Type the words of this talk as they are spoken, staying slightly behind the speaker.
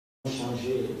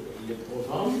changer le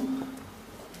programme.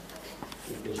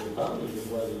 Que je parle, je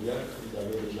vois les gars qui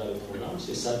avaient déjà le programme.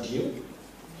 C'est ça Dieu.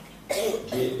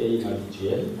 Dieu est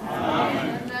inhabituel.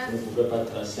 Vous ne pouvez pas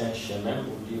tracer un chemin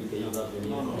pour dire qu'il va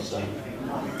venir comme ça.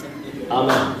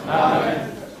 Amen.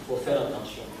 Il faut faire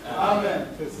attention. Amen.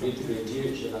 Dites de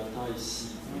Dieu, je l'attends ici.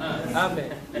 Amen.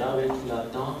 Là où tu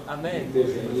l'attends, Amen. il peut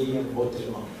venir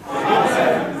autrement.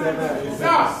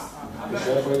 Il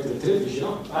faut être très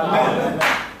vigilant. Amen.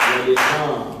 Il y a des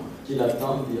gens qui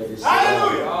l'attendent, il y a des gens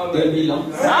 2000 ans.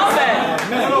 Amen.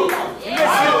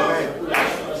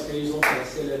 Parce qu'ils ont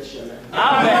tracé leur chemin.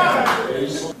 Amen. Et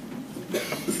ils sont...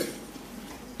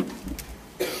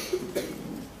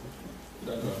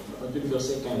 D'accord. On dit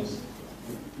verset 15.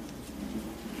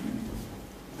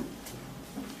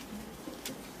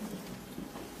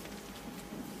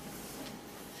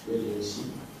 Je vais lire ici.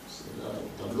 C'est là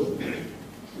au tableau.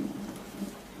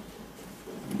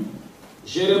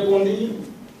 J'ai répondu,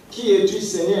 qui es-tu,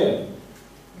 Seigneur?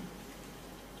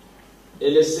 Et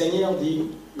le Seigneur dit,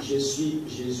 je suis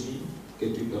Jésus que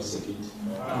tu persécutes.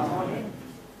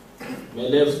 Mais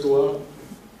lève-toi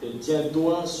et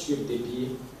tiens-toi sur tes pieds,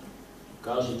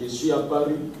 car je te suis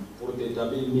apparu pour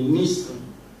t'établir ministre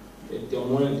et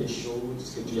témoin des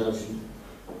choses que tu as vues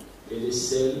et de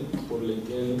celles pour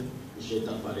lesquelles je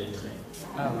t'apparaîtrai.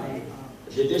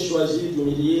 Je t'ai choisi du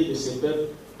milieu de ces peuples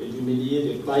et du milieu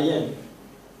des païens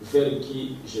vers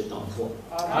qui je t'envoie,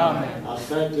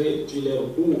 afin que tu leur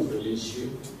ouvres les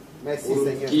yeux. Merci, pour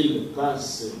Seigneur. qu'ils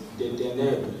passent des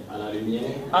ténèbres à la lumière.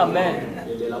 Amen.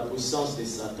 Et de la puissance de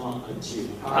Satan à Dieu.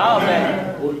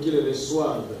 Amen. Pour qu'ils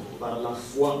reçoivent par la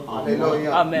foi en moi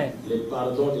Amen. le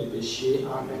pardon des péchés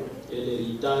et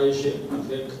l'héritage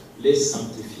avec les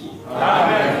sanctifiés.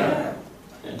 Amen.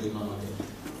 Inclinons nos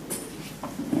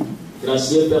têtes.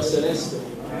 Gracieux Père Céleste,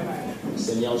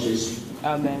 Seigneur Jésus,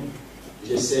 Amen.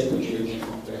 je sais que tu es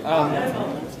vivant, Père. Amen.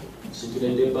 Si tu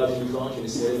n'étais pas vivant, je ne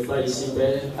serais pas ici,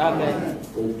 Père, Amen.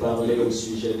 pour parler au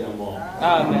sujet des morts.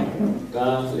 Amen.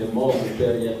 Car les morts ne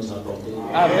peuvent rien nous apporter.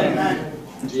 Amen.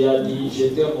 Tu as dit,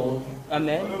 j'étais mort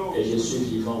Amen. et je suis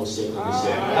vivant au siècle des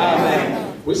siècles. Amen.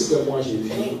 Puisque moi je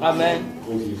vis, Amen.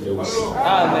 vous vivrez aussi.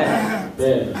 Amen.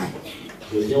 Père,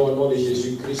 je viens au nom de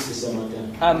Jésus-Christ ce matin.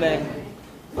 Amen.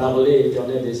 Parler,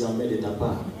 Éternel, désormais de ta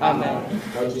part. Amen.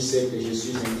 Car tu sais que je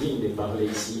suis indigne de parler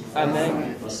ici. Amen.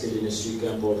 Parce que je ne suis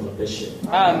qu'un pauvre pécheur.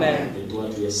 Amen. Et toi,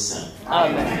 tu es saint.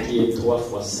 Amen. Tu es 3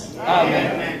 fois saint.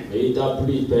 Amen. Et il t'a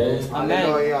plu, Père, Amen.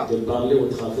 de parler au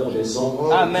travers des hommes.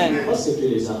 Amen. Parce que tu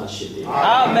les as rachetés.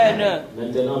 Amen.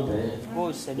 Maintenant, Père, Oh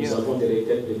nous Seigneur. avons des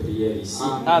requêtes de prière ici.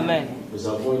 Amen. Nous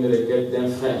avons une requête d'un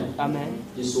frère Amen.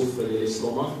 qui souffre de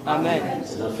l'estomac. Amen.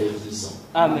 Cela fait 10 ans.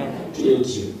 Amen. Tu es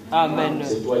Dieu. Amen.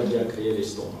 C'est toi qui as créé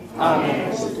l'estomac. Amen.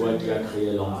 C'est toi qui as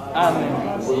créé l'homme. Amen.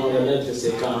 Nous voulons remettre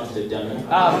ces cas entre tes mains.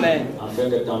 Amen. Afin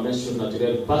que ta main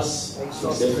surnaturelle passe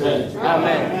sur ses frères.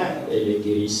 Amen. Et les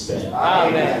guérisse, Père.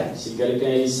 Amen. Si quelqu'un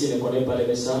ici ne connaît pas le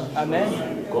message, Amen.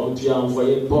 comme tu as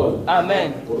envoyé Paul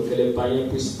Amen. pour que les païens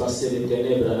puissent passer des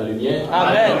ténèbres à la lumière,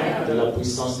 Amen. de la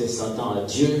puissance de Satan à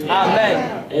Dieu, Amen.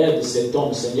 aide cet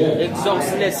homme, Seigneur,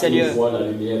 Exauce-les, Seigneur. qui voit la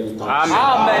lumière du temps.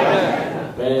 Amen.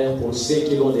 Père, pour ceux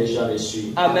qui l'ont déjà reçu,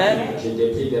 Amen. je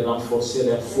te prie de renforcer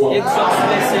leur foi,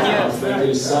 Exauce-les, Seigneur. afin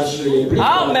qu'ils sachent qu'il est plus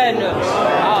Amen.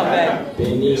 Amen.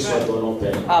 Béni soit ton nom,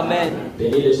 Père. Amen.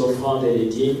 Bénis les offrandes et les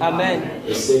dîmes Amen.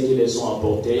 et ceux qui les ont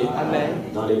apportés. Amen.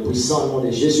 Dans le puissant nom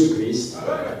de Jésus-Christ,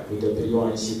 nous te prions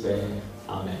ainsi, Père.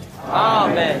 Amen.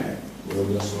 Amen. Nous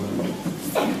remercions.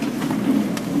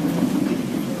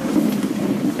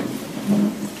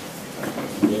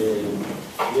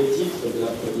 Le titre de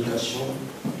la prédication,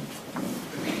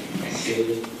 c'est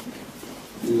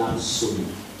l'absolu.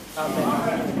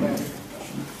 Amen.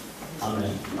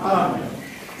 Amen. Amen.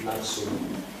 L'absolu.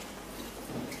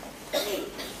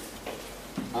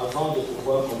 Avant de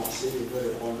pouvoir commencer, je vais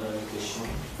répondre à une question,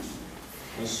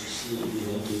 un souci,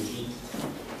 une inquiétude.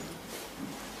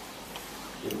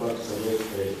 Je crois que ça va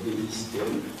être délicité.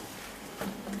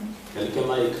 Quelqu'un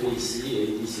m'a écrit ici et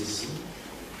il dit ceci.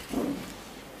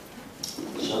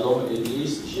 Shalom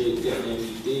Église, j'ai été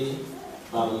invité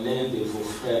par l'un de vos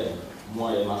frères,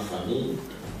 moi et ma famille,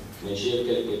 mais j'ai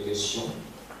quelques questions.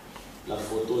 La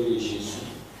photo de Jésus,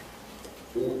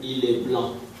 où il est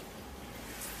blanc,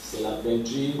 c'est la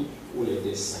peinture ou le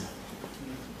dessin.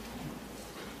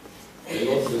 Et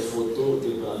l'autre photo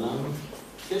de Branham,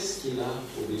 qu'est-ce qu'il a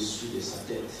au-dessus de sa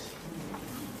tête?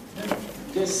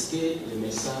 Qu'est-ce que le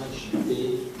message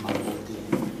peut m'apporter?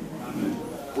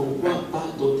 Pourquoi pas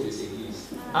d'autres églises?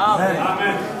 Amen.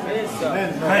 Amen.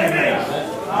 Amen.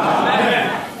 Amen.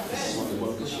 Ce sont de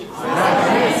bonnes questions.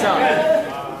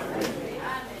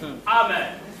 Amen.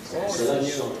 Ce C'est cela que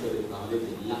je suis en train de parler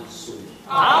de l'absolu.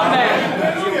 Amen.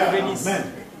 Dieu vous bénisse.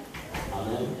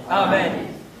 Amen. Amen.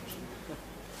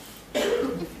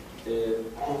 Je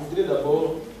voudrais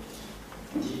d'abord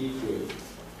dire que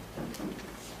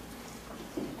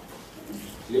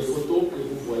les photos que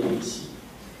vous voyez ici,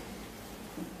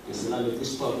 que cela ne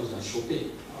puisse pas vous en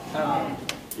choquer. Amen.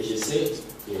 Et je sais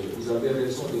que vous avez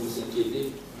raison de vous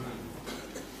inquiéter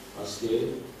parce que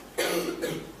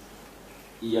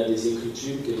il y a des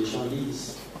écritures que les gens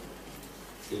lisent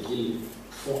et qu'ils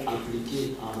font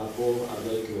appliquer en rapport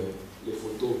avec les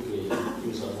photos que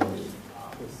nous avons mises.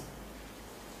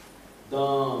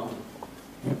 Dans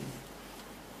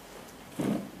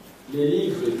les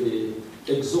livres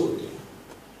d'Exode,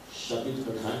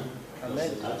 chapitre 20,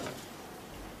 verset 4,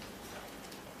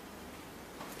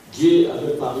 Dieu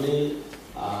avait parlé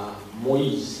à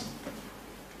Moïse.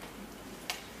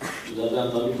 Vous avez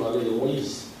entendu parler de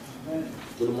Moïse.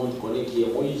 Tout le monde connaît qui est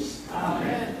Moïse.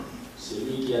 Amen.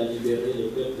 Celui qui a libéré le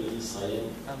peuple d'Israël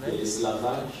de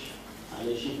l'esclavage en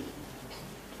Égypte.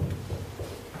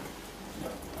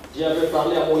 Dieu avait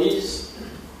parlé à Moïse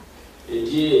et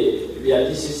Dieu lui a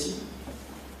dit ceci.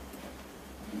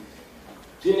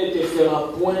 Tu ne te feras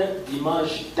point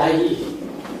d'image taillée,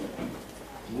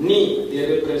 ni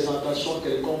de représentation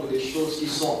quelconque des choses qui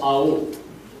sont en haut,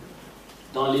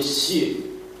 dans les cieux,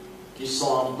 qui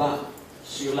sont en bas,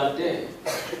 sur la terre,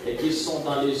 et qui sont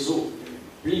dans les eaux,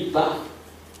 plus bas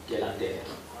que la terre.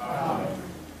 Amen.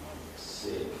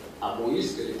 C'est à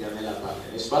Moïse que l'Éternel a parlé,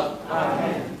 n'est-ce pas?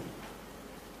 Amen.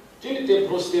 Tu ne te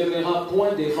prosterneras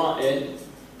point devant elle,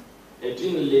 et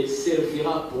tu ne les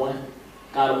serviras point,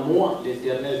 car moi,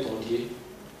 l'Éternel ton Dieu,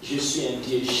 je suis un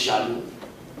Dieu jaloux,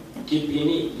 qui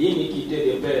punit l'iniquité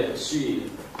des pères sur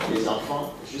les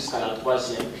enfants jusqu'à la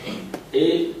 3e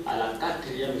et à la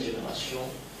 4e génération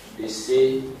de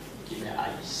ceux qui me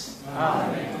haïssent.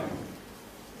 Amen.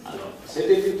 Alors, cette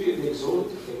écriture d'Exode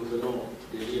que nous venons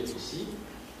de lire ici,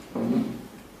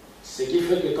 ce qui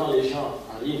fait que quand les gens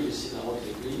arrivent ici dans notre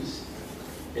église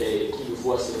et qu'ils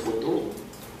voient ces photos,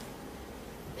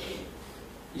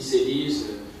 ils se disent,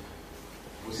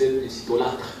 vous êtes des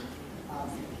idolâtres.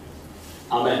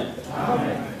 Amen.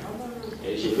 Amen.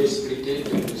 Et je vais expliquer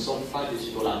que nous ne sommes pas des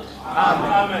idolâtres.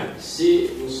 Amen. Si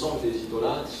nous sommes des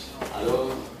idolâtres, alors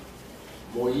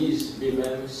Moïse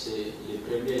lui-même, c'est le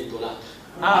premier idolâtre.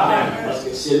 Amen. Parce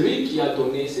que c'est lui qui a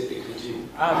donné cette écriture.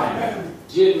 Amen.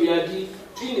 Dieu lui a dit,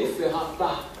 tu ne feras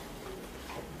pas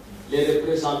les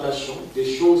représentations des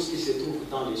choses qui se trouvent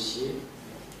dans les cieux.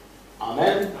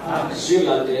 Amen. Amen. Sur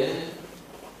la terre,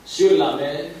 sur la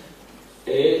mer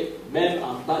et même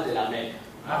en bas de la mer.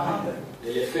 Amen.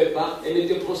 Ne les fais pas et ne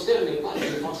te prosterne pas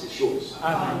devant ces choses.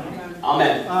 Amen.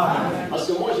 Amen. Amen. Parce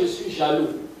que moi je suis jaloux.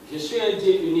 Je suis un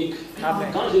Dieu unique. Amen.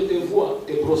 Quand je te vois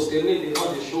te prosterner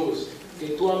devant des choses que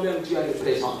toi-même tu as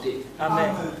représentées.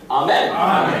 Amen. Amen.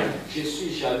 Amen. Je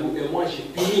suis jaloux et moi je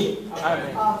punis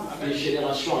de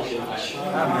génération en génération.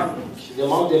 Amen. Je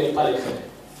demande de ne pas les faire.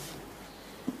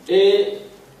 Et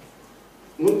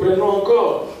nous prenons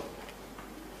encore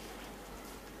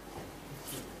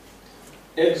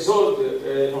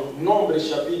Nombre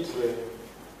chapitre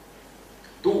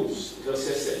 12,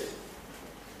 verset 7.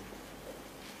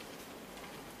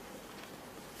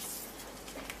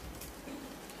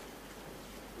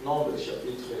 Nombre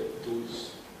chapitre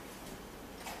 12,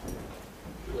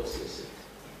 verset 7.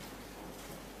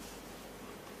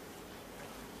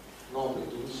 Nombre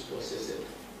 12, verset 7.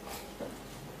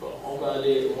 Bon, on va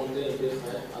aller monter un peu,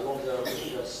 frère. Allons vers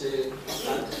le verset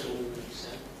 4 ou 5.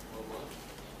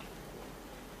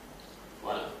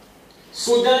 Voilà.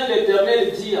 Soudain,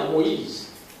 l'Éternel dit à Moïse,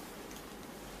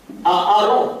 à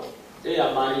Aaron et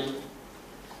à Marie,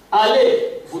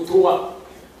 allez, vous trois,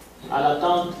 à la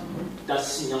tente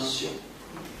d'assignation.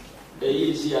 Et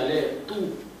ils y allèrent tous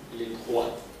les trois.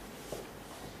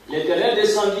 L'Éternel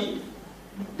descendit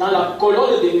dans la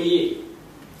colonne des nuées.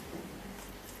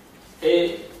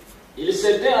 Et il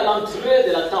s'était à l'entrée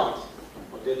de la tente.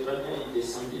 Peut-être bien, il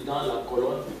descendit dans la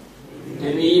colonne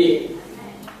des nuées.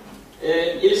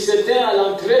 Et il s'était à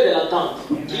l'entrée de la tente,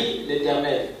 dit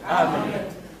l'Éternel. Amen.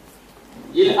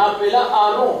 Il appela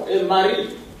Aaron et Marie,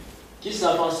 qui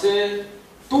s'avançaient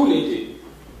tous les deux.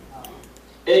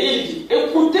 Et il dit,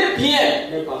 écoutez bien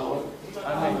mes paroles.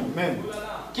 Amen.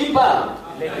 Qui parle?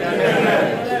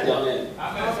 L'Éternel.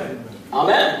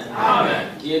 Amen. Amen.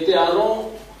 Qui était Aaron,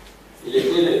 il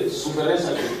était le souverain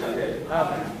sacrificateur.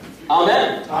 Amen.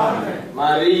 Amen. Amen.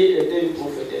 Marie était une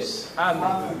prophétesse. Amen.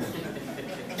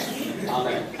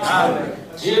 Amen. Amen.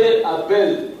 Dieu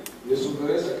appelle le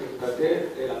souverain sacrificateur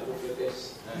et la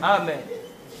prophétesse. Amen.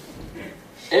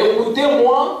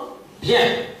 Écoutez-moi bien.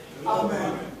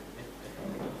 Amen.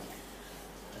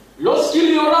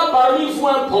 Lorsqu'il y aura parmi vous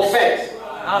un prophète.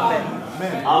 Amen.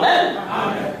 Amen.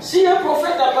 Si un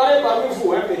prophète apparaît parmi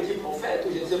vous, un petit prophète,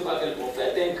 ou je ne sais pas quel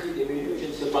prophète, un cri de milieu, je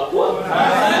ne sais pas quoi.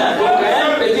 Donc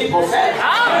un petit prophèète.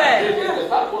 Amen. Je ne sais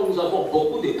pas pourquoi nous avons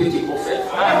beaucoup de petits prophètes.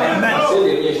 Amen. C'est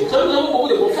derniers jours. Nous avons beaucoup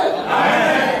de prophètes.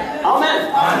 Amen.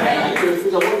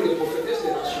 Nous avons des prophétesses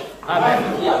des nations. Amen.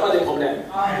 Il n'y a pas de problème.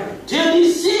 Dieu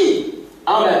dit si.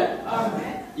 Amen.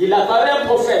 Il apparaît un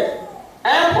prophète.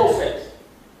 Un prophète.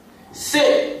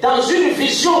 C'est dans une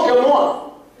vision que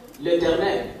moi,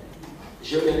 l'Éternel,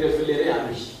 je me révélerai à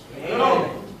lui.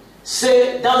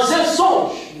 C'est dans un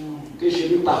songe que je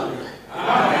lui parlerai.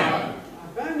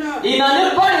 Il n'en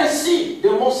est pas ainsi de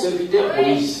mon serviteur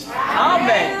Moïse.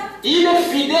 Amen. Il est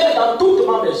fidèle dans toute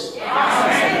ma maison.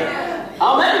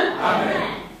 Amen.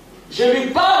 Je lui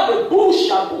parle bouche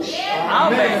à bouche.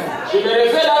 Amen. Je me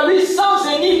révèle à lui sans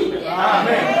énigme.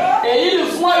 Et il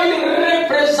voit une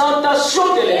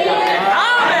représentation de l'Éternel.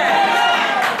 Amen.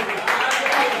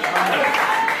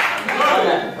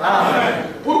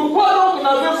 Pourquoi donc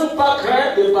n'avez-vous pas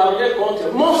craint de parler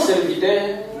contre mon serviteur,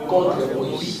 contre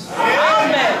Moïse?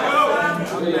 Amen.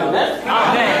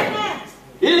 Amen.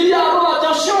 Il dit alors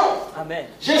attention. Amen.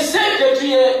 Je sais que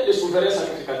tu es le souverain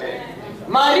sacrificateur.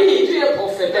 Marie, tu es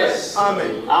prophétesse.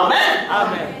 Amen.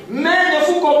 Amen. Mais ne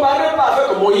vous comparez pas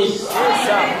avec Moïse.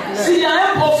 S'il y a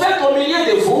un prophète au milieu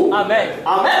de vous, Amen.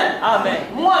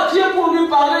 Moi, Dieu pour lui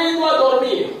parler, il doit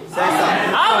dormir.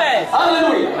 Amen.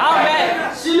 Alléluia. Amen.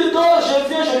 S'il dort, je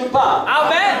viens, je lui parle.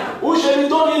 Amen. Ou je lui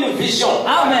donne une vision.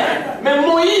 Amen. Mais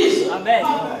Moïse, Amen.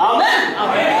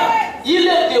 Il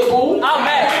est debout.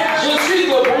 Amen. Je suis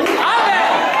debout. Amen.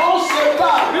 On se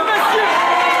parle. Oui, monsieur.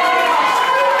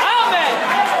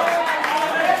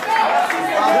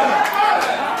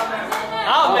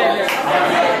 Amen.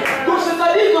 Donc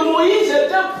c'est-à-dire que Moïse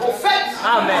est un prophète.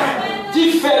 Amen.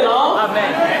 Différent.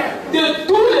 Amen. De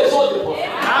tous les autres prophètes.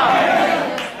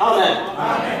 Amen.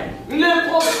 Le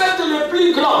prophète le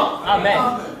plus grand. Amen.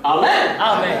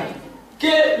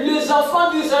 Que les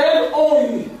enfants d'Israël ont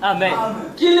eu. Amen.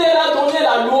 Qui leur a donné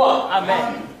la loi.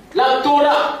 Amen. La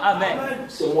Torah. Amen.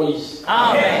 C'est Moïse.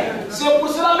 Amen. C'est pour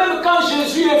cela même quand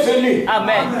Jésus est venu.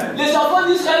 Amen. Les enfants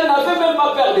d'Israël n'avaient même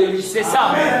pas peur de lui. C'est ça.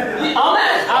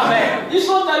 Amen. Ils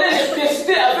sont allés se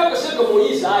tester avec ce que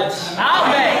Moïse a dit.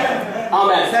 Amen.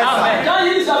 Quand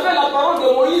ils avaient la parole de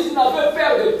Moïse, ils n'avaient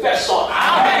peur de personne.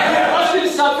 Parce qu'ils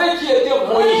savaient qui était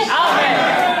Moïse.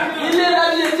 Il leur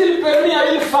a dit, est-il permis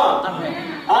à une femme,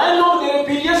 à un homme de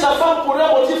repudier sa femme pour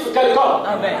un motif quelconque?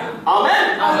 Amen.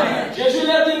 Jésus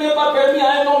leur dit, n'est pas permis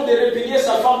à un homme de repudier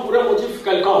sa femme pour un motif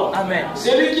quelconque.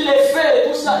 Celui qui les fait,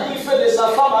 tout ça, il fait de sa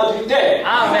femme adultère.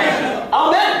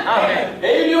 Amen.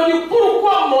 Et ils lui ont dit,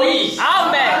 pourquoi Moïse?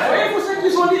 Voyez-vous ce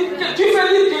qu'ils ont dit? Tu veux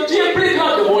dire que tu es plus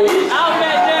grand que Moïse?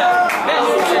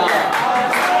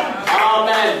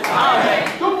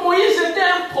 Donc Moïse était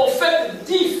un prophète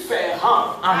différent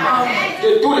de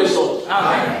tous les autres.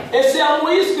 Et c'est à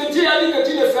Moïse que Dieu a dit que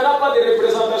tu ne feras pas de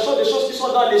représentation des choses qui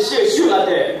sont dans les cieux et sur la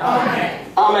terre.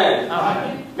 Amen.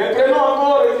 Mais prenons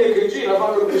encore une écriture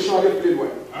avant que nous puissions aller plus loin.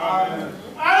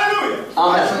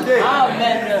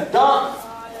 Amen. Dans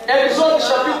Exode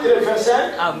chapitre 25,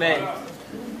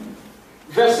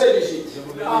 verset 18.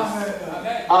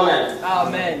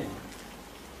 Amen.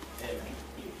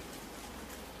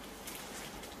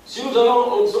 Si nous allons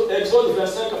au Exode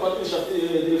 25, à partir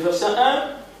du verset 1,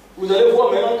 vous allez voir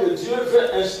maintenant que Dieu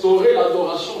veut instaurer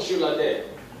l'adoration sur la terre.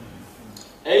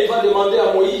 Et il va demander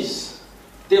à Moïse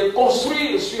de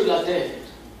construire sur la terre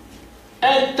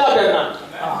un tabernacle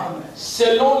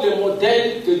selon le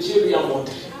modèle que Dieu lui a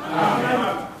montré.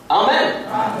 Amen.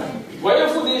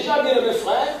 Voyez-vous déjà, bien mes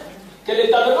frères, que le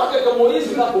tabernacle que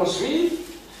Moïse va construire,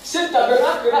 ce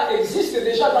tabernacle-là existe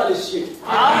déjà dans les cieux.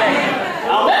 Amen.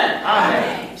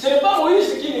 Ce n'est pas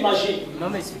Moïse qui l'imagine.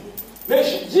 Mais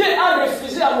Dieu a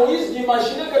refusé à Moïse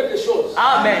d'imaginer quelque chose.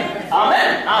 Amen.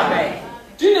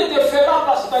 Tu ne te feras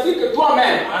pas, c'est-à-dire que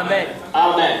toi-même.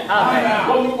 Amen.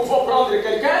 Comme nous pouvons prendre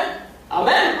quelqu'un.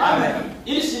 Amen.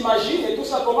 Il s'imagine et tout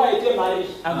ça comment il était marié.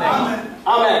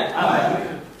 Amen.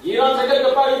 Il rentre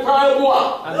quelque part, il prend un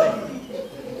bois.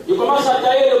 Il commence à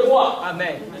tailler le bois.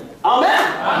 Amen.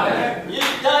 Il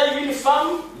taille une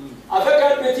femme avec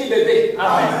un petit bébé.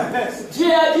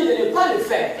 Dieu a dit de ne pas le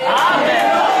faire.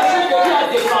 C'est ce que Dieu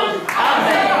a défendu.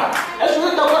 Est-ce que vous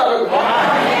êtes d'accord avec moi?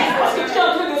 Parce que tu es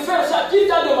en train de faire ça. Qui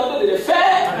t'a demandé de le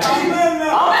faire?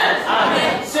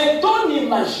 C'est ton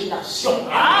imagination.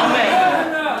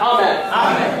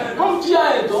 Comme tu as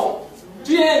un don,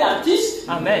 tu es un artiste.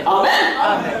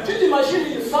 Tu t'imagines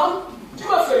une femme, tu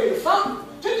vas faire une femme.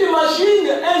 Tu t'imagines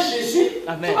un Jésus,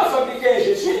 tu vas fabriquer un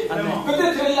Jésus,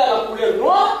 peut-être il a la couleur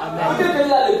noire,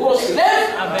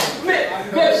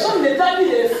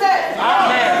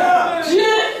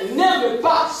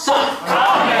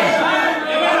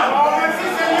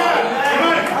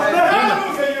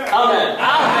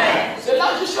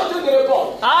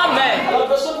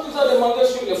 demander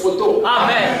sur les photos.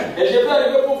 Amen. Et je vais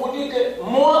arriver pour vous dire que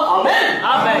moi, amen.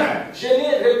 Amen. Je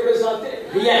n'ai représenté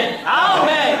rien.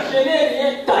 Amen. Je n'ai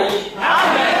rien taillé.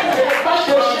 Amen. Je n'ai pas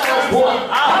cherché un bois.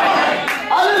 Amen.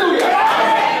 Alléluia.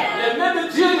 Le même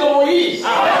Dieu de Moïse.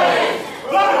 Amen.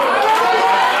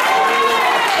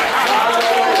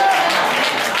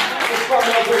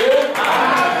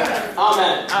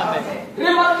 Amen.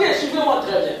 Remarquez, suivez-moi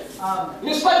très bien.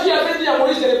 N'est-ce pas Dieu avait dit à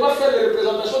Moïse de ne pas faire de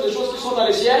représentation des choses qui sont dans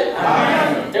le ciel?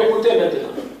 Écoutez maintenant.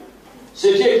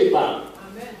 C'est Dieu qui parle.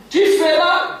 Amen. Tu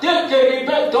feras d'un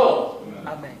chérubin d'or.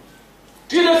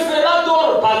 Tu le feras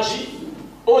d'or bâti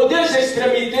aux deux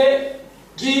extrémités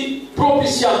du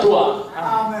propitiatoire.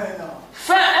 Amen.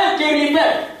 Fais un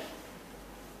chérubin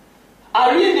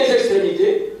à l'une des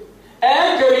extrémités et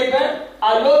un chérubin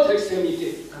à l'autre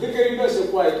extrémité. Le chérubin,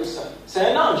 c'est quoi et tout ça?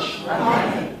 C'est un ange.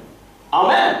 Amen.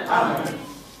 Amen. Amen.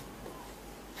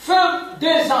 Fais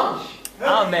des anges.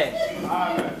 Amen.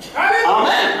 Amen.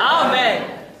 Amen. Amen.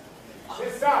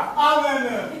 C'est ça.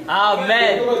 Amen.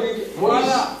 Amen.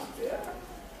 Moïse.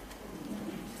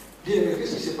 Bien, mais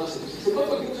qu'est-ce qui s'est passé? C'est pas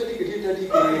toi qui nous a dit que Dieu t'a dit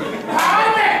que... Amen.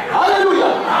 Alléluia.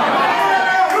 Amen.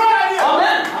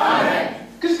 Amen. Amen.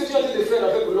 Qu'est-ce que tu as dit de faire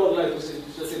avec l'ordre là et tout ça?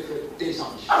 Tu as dit de faire des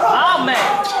anges. Amen.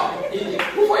 Il dit,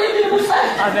 vous voyez bien vous faire.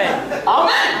 Amen.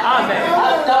 Amen. Amen.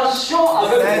 Attention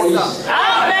avec Moïse.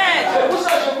 Amen. C'est pour ça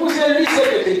que je vous ai lu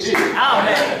cette écriture.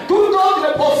 Amen. Tout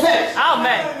autre prophète.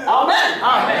 Amen. Amen.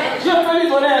 Amen. Dieu peut lui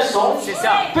donner un son. C'est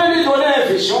ça. Peut lui donner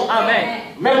une vision. Amen.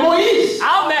 Mais Moïse,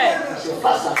 Amen. c'est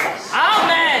face à face.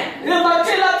 Amen.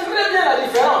 Remarquez là très bien la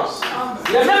différence.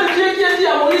 Le même Dieu qui a dit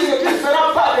à Moïse que tu ne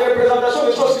feras pas de représentation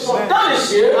des choses qui sont dans les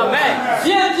cieux. Amen.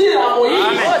 Vient dire à Moïse,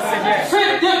 Amen.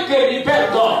 fais des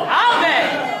chérubins d'or. Amen.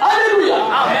 Alléluia.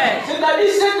 Amen.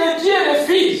 C'est-à-dire c'est que Dieu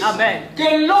refuse Amen.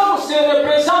 que l'homme se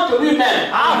représente lui-même.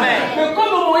 Amen. Mais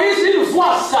comme Moïse, il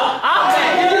voit ça.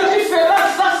 Amen. Il dit, tu feras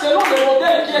ça selon le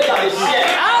modèle qui est dans les cieux.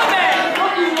 Amen.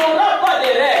 Donc il n'y aura pas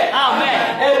d'erreur. Amen.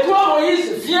 Et toi, Moïse,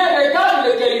 viens, regarde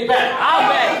le chérubin.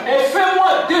 Amen. Et fais-moi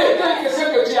deux, tel que ce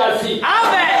que tu as vu.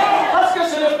 Amen. Parce que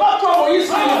ce n'est pas toi, Moïse,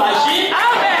 qui l'imagine.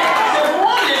 Amen. C'est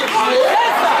moi, le Dieu.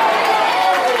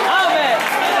 Amen.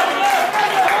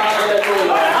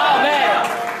 Alléluia. Amen.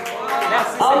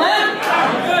 Merci. Amen.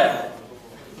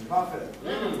 Parfait.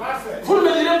 Vous ne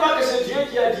me direz pas que c'est Dieu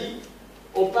qui a dit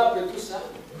au pape et tout ça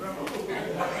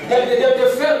de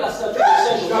faire la statue de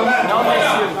Saint-Joseph. Non,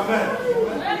 monsieur.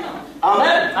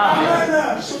 Amen. Amen.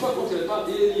 Je ne suis pas contre le pape,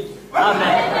 il est libre. Amen.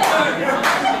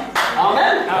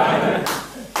 Amen. Amen.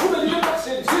 Vous me direz pas que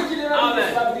c'est Dieu qui a de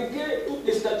fabriquer toutes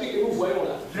les statues que nous voyons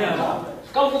là.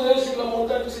 Quand vous allez sur la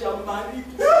montagne, tout ça, il y a Marie.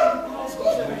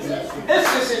 Est-ce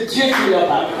que c'est Dieu qui lui a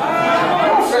parlé?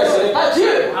 Mon frère, ce n'est pas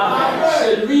Dieu.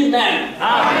 C'est lui-même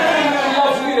qui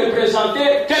a voulu représenter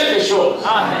quelque chose.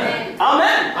 Amen.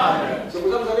 Amen. C'est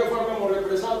pour ça que vous allez voir, même on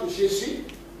représente Jésus.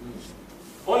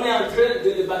 On est en train de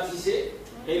le baptiser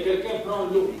et quelqu'un prend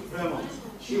l'eau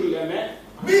sur les mains.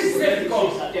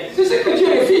 C'est ce que Dieu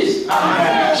refuse.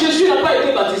 Jésus n'a pas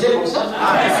été baptisé comme ça.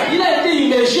 Il a été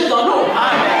immergé dans l'eau.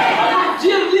 Alors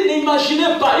Dieu dit,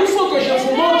 n'imaginez pas, il faut que je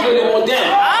vous montre le modèle.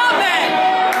 Amen.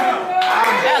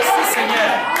 Merci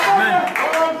Seigneur.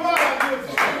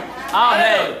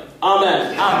 Amen. Amen.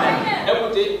 Amen.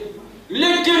 Écoutez,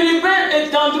 les chérubins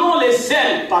étendront les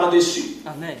ailes par-dessus,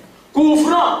 Amen.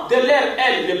 couvrant de leurs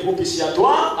ailes le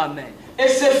propitiatoire, Amen. et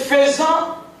se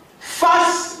faisant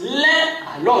face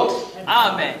l'un à l'autre.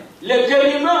 Amen. Les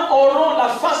chérubins auront la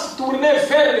face tournée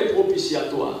vers le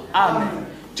propitiatoire. Amen.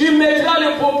 Tu mettras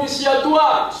le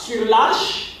propitiatoire sur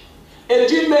l'arche et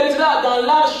tu mettras dans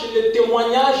l'arche le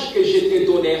témoignage que je te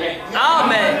donnerai.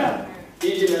 Amen.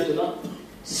 Il dit maintenant,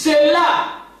 c'est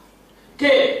là que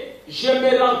je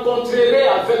me rencontrerai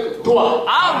avec toi.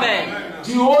 Amen.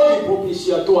 Du haut du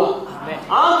propitiatoire. Amen.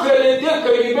 Entre les deux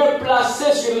chérubins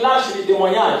placés sur l'arche du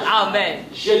témoignage. Amen.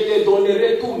 Je te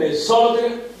donnerai tous mes ordres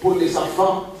pour les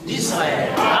enfants D'Israël.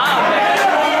 Amen.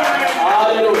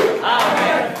 Alléluia.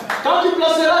 Amen. Quand tu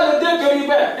placeras les deux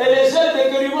chérubins et les ailes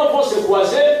des chérubins vont se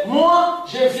croiser, moi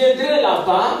je viendrai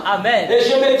là-bas. Amen. Et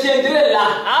je me tiendrai là.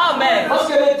 Amen. Parce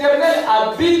que l'Éternel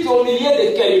habite au milieu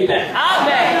des chérubins.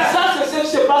 Amen. Ça c'est ce qui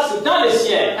se passe dans le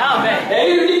ciel. Amen.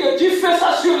 Et il dit que tu fais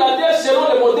ça sur la terre selon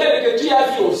le modèle que tu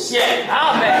as vu au ciel.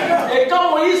 Amen. Et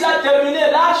quand Moïse a terminé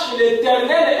l'arche,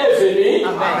 l'Éternel est venu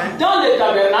dans le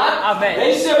tabernacle. Amen. Et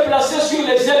il s'est placé sur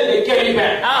les ailes des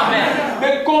chérubins. Amen.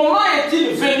 Mais comment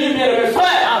est-il venu, bien mes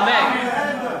frères? Amen.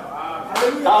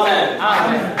 Amen.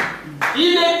 Amen.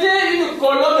 Il était une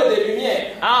colonne de lumière.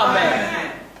 Amen.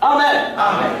 Amen.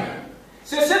 Amen.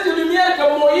 C'est cette lumière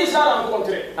que Moïse a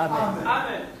rencontrée. Amen.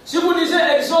 Si vous lisez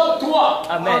Exode 3,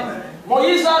 Amen.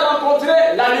 Moïse a rencontré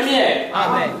la lumière.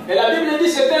 Amen. Et la Bible dit que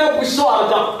c'était un buisson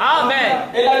ardent. Amen.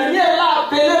 Et la lumière l'a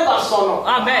appelé par son nom.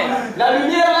 Amen. La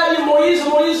lumière l'a dit Moïse,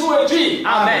 Moïse, où es-tu?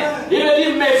 Amen. Il lui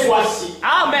dit, mais voici.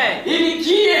 Amen. Il dit,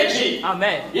 qui es-tu?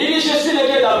 Amen. Il dit, je suis le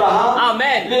Dieu d'Abraham,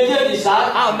 Amen. le Dieu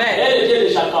d'Isaac Amen. et le Dieu de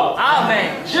Jacob. Amen.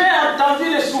 J'ai entendu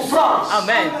les souffrances.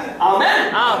 Amen. Amen.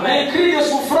 Amen. Les cris de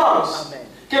souffrance Amen.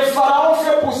 que Pharaon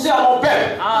fait pousser à mon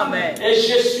peuple. Amen. Et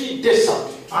je suis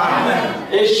descendu. Amen.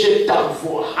 Et je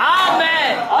t'envoie.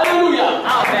 Amen. Alléluia.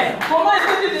 Amen. Comment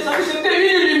était-il descendu? C'était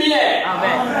une lumière.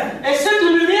 Amen. Et cette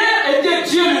lumière était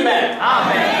Dieu lui-même.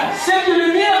 Amen. Cette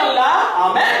lumière-là,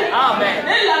 amen, Amen.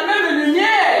 est la même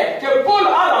lumière que Paul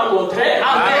a rencontrée.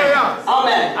 Amen.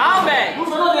 Amen. Amen. Nous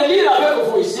venons de lire avec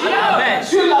vous ici. Amen.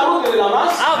 Sur la route de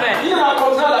Damas, Amen. il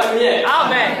rencontra la lumière.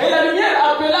 Amen. Et la lumière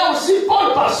appela aussi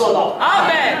Paul par son nom.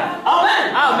 Amen.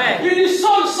 Amen. Amen. Il dit,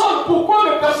 Saul, Saul, pourquoi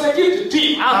me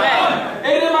persécutes-tu? Amen.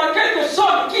 Et remarquez que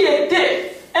Saul, qui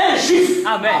était un juif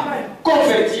Amen.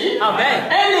 converti, Amen.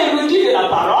 un érudit de la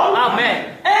parole, Amen.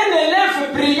 un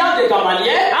élève brillant de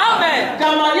Gamaliel, Amen.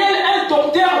 Gamaliel, un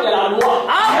docteur de la loi.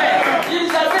 Amen. Ils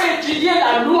avaient étudié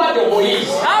la loi de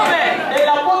Moïse. Amen. Et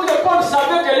l'apôtre Paul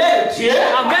savait que leur Dieu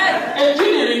Amen. est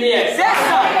une lumière. C'est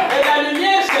ça. Et la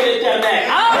lumière, c'est l'éternel.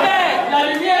 Amen. La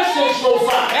lumière, c'est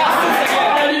Jéhovah.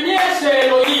 La lumière, c'est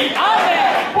Elohim.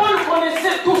 Amen. Paul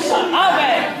connaissait tout ça.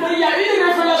 Amen. Mais il y a une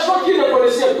révélation qu'il ne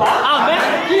connaissait pas. Amen.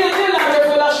 Qui était la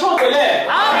révélation de l'air.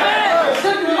 Amen.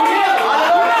 Cette lumière.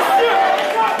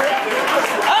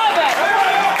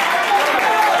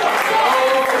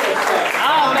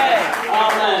 Amen.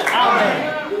 Amen. Amen.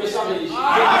 Je me sens béni.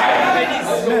 Amen.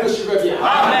 Est-ce que je veux bien?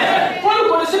 Amen. Paul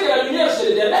connaissait que la lumière, c'est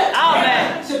l'éternel.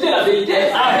 Amen. C'était la vérité.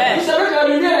 Amen. Vous savez que la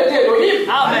lumière était Elohim.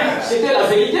 Amen. C'était la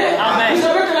vérité. Amen. Vous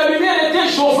savez que la lumière était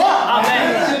Jéhovah. Amen.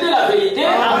 C'était la vérité.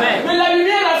 Amen. Mais la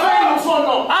lumière avait un nouveau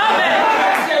nom. Amen.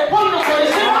 Et Paul ne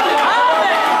connaissait pas la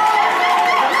Amen.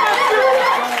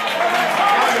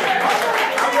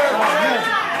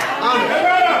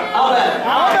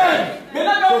 Amen.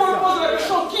 Maintenant, quand on lui pose la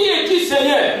question, qui est-il,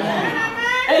 Seigneur?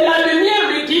 Et la lumière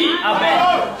lui dit, Amen.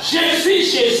 je suis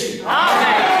Jésus.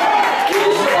 Amen. Il dit,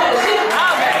 c'est pas possible.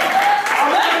 Amen.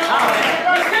 Amen.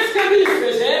 Mais qu'est-ce que lui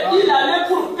faisait? Il allait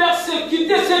pour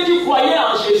persécuter ceux qui croyaient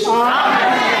en Jésus.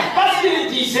 Amen. Parce qu'il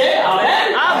disait, Amen,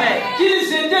 Amen.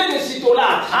 qu'ils étaient des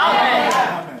idolâtres. Amen.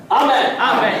 Amen.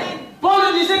 Amen. Paul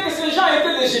disait que ces gens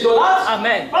étaient des idolâtres.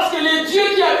 Amen. Parce que les dieux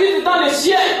qui habitent dans les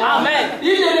cieux, Amen.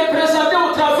 il les représentait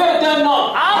au travers d'un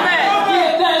homme. Amen. Qui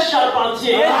était un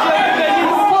charpentier. Et Dieu est béni.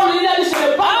 Paul, il a dit, ce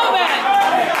n'est pas. Amen.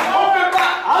 On ne peut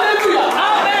pas. Alléluia.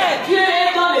 Amen. Dieu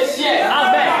est dans les cieux.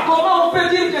 Amen. Comment on peut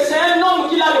dire que c'est un homme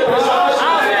qui l'a représenté?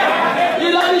 Amen.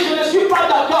 Il a dit, je ne suis pas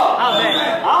d'accord. Amen.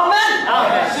 Amen.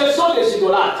 Amen. Ce sont des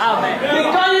idolâtres. Amen. Mais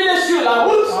quand il est sur la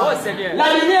route, Oh Seigneur. la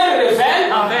lumière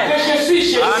révèle Amen. que je suis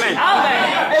Jésus. Amen. Amen.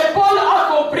 Et Paul a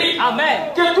compris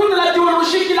Amen. que toute la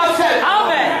théologie qu'il a faite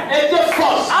Amen. était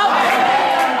fausse. Amen.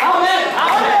 Amen.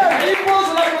 Amen. Il pose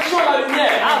la question à la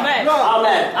lumière. Amen.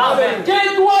 Amen. Amen. Que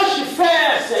dois-je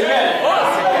faire, Seigneur? Oh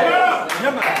Seigneur.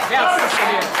 Merci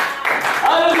Seigneur.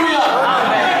 Alléluia.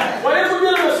 Amen. Voyez-vous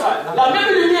bien, mes frères, la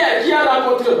même lumière qui a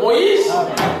rencontré Moïse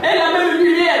et la même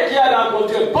lumière qui a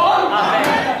rencontré Paul, Amen.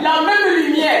 la même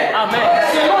lumière, Amen.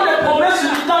 selon les promesses du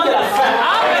temps de la fin,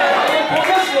 Amen. les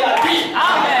promesses de la vie,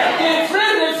 Amen.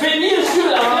 devrait revenir sur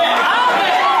la terre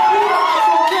Amen. pour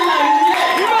apporter la lumière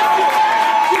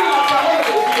sur la parole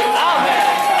de Dieu. Amen.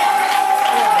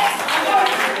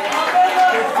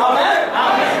 Amen.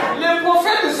 Amen. Le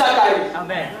prophète Zacharie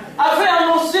Amen. avait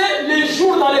annoncé les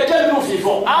jours dans lesquels nous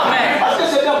vivons. Amen. Parce que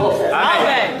c'est un prophète.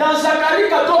 Amen. Dans Zacharie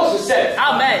 14, 7.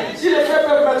 Amen. Si les frères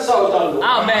peuvent mettre ça au tableau.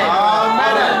 Amen.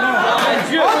 Amen. Amen.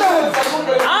 Dieu. Amen.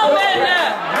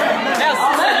 Merci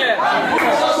Seigneur. Pour que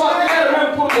ça soit clair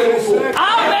même pour les nouveaux.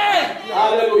 Amen.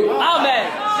 Alléluia. Amen.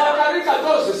 Zacharie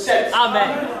 14, 7. Amen.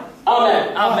 Amen.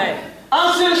 Amen. En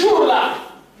ce jour-là,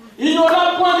 il n'y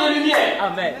aura point de lumière.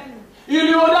 Amen. Il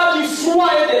y aura du froid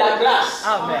et de la glace.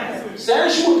 Amen. C'est un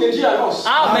jour que Dieu annonce.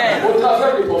 Amen. Au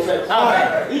travers du prophète. Amen.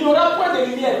 Il n'y aura point de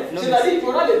lumière. C'est-à-dire qu'il y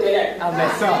aura des ténèbres. Amen.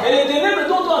 Et les ténèbres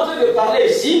dont on est en train de parler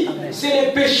ici, c'est les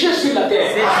péchés sur la terre.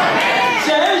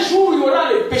 C'est un jour où il y aura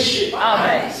les péchés.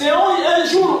 Amen. C'est un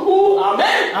jour où, amen,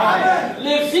 Amen.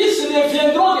 les vices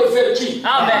deviendront des vertus.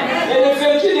 Amen. Et les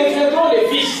vertus deviendront les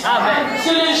vices. Amen.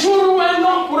 C'est le jour où un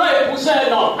homme pourra épouser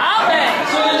un homme. Amen.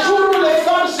 C'est le jour où les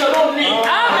femmes seront nues.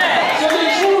 Amen. C'est le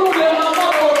jour où les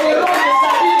mamans porteront des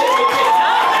habits de bébé.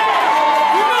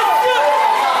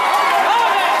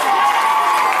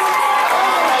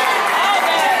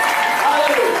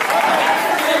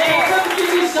 C'est le prophète qui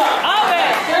dit ça. Amen.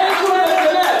 C'est un jour de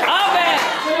ténèbres. Amen.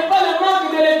 Ce n'est pas le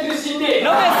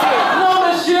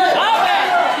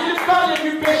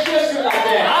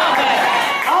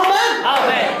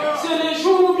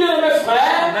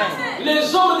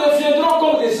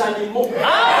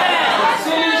Amen.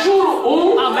 C'est le jour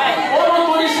où Amen.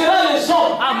 on autorisera les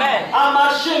hommes Amen. à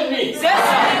marcher nuit. C'est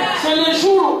ça. C'est le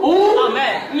jour où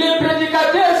Amen. les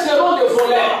prédicateurs seront des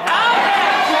voleurs.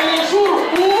 Amen. C'est le jour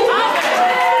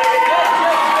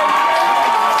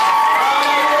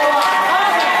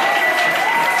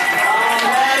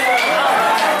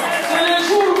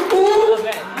où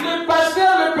les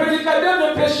pasteurs, les prédicateurs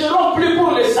ne prêcheront plus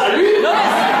pour le salut,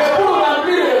 mais pour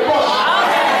remplir les poches.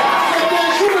 C'est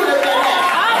un jour de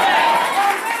ténèbres.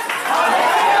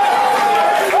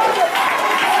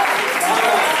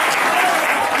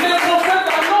 Les prophètes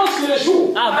annoncent le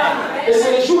jour. Amen. Et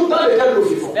c'est le jour dans lequel nous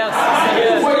vivons. Merci, Et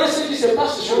Seigneur. vous voyez ce qui se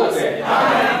passe sur la terre.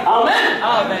 Amen.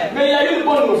 Amen. Mais il y a une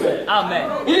bonne nouvelle. Amen.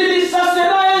 Il dit ça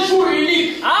sera un jour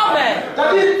unique. Amen.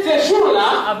 C'est-à-dire ces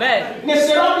jours-là Amen. ne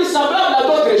seront plus semblables à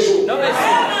d'autres jours. Non, merci.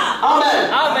 Amen.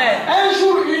 Amen. Un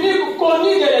jour unique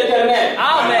connu de l'Éternel.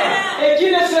 Amen. Et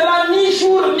qui ne sera ni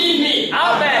jour ni nuit.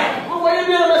 Amen. Vous voyez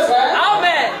bien mes frères?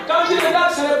 Amen. Quand il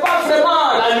regarde, ce n'est pas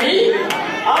vraiment la nuit.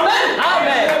 Amen.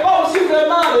 Amen. Ce n'est pas aussi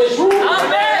vraiment le jour.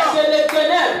 Amen. C'est les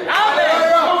ténèbres. Amen.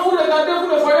 Quand vous regardez,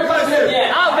 vous ne voyez pas très bien.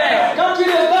 Amen. Quand tu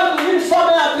regardes, une femme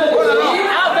est en train de venir.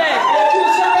 Amen. Et tu ne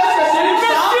sais pas est-ce que c'est une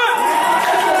femme.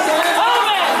 Est-ce que c'est un homme?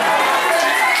 Amen.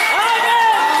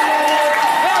 Amen.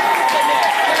 Merci, Seigneur.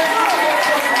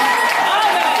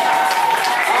 Amen.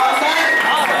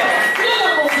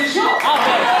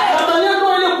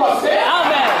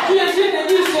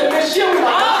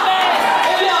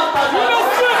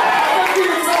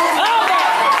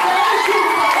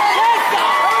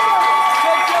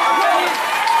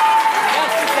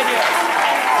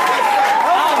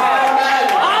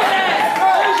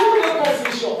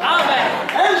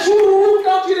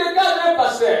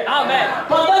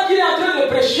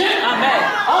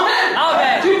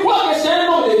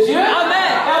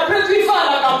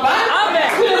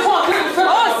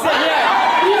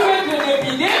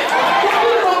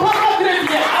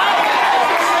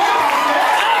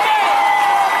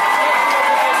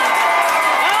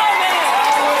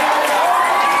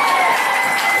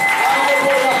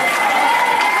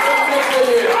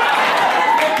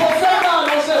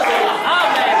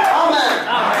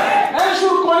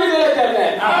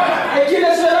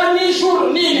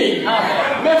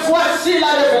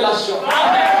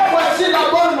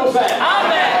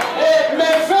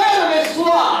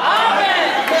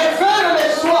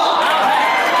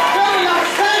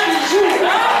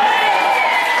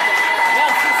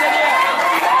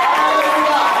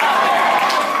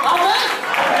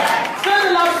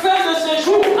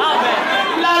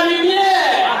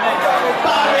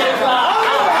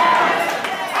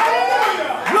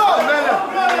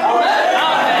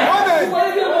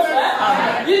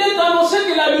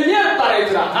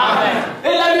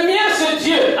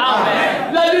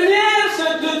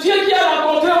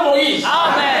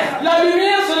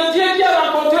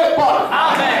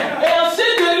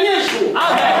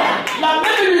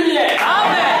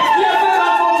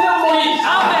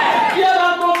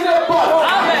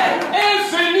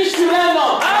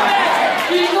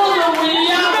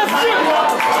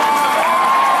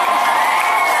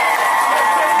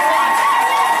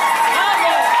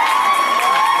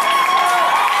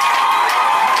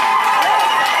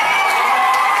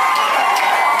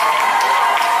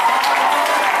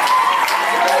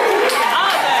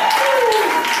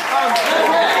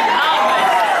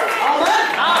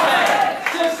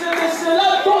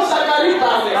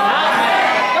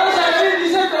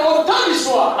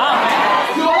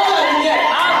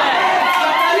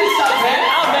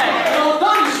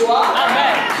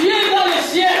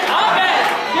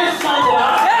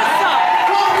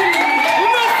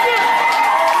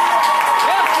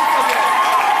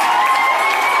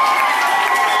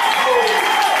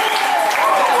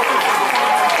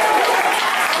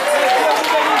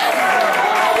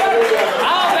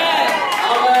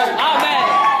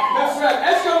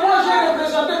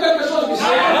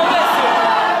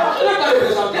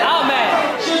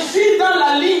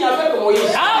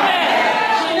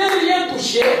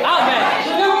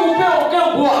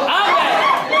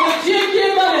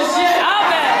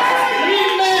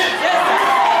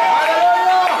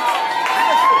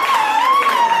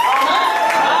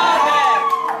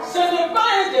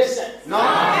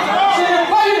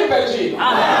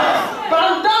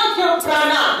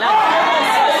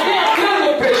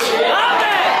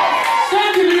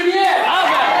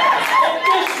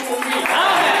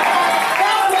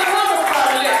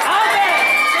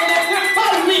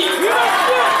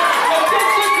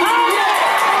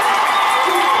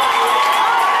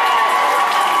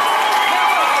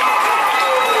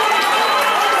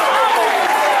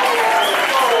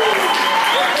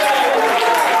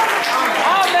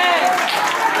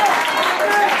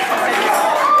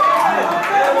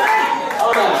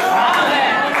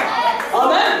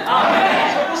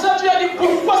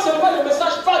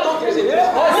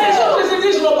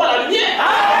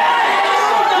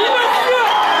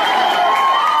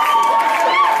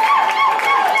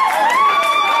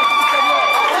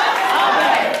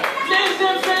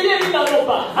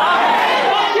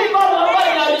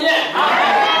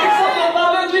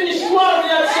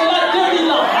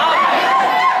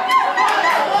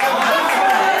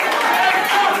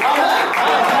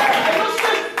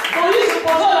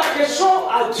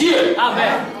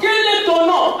 Amen. Quel est ton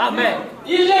nom? Amen.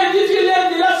 Il leur dit, il leur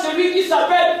dira celui qui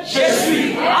s'appelle Je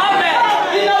suis. Amen.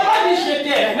 Il n'a pas dit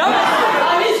j'étais. Non, monsieur.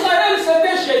 En Israël,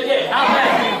 c'était j'étais.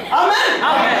 Amen. Amen.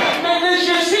 Amen. Mais le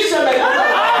je suis, c'est maintenant.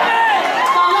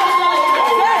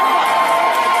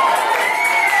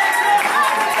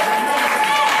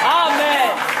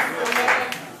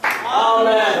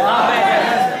 Amen.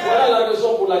 Voilà la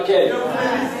raison pour laquelle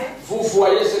vous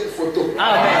voyez cette photo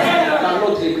dans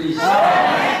notre église.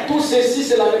 Tout ceci,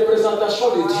 c'est la représentation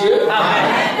de Dieu,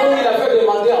 comme il avait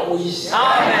demandé à Moïse.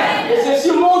 Et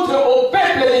ceci montre au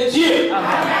peuple de Dieu.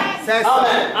 Amen.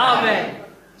 Amen.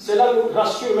 Cela nous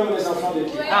rassure même les enfants de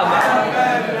Dieu.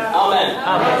 Amen.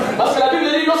 Amen. Parce que la Bible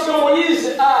dit, lorsque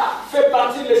Moïse a fait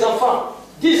partir les enfants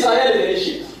d'Israël et de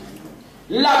l'Égypte,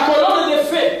 la colonne de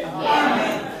feu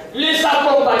les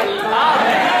accompagnait.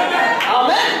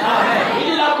 Amen. Il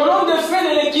dit, la colonne de feu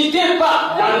ne les quittait pas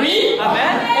la nuit, et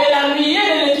la nuée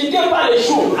ne les quittait pas les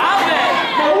jours.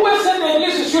 Mais où est cette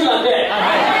église sur la terre?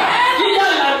 Qui a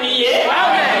la nuée et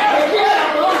qui a la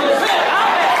colonne de feu?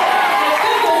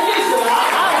 Cette église-là,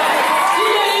 qui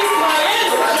est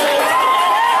Israël,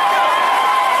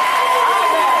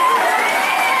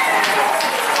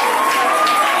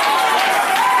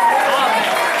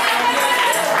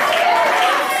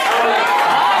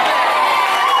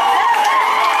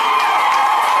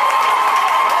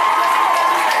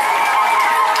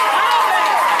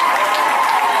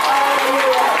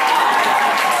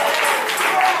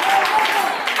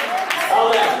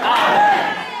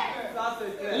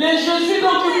 les Jésus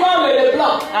dont tu parles, les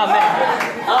blancs. Amen.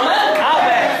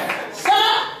 Amen. Ça,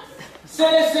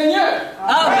 c'est le Seigneur.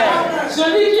 Amen.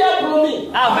 Celui qui a promis.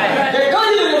 Amen. Et quand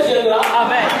il reviendra,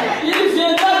 Amen. il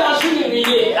viendra dans une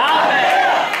nuée. Amen.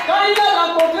 Quand il a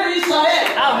rencontré Israël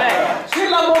Amen. sur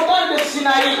la montagne de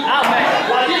Sinaï, Amen.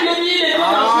 la Bible dit qu'il était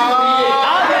dans une nuée.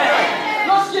 Amen.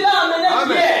 Lorsqu'il a amené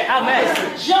Pierre, Amen.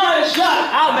 Jean et Jacques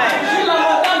Amen. sur la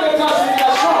montagne de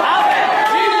transfiguration, Amen.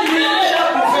 une nuée l'a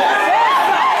couvert.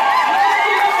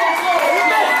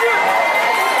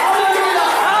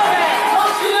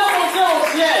 Lorsqu'il est monté au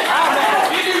ciel,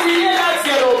 une nuée l'a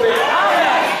dérobé.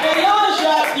 Et l'ange a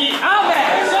dit,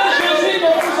 c'est Jésus que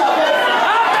vous avez vu.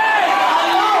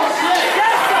 Allant au ciel,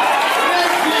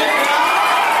 reviendra.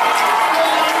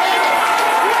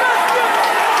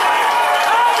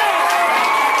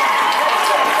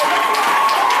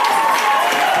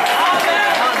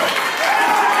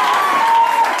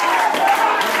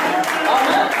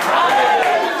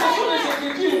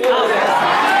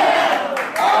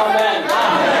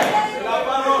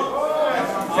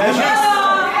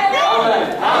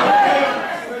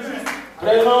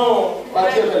 Prenons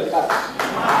Matthieu 24.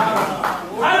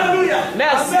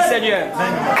 Merci Seigneur.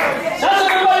 Ça, ce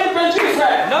n'est pas une peinture,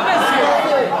 frère. Non, monsieur.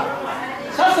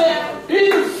 Ça, c'est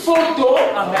une photo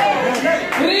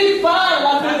prise par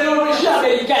la météorologie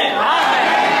américaine.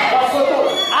 La photo.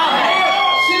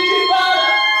 Si tu pars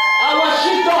à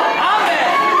Washington,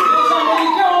 les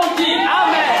Américains ont dit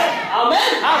Amen.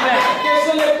 Que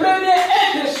c'est le premier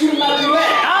être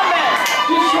surnaturel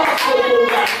qui soit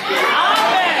photographié.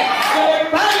 Ce n'est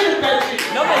pas une peinture.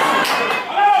 Non, monsieur.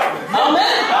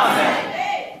 Amen.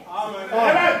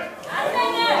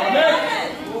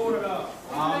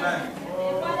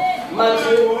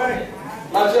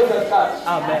 Matthieu 24.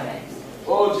 Amen.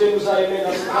 Oh, Dieu nous a aimés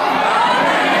dans ce temps.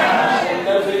 C'est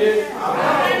merveilleux.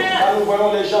 Quand nous voyons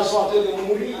les gens sont en train de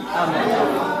mourir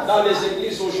dans les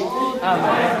églises aujourd'hui,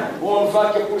 où on ne va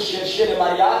que pour chercher le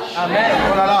mariage,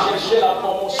 chercher la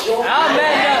promotion,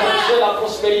 chercher la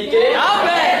prospérité, et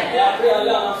après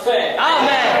aller en enfer.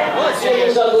 Dieu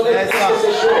nous a donné toutes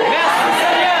ces choses. Merci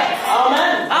Seigneur.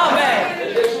 Amen. Et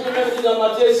Jésus lui-même dit dans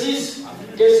Matthieu 6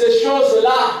 que ces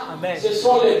choses-là, ce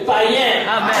sont les païens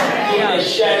qui les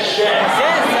cherchaient.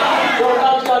 Donc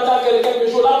quand tu entends quelqu'un que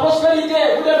joue la prospérité,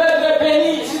 vous devez être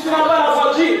béni. Si tu n'as pas la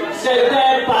voiture, c'est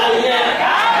un païen.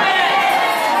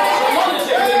 C'est le nom de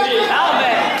ces chrétiens.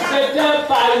 C'est un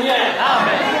païen.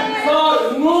 Donc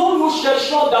nous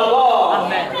cherchons d'abord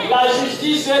la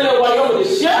justice et le royaume des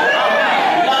cieux,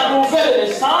 la nouvelle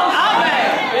naissance,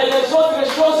 et les autres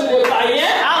choses des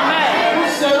païens nous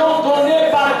seront données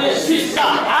par-dessus ça.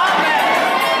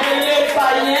 Et les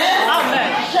païens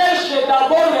cherchent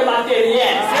d'abord le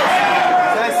matériel.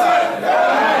 C'est ça.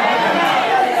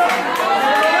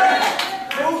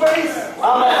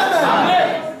 Amen.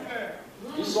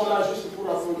 Ils sont là juste pour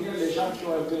applaudir les gens qui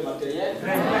ont un peu de matériel.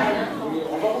 Oui,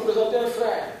 on va vous présenter un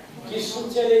frère qui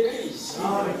soutient l'église.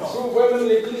 Si vous voyez même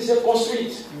l'église est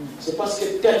construite, c'est parce que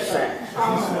tel frère,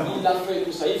 il a fait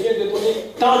tout ça. Il vient de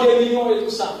donner tant de millions et tout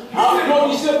ça.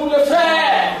 Applaudissez pour le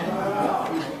frère.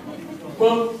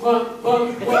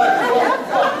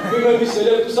 Lui-même, il se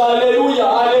lève, tout ça. Alléluia,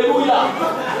 alléluia.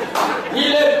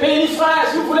 Il est béni, frère.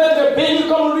 Si vous voulez être béni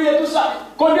comme lui et tout ça,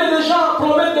 combien de gens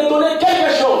promettent de donner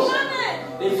quelque chose?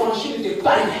 L'évangile te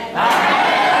parle.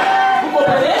 Vous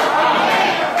comprenez?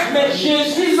 Mais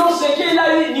Jésus, dans ce qu'il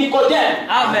a eu, Nicodème.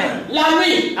 Amen. La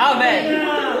nuit. Amen.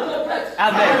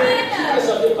 Amen. Je ne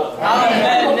savais pas.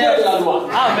 Amen. De la loi.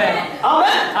 Amen.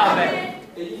 Amen. Amen.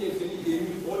 Et il est venu de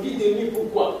nuit. On dit de nuit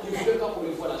pourquoi? Il ne voulait pas qu'on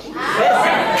le voie la chose.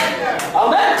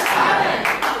 Amen.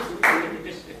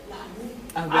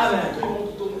 Amen. Amen.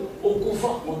 Au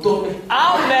couvent, on dormait.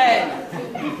 Amen.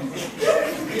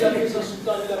 Il a pris sa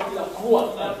soutane, il a pris la croix,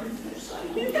 il a pris tout ça.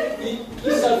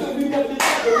 Il savait lui-même.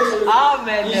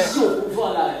 Amen. Ici au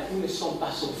couvent là, nous ne sommes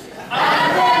pas sauvés.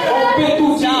 On peut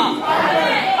tout dire.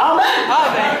 Amen.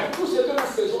 Amen. Tout ce que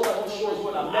nous faisons, la bonne chose, on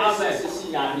a même ceci,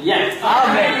 il n'y a rien.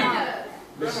 Amen.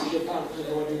 Mais si je parle très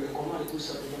loin de comment tout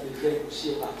simplement le verbe aussi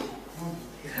est parti.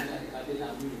 Il a regardé la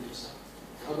nuit et tout ça.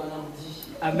 Abraham dit.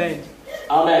 Amen.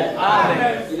 Amen.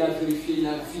 Amen. Il a vérifié, il a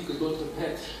vu que d'autres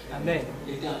prêtres Amen.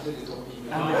 étaient en train de dormir.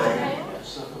 Amen. Tout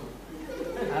simplement.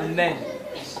 Amen.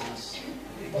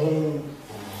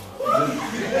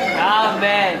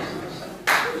 Amen.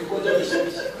 Il connaît le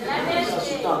service. Ça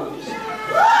sous-tend.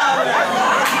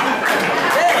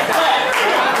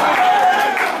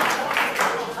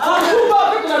 On ne joue pas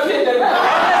avec la vie éternelle.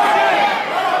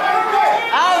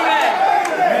 Amen.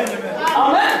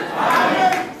 Amen.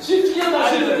 Si tu viens dans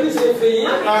une église éveillée,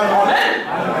 amen.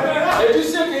 Et tu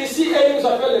sais qu'ici, elle nous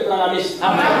appelle les branamistes.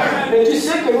 Mais tu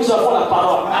sais que nous avons la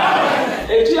parole.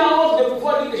 Et tu as honte de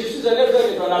pouvoir dire que je suis allé vers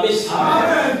les branamistes.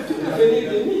 Tu peux venir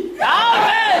de nuit. Amen.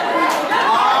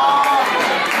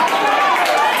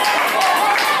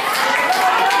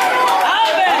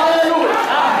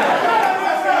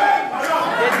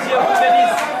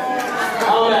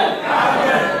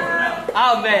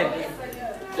 Amen.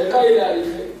 Et quand il est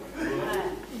arrivé,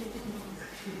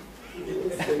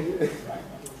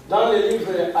 dans le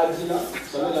livre Adina, vous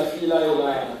savez, la fille là,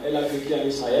 elle a vécu en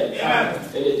Israël.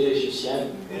 Elle était égyptienne.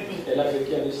 Elle a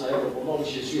vécu en Israël au moment où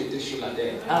Jésus était sur la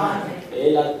terre. Et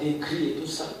elle a décrit et tout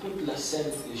ça, toute la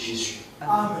scène de Jésus.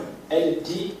 Elle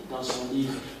dit dans son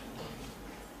livre,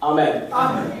 Amen.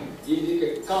 Il dit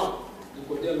que quand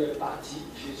Nicodème est parti,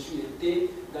 Jésus était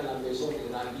dans la maison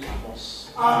de Rabbi Amos.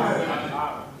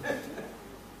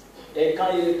 Et quand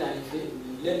il est arrivé,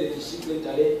 l'un des disciples est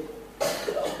allé.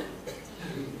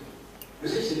 Vous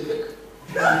savez, c'est le bec.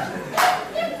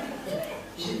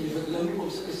 Il dit, la nuit comme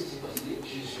ça, qu'est-ce qui s'est passé?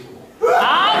 Jésus.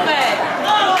 Amen.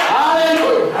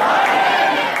 Alléluia.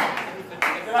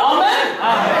 Amen.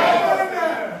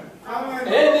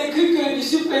 Et elle décrit que le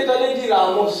disciple est allé dire à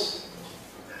Amos.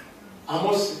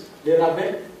 Amos, le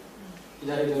rabbin,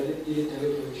 il a regardé, il est allé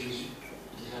vers Jésus.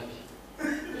 Il dit, Rabbi,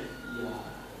 il y a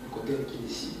Nicodème qui est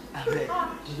ici. Amen.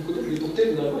 Il dit, Nicodème, le docteur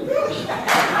de là-bas, il dit,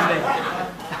 Amen.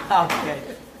 Amen.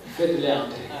 faites-les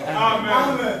entrer.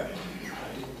 Amen.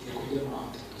 Nicodème a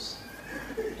entré tout ça.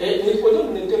 Et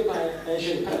Nicodème n'était pas un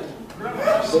jeune prêtre,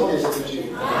 selon les Écritures.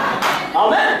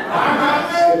 Amen.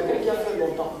 C'est quelqu'un qui a fait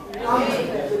longtemps. Il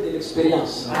a fait de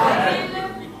l'expérience.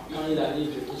 Quand il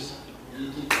arrive et tout ça, il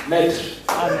dit, Maître.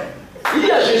 Amen. Il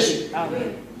dit à Jésus,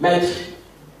 Amen. Maître,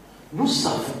 nous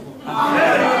savons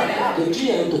que tu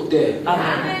es un docteur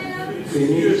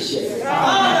venu du ciel.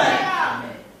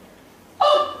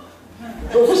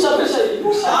 Donc vous savez ça,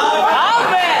 nous savons.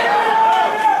 Amen.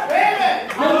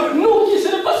 Mais nous qui, ce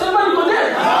n'est pas seulement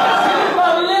Nicodème, c'est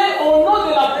parler au nom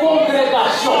de la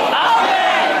congrégation.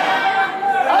 Amen.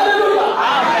 Alléluia.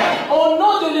 Au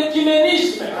nom de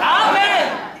l'écuménisme. Amen.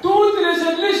 Toutes les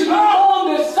églises du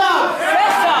monde savent.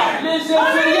 C'est ça. Les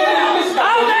inférieurs de l'église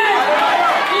catholique,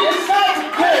 ils savent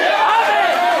que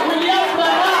William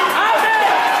Branham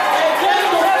est un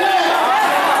docteur.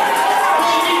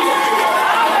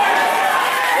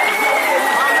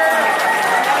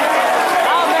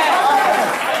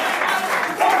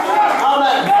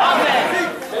 Amen. Amen.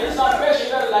 Et ils empêchent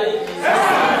leur laïcs.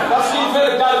 Parce qu'ils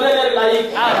veulent garder leur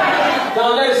laïcs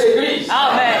dans leurs églises.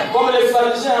 Amen. Comme les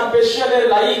pharisiens empêchaient leurs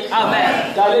laïcs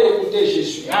d'aller écouter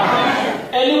Jésus.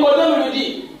 Et Nicodème lui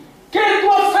dit, que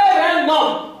doit faire un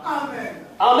homme?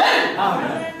 Amen.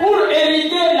 Pour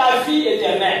hériter la vie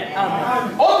éternelle.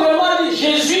 Autrement dit,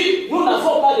 Jésus, nous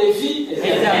n'avons pas de vie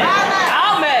éternelle.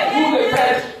 Amen. Nous les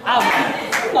prêtres,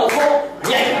 nous n'avons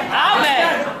rien. Amen.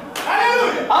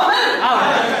 Amen.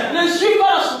 Ne suis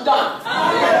pas la soutane.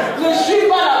 Ne suis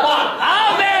pas la barre.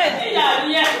 Amen. Il n'y a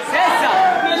rien. C'est ça.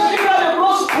 Ne suis pas le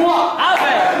grosse croix.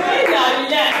 Amen. Il n'y a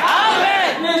rien. Amen.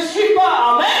 Ne suis pas,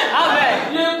 amen. Amen.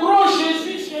 Le gros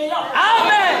Jésus géant.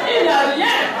 Amen. Il n'y a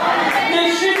rien. Ne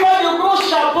suis pas le gros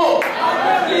chapeau.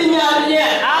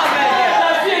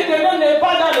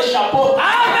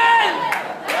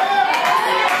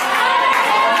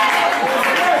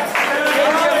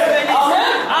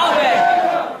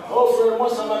 moi,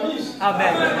 ça m'amuse.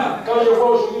 Amen. Quand je vois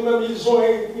aujourd'hui même, ils ont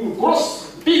une grosse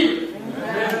Bible.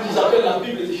 Ils appellent la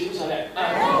Bible de Jérusalem.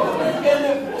 Elle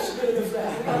est grosse, le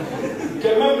frère. Que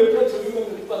même le prêtre lui-même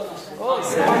ne peut pas transporter.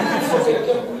 Il faut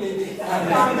quelqu'un pour l'aider.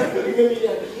 Lui-même, il est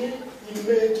habillé, il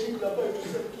met un truc là-bas, il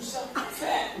fait tout ça.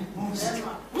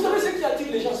 Vous savez ce qui attire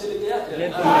les gens, c'est le théâtre.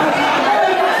 Amen.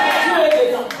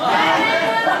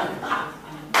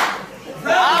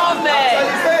 Amen.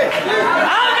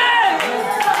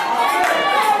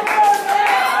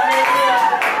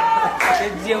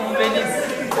 Que Dieu vous bénisse.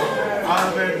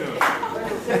 Amen.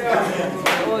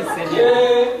 Oh Seigneur.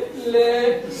 Que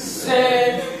le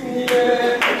Seigneur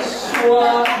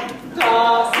soit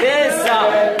C'est ça.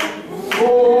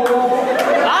 vous.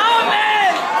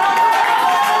 Amen.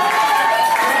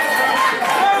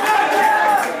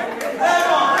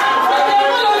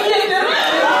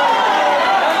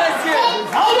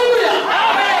 Alléluia.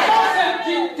 Amen.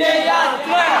 Théâtre.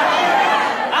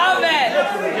 Amen.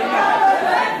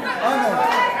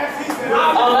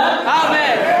 Amen.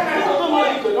 Amen. Vous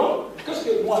m'avez dit que non. Qu'est-ce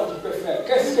que moi je peux faire?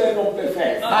 Qu'est-ce qu'un homme peut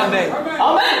faire? Amen.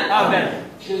 Amen. Amen.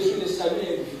 Je suis le salut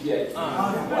individuel.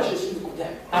 Moi je suis le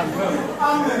coupable. Amen.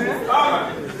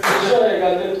 Je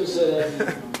regardais tout cela.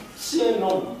 Si un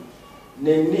homme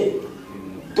n'est né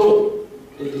d'eau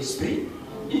et d'esprit,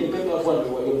 il ne peut pas voir le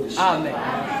royaume de Dieu. Amen.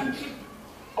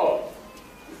 Oh.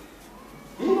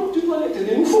 Non, tu dois être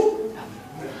de nouveau.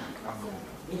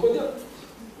 Nicodème.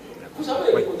 Vous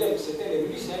savez, Nicodème, c'était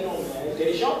un homme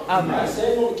intelligent. Amen. C'est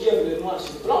un homme qui aime le noir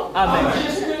sur blanc. Amen.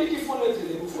 Jésus lui dit qu'il faut être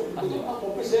de nouveau. Nicodème a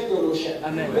compris, c'est un théologien.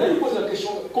 Amen. Mais là, il pose la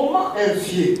question, comment un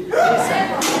vieux que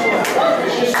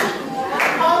je suis?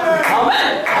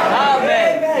 Amen.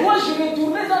 Amen. Moi, je vais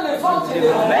tourner dans le ventre de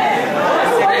ma mère.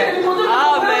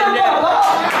 Amen.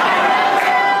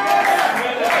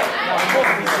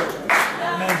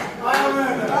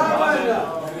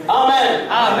 Amen.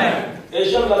 Amen. Et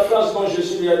j'aime la phrase dont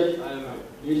Jésus lui a dit.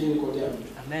 Lui dit Nicodème,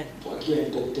 Amen. toi qui es un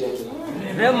docteur de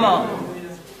la Vraiment.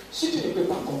 si tu ne peux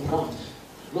pas comprendre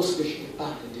lorsque je te parle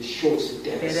des choses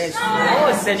terrestres.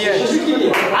 Oh Seigneur. C'est Jésus qui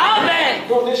dit. Amen.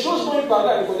 Donc des choses dont il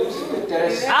parlait à Nicodème, c'était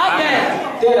terrestre. Amen.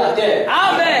 Terre à terre.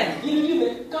 Amen. Il lui dit,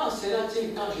 mais quand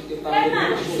sera-t-il quand je te parlerai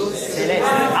des choses Céleste. célestes?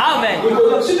 Amen.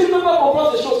 Nicodème, si tu ne peux pas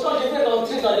comprendre ces choses, quand je vais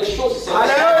rentrer dans les choses célestes,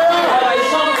 par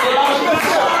exemple, de l'ange de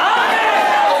ça.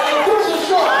 Et toutes ces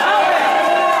choses.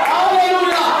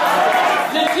 Alléluia.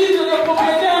 Les titres de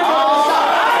propriété de ça.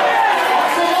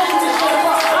 Selon ce qui se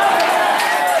passe.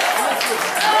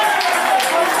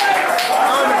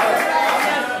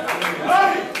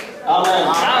 Amen.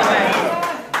 Amen.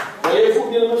 Voyez-vous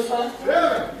bien, mes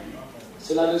frères?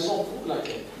 C'est la raison pour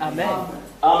laquelle. Amen.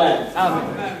 Amen. Amen.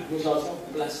 Nous avons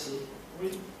placé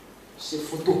ces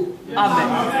photos Amen.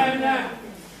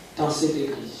 dans cette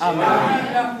église. Amen.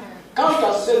 Quant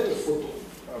à cette photo,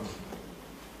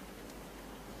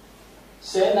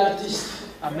 c'est un artiste,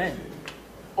 Amen.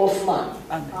 Hoffman.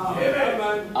 Amen.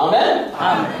 Amen.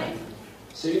 Amen.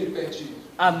 C'est une peinture.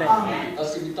 Amen.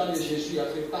 Parce que du temps de Jésus, il n'y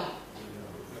avait pas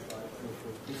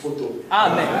de photos.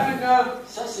 Amen.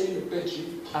 Ça, c'est une peinture.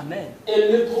 Amen.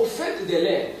 Et le prophète de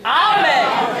l'air, Amen.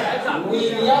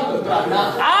 William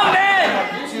Branham, Amen.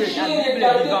 j'ai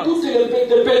regardé toutes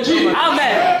les peintures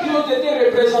Amen. qui ont été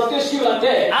représentées sur la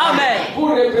terre Amen. pour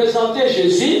représenter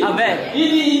Jésus. Amen. Il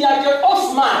dit il n'y a que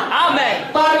Hoffman Amen.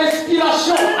 par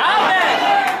respiration. Amen.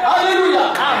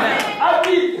 Alléluia. Amen. A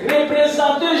pu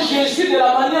représenter Jésus de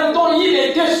la manière dont il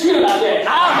était sur la terre.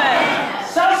 Amen.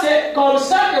 Ça, c'est comme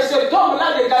ça que cet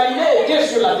homme-là de Galilée était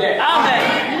sur la terre. Amen.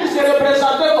 Il se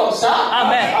représentait comme ça,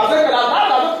 Amen. avec la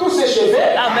barbe, avec tous ses cheveux.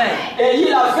 Amen. Et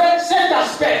il avait cet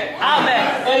aspect. Amen.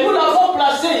 Et nous l'avons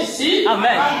placé ici.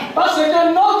 Amen. Parce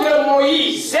que notre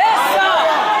Moïse. C'est ça.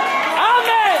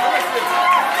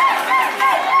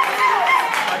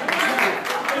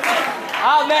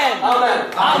 Amen. Amen. Amen.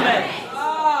 Amen.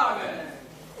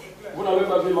 Vous n'avez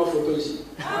pas vu ma photo ici.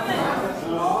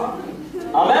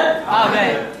 Amen.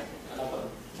 Amen.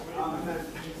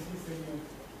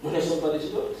 Nous ne sommes pas des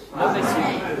idiots. Non, monsieur.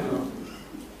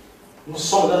 Nous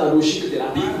sommes dans la logique de la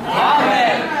Bible.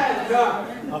 Amen.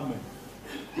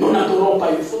 Nous n'adorons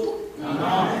pas une photo.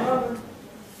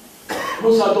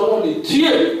 Nous adorons le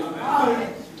Dieu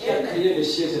qui a créé les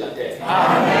cieux et la terre.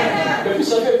 Mais vous ne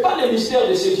savez pas les mystères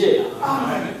de ce Dieu-là.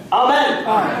 Amen.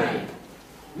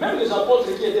 Même les apôtres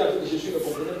qui étaient avec Jésus ne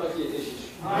comprenaient pas qui était Jésus.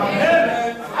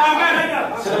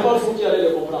 Ce n'est pas vous qui allez le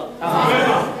comprendre.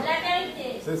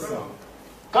 C'est ça.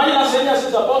 Quand il enseignait à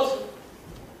ses apôtres,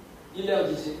 il leur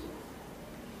disait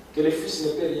que le Fils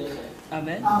ne peut rien faire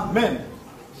Amen. Amen.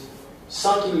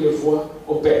 sans qu'il le voie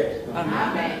au Père.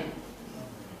 Amen.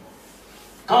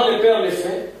 Quand le Père le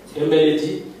fait, il me le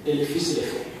dit, et le Fils le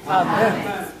fait. Amen.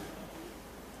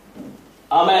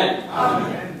 Amen.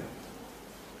 Amen.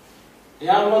 Et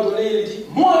à un moment donné, il dit,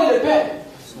 moi et le Père,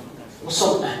 nous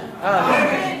sommes un.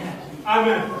 Amen.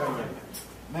 Amen.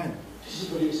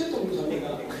 C'est ton ami.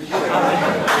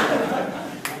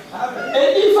 Et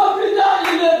il va plus tard,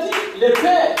 il a dit, le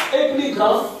Père est plus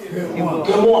grand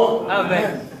que moi. Amen.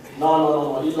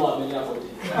 Non, ils l'ont amené à côté.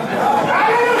 Amen.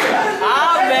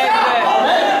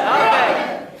 Amen.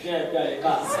 Viens, les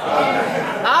gars.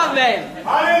 Amen.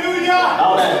 Alléluia.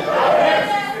 Amen.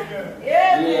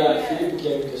 Il y a Philippe qui a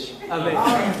une question. Amen.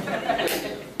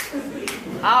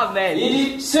 Amen. Il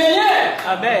dit, Seigneur.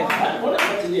 Amen. On est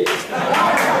fatigué.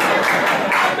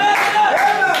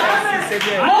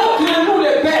 Seigneur. Montre-nous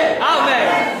le Père. Amen.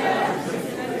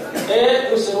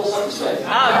 Et nous serons satisfaits.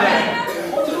 Amen.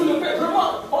 Montre-nous le Père.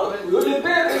 Vraiment. Le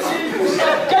Père,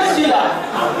 qu'est-ce qu'il a?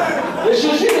 Le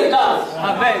Jésus de garde.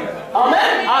 Amen.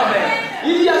 Amen. Amen.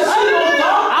 Il y a si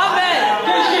longtemps Amen.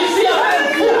 que je suis avec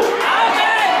vous.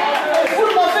 Amen. Et vous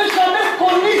ne m'avez jamais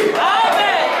connu.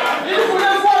 Amen. Il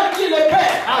voulait voir qui est le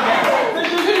Père. Amen. Mais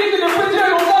Jésus dit que depuis très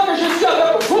longtemps que je suis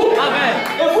avec vous. Amen.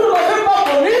 Et vous ne m'avez pas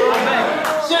connu. Amen.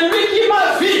 C'est lui qui m'a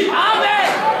vu. Amen.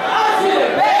 A vu le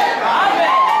Père.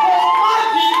 Amen. On m'a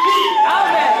dit.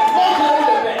 Amen. Montre-nous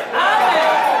le Père.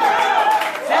 Amen.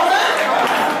 Amen.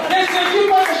 Et c'est qui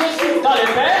moi que je suis dans le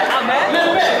Père. Amen. Le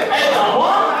Père est en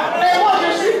moi. Et moi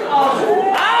je suis en vous.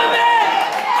 Amen.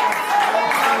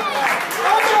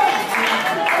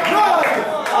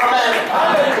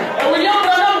 Amen. Et William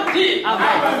Branham dit,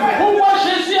 pourquoi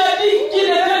Jésus a dit qu'il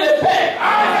était le Père.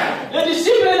 Les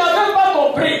disciples n'avaient pas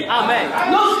compris. Amen.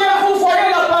 Lorsque vous voyez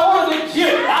la parole de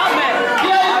Dieu, Amen. qui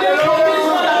a été promise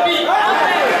dans la Bible,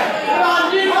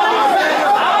 rendue manifeste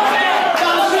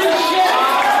dans une chair.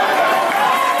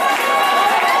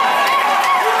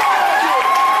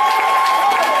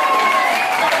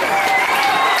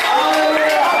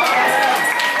 Alléluia.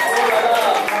 Oh là là.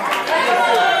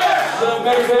 C'est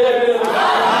merveilleux.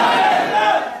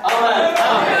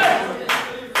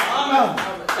 Amen.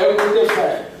 Écoutez,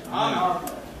 frère.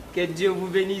 Que Dieu vous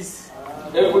bénisse.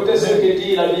 Écoutez ce que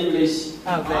dit la Bible ici.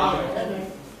 Amen.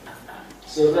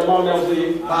 C'est vraiment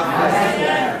merveilleux.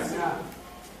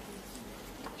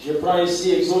 Je prends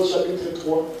ici Exode chapitre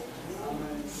 3.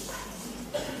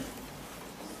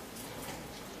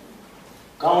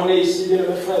 Quand on est ici, bien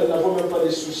mes frères, nous n'avons même pas de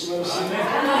soucis, même si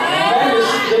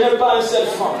je n'ai pas un seul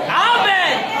franc.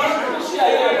 Amen. Je suis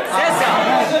ailleurs. C'est ça.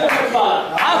 Je ne peux pas.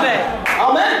 Amen.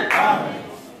 Amen.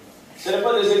 Ce n'est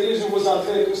pas des églises où vous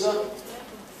entrez et tout ça.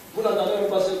 Vous n'entendez même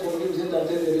pas ce qu'on dit, vous êtes en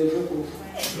train de rêver pour vous.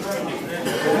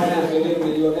 Comment devenir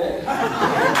millionnaire.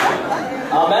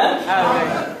 Amen. Amen.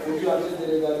 Vous êtes en train de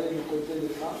regarder du côté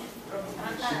des femmes.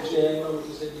 Si tu es un homme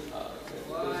qui se dit,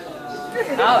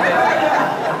 Amen.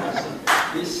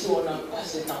 ici, on n'a pas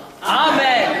ce temps.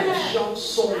 Amen. Les gens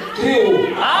sont très hauts.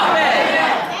 Amen.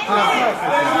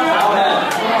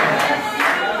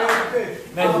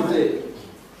 Amen. Écoutez.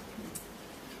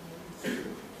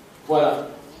 Voilà.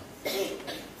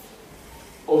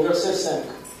 Au verset 5.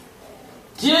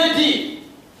 Dieu dit,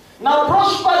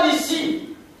 n'approche pas d'ici,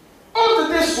 ôte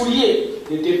tes souliers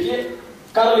de tes pieds,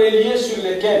 car les liens sur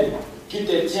lesquels tu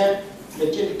te tiens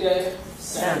est une terre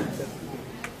sainte.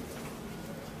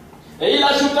 Et il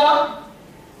ajouta,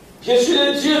 je suis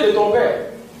le Dieu de ton père,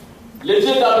 le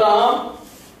Dieu d'Abraham,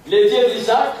 le Dieu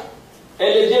d'Isaac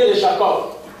et le Dieu de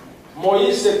Jacob.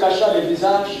 Moïse se cacha le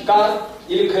visage car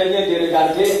il craignait de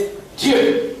regarder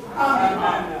Dieu.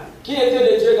 Amen. Qui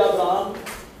était le Dieu d'Abraham?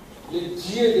 Le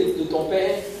Dieu de ton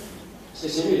père, c'est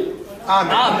celui-là.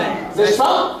 Amen. N'est-ce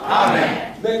pas? Amen.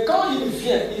 Mais quand il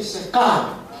vient, il se calme.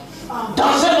 Dans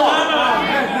un nom.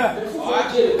 Il faut voir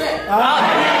Dieu le Père.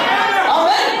 Amen.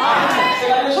 C'est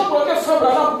la raison pour laquelle Frère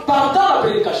Branham, pendant la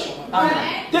prédication,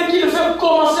 dès qu'il veut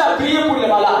commencer à prier pour les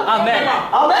malades, Amen.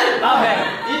 Amen. Amen.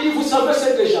 Il dit, vous savez ce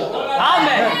que j'entends.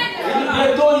 Amen. Il dit,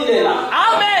 bientôt il est là.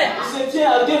 Amen. Il se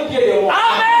tient à 2 pieds de moi.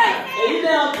 Amen. Et il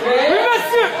est en train Oui,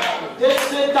 monsieur. de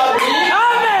s'établir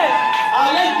Amen. à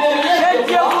l'intérieur Que de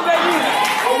Dieu moi vous bénisse.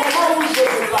 au moment où je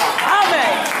vous parle.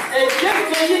 Amen. Et dès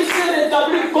qu'il s'est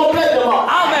rétabli complètement,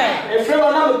 Amen. et Frère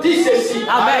Branham dit ceci.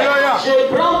 Amen. Je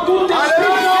prends tout esprit.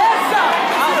 C'est ça.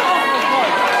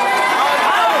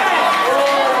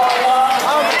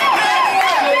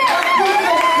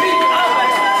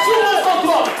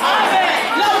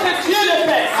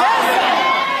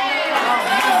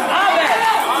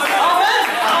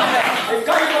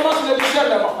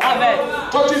 Amen.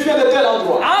 Toi tu viens de tel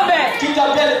endroit. Amen. Tu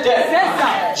t'appelles tel. C'est ça.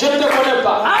 Je ne te connais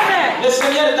pas. Amen. Le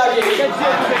Seigneur t'a guéri.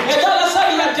 Et dans la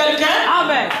salle, il y a quelqu'un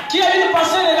Amen. qui a une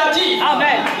pensée négative.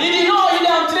 Amen. Il dit non, il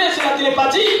est entré, c'est la qu'il n'est pas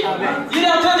dit. Amen. Il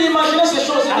est en train d'imaginer ces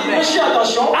choses. Il dit, Amen. monsieur,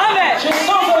 attention. Amen. Je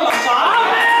sens vers la salle.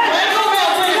 Amen. Un homme est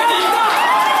en train de dire,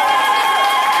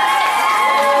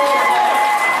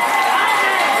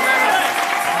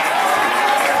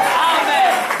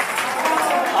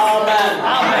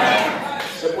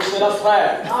 c'est pour cela,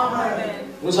 frère,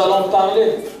 nous allons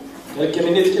parler quelques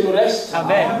minutes qui nous restent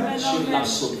sur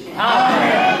l'absolu.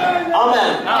 Amen.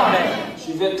 Amen. Amen.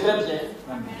 Je vais très bien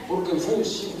pour que vous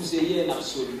aussi vous ayez un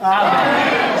absolu. Amen.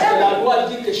 Parce que la loi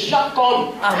dit que chaque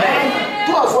homme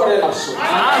doit avoir un absolu.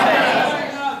 Amen.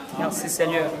 Merci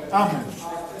Seigneur. Amen.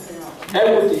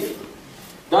 Écoutez,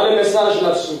 dans le message de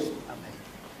l'absolu,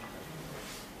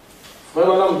 frère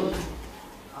Madame,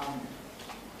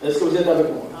 est-ce que vous êtes avec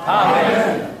moi?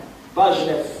 Amen. Page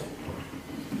 9.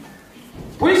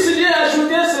 Puisse Dieu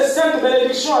ajouter ces saintes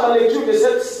bénédictions à la lecture de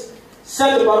cette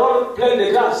sainte parole pleine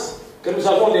de grâce que nous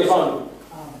avons devant nous.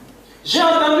 J'ai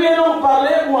entendu un homme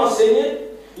parler ou enseigner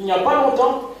il n'y a pas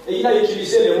longtemps et il a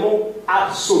utilisé le mot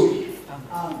absolu.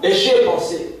 Et j'ai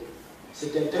pensé,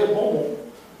 c'est un très bon mot.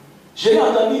 Je l'ai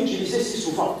entendu utiliser si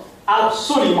souvent.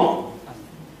 Absolument.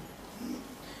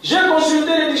 J'ai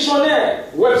consulté le dictionnaire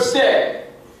Webster.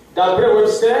 D'après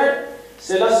Webster,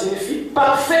 cela signifie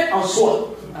parfait en soi.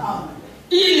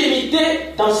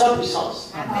 Illimité dans sa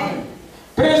puissance.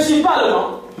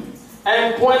 Principalement,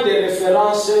 un point de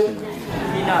référence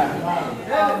final.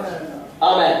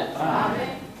 Amen.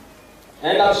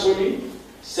 Un absolu,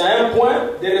 c'est un point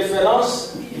de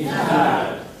référence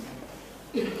final.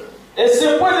 Et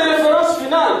ce point de référence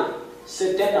final,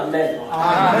 c'est un amen.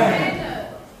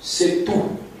 C'est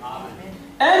tout.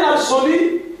 Un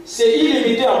absolu, c'est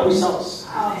illimité en puissance.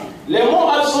 Le mot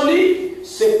absolu,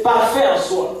 c'est parfait en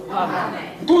soi.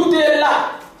 Tout est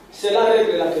là. C'est la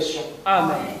règle de la question.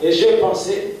 Amen. Et j'ai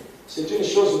pensé, c'est une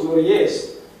chose glorieuse.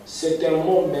 C'est un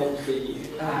mot merveilleux.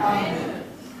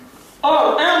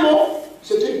 Or, un mot,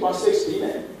 c'est une pensée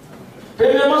exprimée.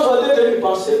 Premièrement, ça doit être une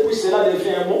pensée, puis cela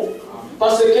devient un mot.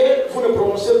 Parce que vous ne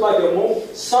prononcez pas de mots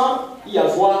sans y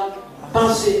avoir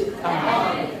pensé.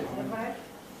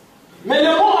 Mais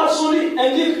le mot absolu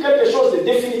indique quelque chose de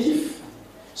définitif.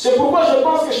 C'est pourquoi je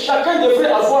pense que chacun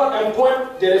devrait avoir un point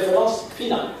de référence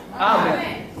final. Amen.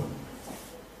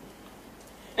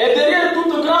 Et derrière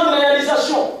toute grande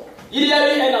réalisation, il y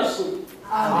a eu un absolu.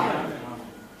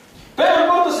 Peu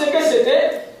importe ce que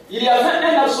c'était, il y avait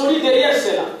un absolu derrière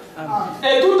cela.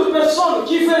 Et toute personne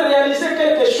qui veut réaliser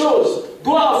quelque chose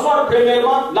doit avoir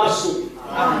premièrement l'absolu.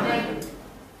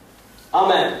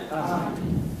 Amen.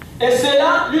 Et c'est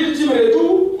là l'ultime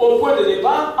retour au point de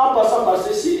départ, en passant par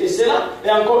ceci et cela, et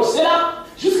encore cela,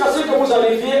 jusqu'à ce que vous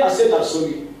arriviez à cet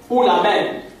absolu, ou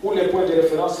l'amen, ou le point de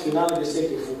référence final de ce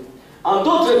que vous. En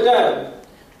d'autres termes,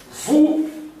 vous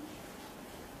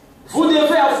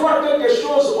devez avoir quelque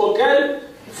chose auquel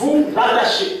vous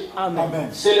l'attachez.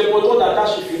 C'est le poteau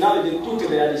d'attache final de toute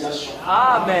réalisation.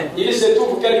 Amen. Il se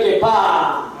trouve quelque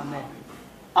part.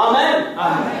 Amen.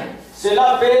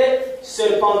 Cela peut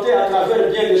serpenter à travers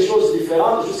bien des choses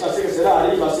différentes jusqu'à ce que cela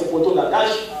arrive à ce poteau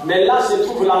d'attache. Mais là se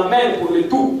trouve la main pour le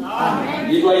tout.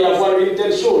 Il doit y avoir une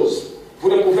telle chose. Vous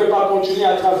ne pouvez pas continuer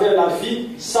à travers la vie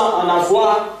sans en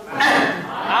avoir un.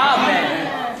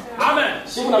 Amen.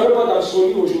 Si vous n'avez pas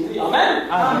d'absolu aujourd'hui, amen.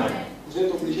 Vous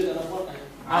êtes obligé d'en avoir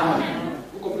un.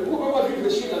 Vous comprenez? Vous ne pouvez pas vivre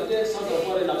sur la terre sans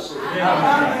avoir un absolu.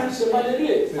 C'est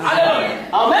malheureux.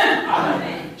 Amen.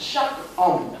 Chaque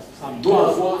homme doit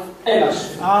avoir un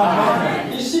absolu.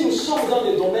 Ici, nous sommes dans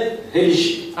des domaines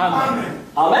religieux.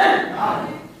 Amen.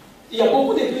 Il y a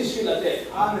beaucoup d'églises sur la terre.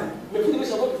 Mais vous devez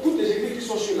savoir que toutes les églises qui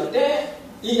sont sur la terre,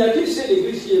 il n'y a qu'une seule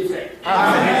église qui est vraie.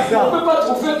 On ne peut pas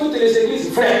trouver toutes les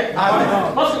églises vraies.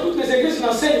 Parce que toutes les églises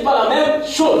n'enseignent pas la même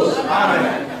chose.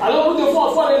 Alors nous devons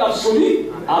avoir un absolu.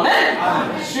 Amen.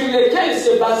 Sur lequel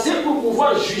se baser pour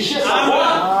pouvoir juger,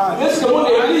 savoir est-ce que mon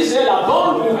église est la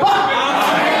bonne ou pas.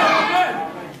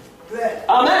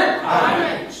 Amen.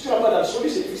 Si tu n'as pas d'absolu,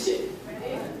 c'est difficile.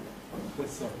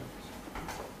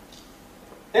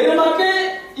 Et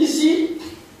remarquez ici,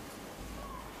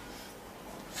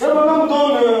 Frère Branham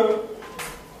donne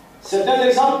certains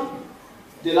exemples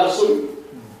de l'absolu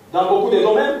dans beaucoup de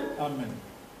domaines.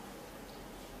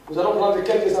 Nous allons prendre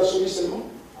quelques absolus seulement.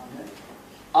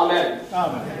 Amen.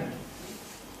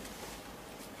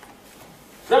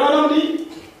 Frère Branham dit,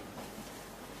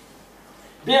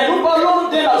 bien, nous parlons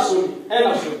d'un absolu.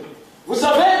 Un absolu. Vous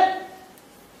savez,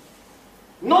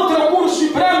 notre cour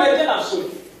suprême est un absolu.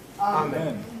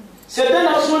 C'est un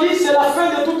absolu, c'est la fin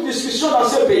de toute discussion dans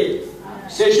ce pays.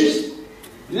 C'est juste.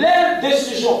 Les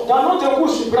décisions dans notre cour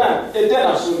suprême est un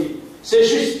absolu. C'est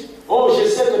juste. Oh, je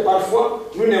sais que parfois,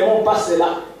 nous n'aimons pas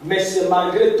cela, mais c'est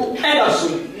malgré tout un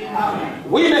absolu.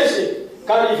 Oui, monsieur,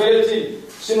 qu'arriverait-il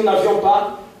si nous n'avions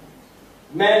pas,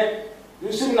 mais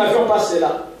si nous n'avions pas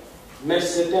cela, mais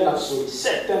c'est un absolu,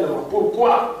 certainement.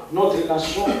 Pourquoi notre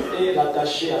nation est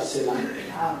attachée à cela?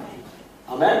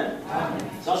 Amen.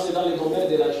 Ça, c'est dans le domaine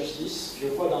de la justice. Je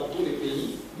vois dans tous les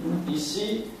pays.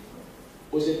 Ici,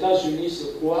 aux États-Unis,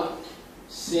 c'est quoi?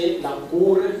 C'est la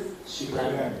Cour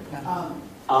suprême.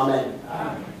 Amen.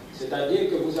 C'est-à-dire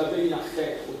que vous avez une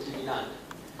affaire au tribunal.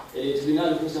 Et le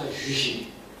tribunal vous a jugé.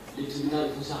 Le tribunal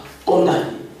vous a condamné.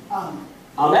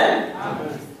 Amen.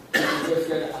 Vous pouvez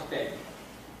faire appel.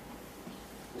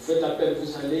 Vous faites appel,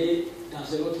 vous allez dans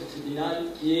un autre tribunal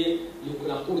qui est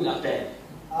la cour d'appel.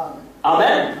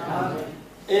 Amen.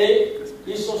 Et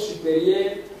ils sont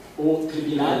supérieurs au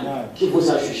tribunal qui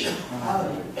vous a jugé.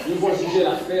 Ils vont juger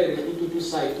l'affaire et tout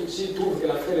ça. Et tout. S'ils trouvent que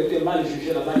l'affaire était mal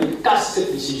jugée là-bas, ils cassent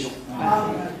cette décision.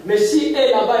 Mais si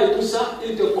elle là-bas et tout ça,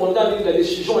 ils te condamnent et la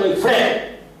décision est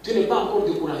vraie, tu n'es pas encore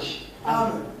découragé.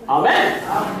 Amen.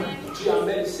 Tu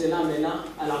amènes cela maintenant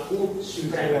à la Cour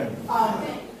suprême.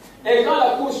 Et quand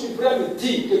la Cour suprême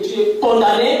dit que tu es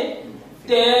condamné,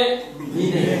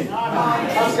 terminé.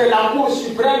 Parce que la Cour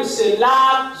suprême, c'est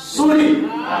l'absolu.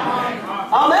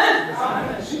 Amen.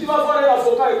 Si tu vas voir un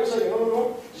avocat et tout ça,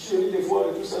 non, je suis venu te voir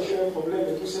et tout ça, j'ai un problème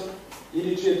et tout ça. Il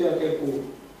dit, tu étais à quelle cour?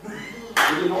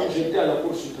 Il dit, non, j'étais à la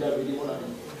Cour suprême. Il dit, mon ami.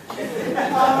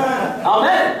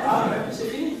 Amen. C'est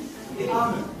fini.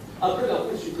 Après la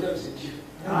Cour suprême, c'est Dieu.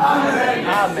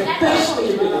 Amen. Personne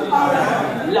ne peut donner.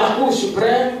 La Cour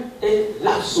suprême est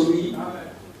l'absolu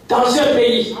dans un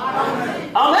pays.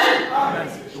 Amen.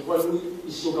 Je vois, nous,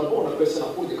 ici au Gabon, on appelle ça la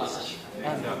Cour de cassation.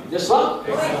 N'est-ce pas?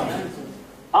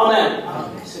 Amen.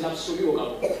 C'est l'absolu au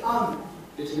Gabon.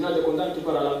 Le tribunal de condamne, tu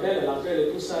pars à l'appel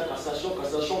et tout ça, cassation,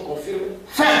 confirme.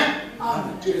 Fin.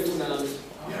 Tu retournes à la maison.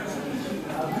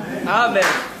 Amen.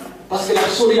 Parce que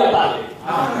l'absolu a parlé.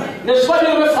 N'est-ce pas,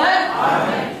 bien mes frères?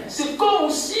 C'est comme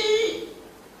aussi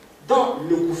dans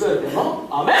le gouvernement.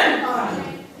 Amen.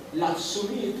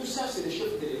 L'absolu et tout ça, c'est le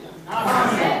chef de l'État.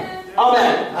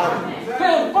 Amen. Peu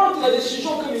importe la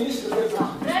décision que le ministre peut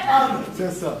prendre.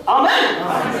 C'est ça. Amen.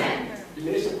 Le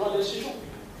ministre prend la décision.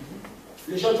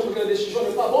 Les gens trouvent que la décision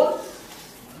n'est pas bonne.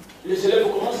 Les élèves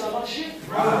commencent à marcher.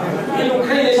 Ils nous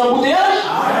créent des embouteillages.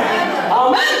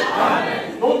 Amen.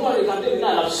 On doit regarder maintenant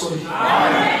à l'absolu.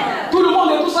 Tout le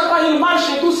monde et tout ça, quand il marche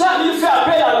et tout ça, il fait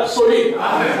appel à l'absolu.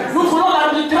 Nous voulons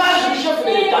l'arbitrage du chef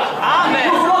de l'État.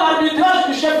 Nous voulons l'arbitrage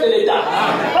du chef de l'État.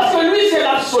 Parce que lui, c'est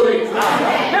l'absolu.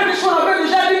 Même si on avait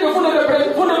déjà dit que vous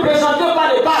ne présentez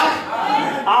pas les bacs.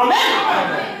 Amen.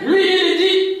 Lui, il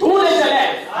dit tous les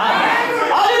élèves.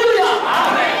 Alléluia.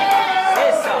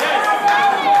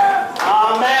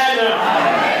 Amen.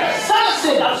 Ça,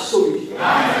 c'est l'absolu.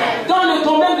 Dans le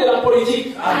domaine de la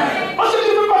politique. Parce que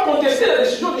tu ne peux pas contester la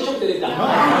décision du chef de l'État.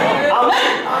 Amen.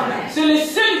 C'est le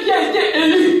seul qui a été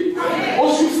élu au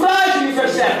suffrage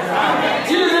universel.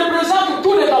 Il représente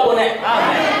tous les Gabonais.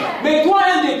 Mais toi,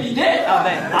 un député,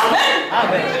 Amen.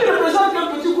 Tu représentes qu'un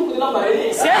petit groupe de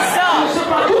l'Ambarénie. C'est ça. Tu ne sais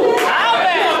pas tout. Tu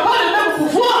n'as pas le même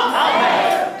pouvoir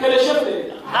que le chef de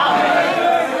l'État.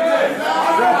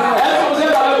 Est-ce que vous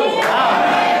êtes avec moi?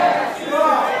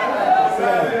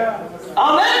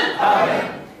 Amen.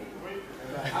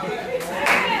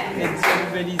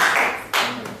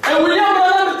 Et William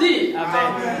Branham dit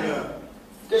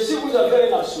que si vous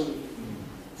avez un absolu,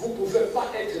 vous ne pouvez pas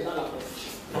être dans la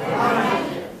confusion.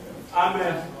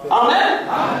 Amen.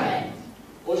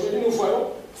 Aujourd'hui, nous voyons,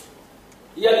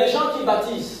 il y a des gens qui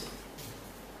baptisent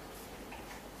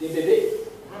des bébés.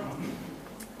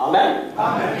 Amen.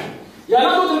 Il y en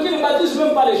a d'autres qui ne baptisent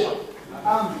même pas les gens.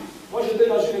 Moi, j'étais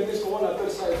dans une église, comment on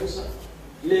appelle ça et tout ça,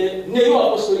 les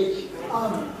néo-apostoliques.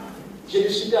 J'ai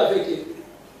discuté avec eux,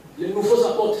 les nouveaux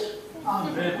apôtres.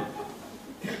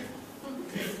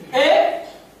 Et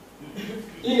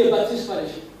ils ne baptisent pas les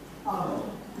gens.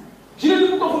 Je lui ai dit,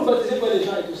 pourquoi vous ne baptisez pas les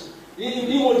gens et tout ça?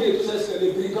 Ils m'ont dit, tout ça, c'est que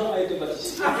le brigand a été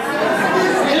baptisé.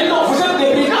 J'ai dit, non, vous êtes des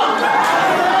brigands.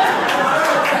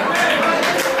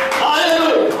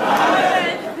 Alléluia.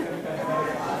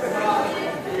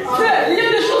 Il y a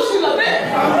des choses sur la terre.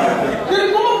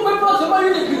 Comment vous pouvez pas seulement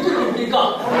une écriture de brigand?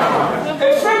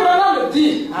 Et Frère Branham me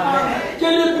dit que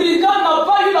le brigand n'a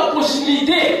pas eu la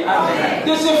possibilité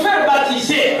de se faire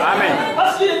baptiser.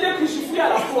 Parce qu'il était crucifié à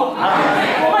la croix.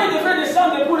 Comment il devrait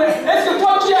descendre pour... Est-ce que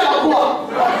toi tu es à la croix?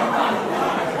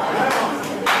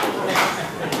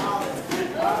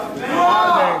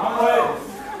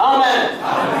 Amen.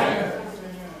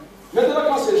 Maintenant,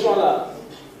 quand ces gens-là,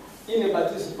 ils ne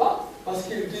baptisent pas, parce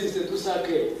qu'ils disent tout ça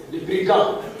que le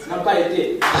brigand n'a pas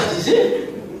été baptisé,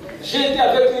 J'ai été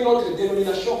avec une autre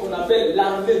dénomination qu'on appelle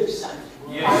l'armée du salut.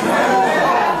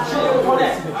 Je le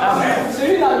connais.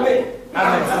 C'est une armée.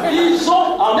 Ils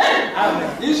ont,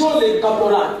 ils ont les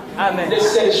caporales, les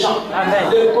sergents,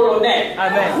 les colonels.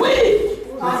 Oui.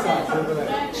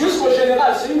 Jusqu'au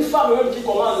général, c'est une femme même qui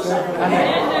commande ça.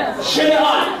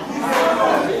 Général,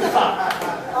 une femme.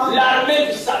 L'armée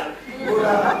du salut.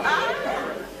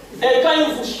 Et quand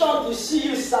ils vous chantent ici,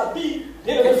 ils s'habillent.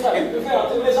 Bien les frères,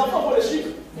 les enfants vont les suivre.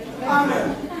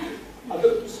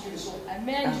 Avec tout ce qu'ils sont.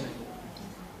 Amen.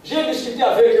 J'ai discuté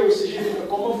avec eux aussi. J'ai dit, mais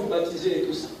comment vous baptisez et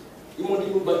tout ça? Ils m'ont dit,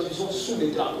 nous baptisons sous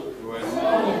les drapeaux.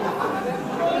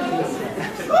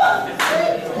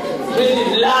 J'ai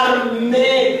dit,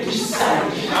 l'armée du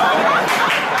salut.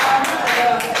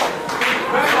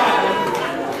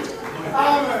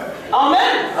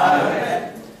 Amen.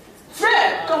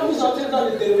 Frère, quand vous entrez dans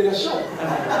les dénominations,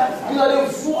 vous allez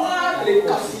voir les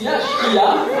cafillages qu'il y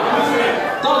a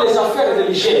dans les affaires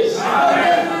religieuses.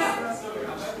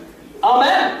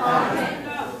 Amen.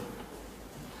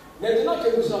 Maintenant que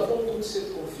nous avons toute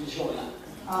cette confusion-là,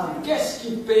 qu'est-ce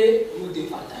qui peut nous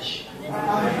départager?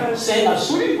 C'est un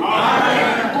absolu.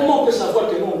 Comment on peut savoir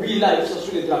que non, lui là, il est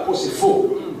sur les drapeaux, c'est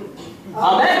faux?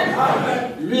 Amen.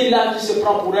 Lui là, qui se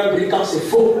prend pour un brigand, c'est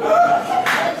faux.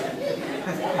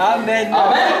 Amen.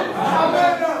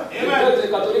 Le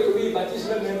prêtre catholique, lui, il baptise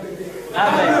même un bébé.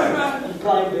 Il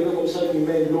prend un bébé comme ça, il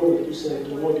met l'eau et tout ça,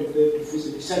 tout le monde du Père, du Fils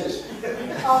et du Saint-Esprit.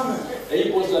 Et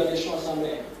il pose la question à sa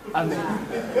mère.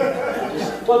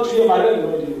 Toi, tu es malade,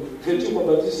 non? Veux-tu qu'on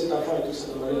baptise cet enfant et tout ça?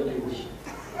 La mère dit oui.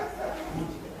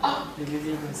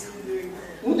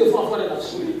 Nous devons avoir un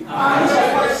absolu. Nous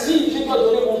savons si je dois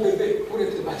donner mon bébé pour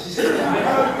être baptisé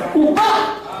ou pas.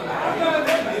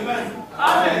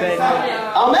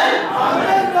 Amen.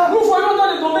 Nous voyons dans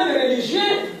les domaines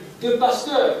religieux des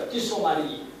pasteurs qui sont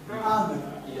mariés.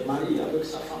 Il est marié avec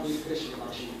sa femme, il prêche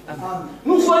l'évangile.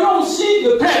 Nous voyons aussi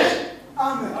des prêtres.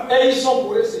 Et ils sont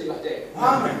pour eux célibataires.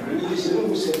 Ils disent,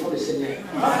 nous servons le Seigneur.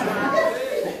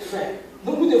 Mais frère,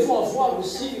 donc nous devons avoir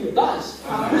aussi une base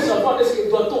pour savoir est-ce que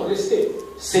doit-on rester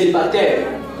célibataire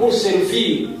pour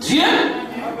servir Dieu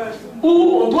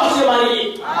ou on doit se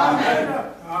marier.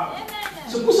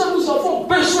 C'est pour ça que nous avons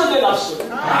besoin de l'absolu.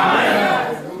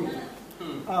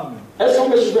 Est-ce qu'on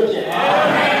me suit bien?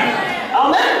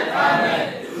 Amen.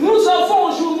 Nous avons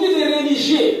aujourd'hui des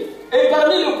religieux et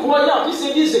parmi les croyants qui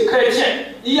se disent chrétiens,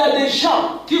 il y a des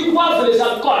gens qui boivent les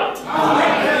alcools.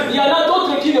 Il y en a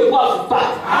d'autres qui ne boivent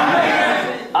pas.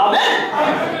 Amen.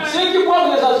 Ceux qui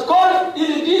boivent les alcools,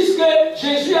 ils disent que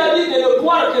Jésus a dit de ne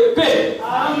boire que paix.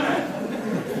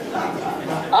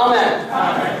 Amen.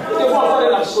 Nous devons avoir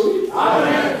l'absolu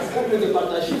pour nous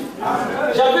départager.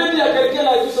 J'avais dit à quelqu'un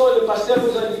là, tout ça, le pasteur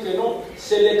nous a dit que non,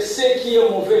 c'est l'excès qui est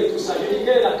mauvais et tout ça. Je dis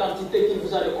quelle est la quantité qu'il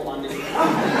vous a recommandé?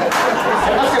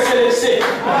 C'est parce que c'est l'excès.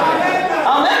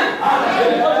 Amen. Je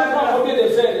dis, toi, tu prends combien de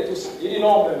verres et tout ça? Il dit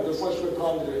non, mais deux fois je peux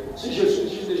prendre. Si je suis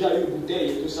juste déjà une bouteille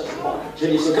et tout ça, c'est bon. Je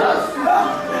dis c'est grave.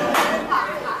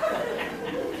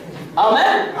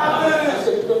 Amen.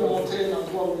 Est-ce que tu peux me montrer un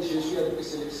endroit où Jésus a dit que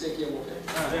c'est l'excès qui est mauvais?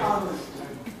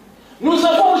 Nous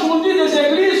avons aujourd'hui des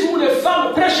églises où les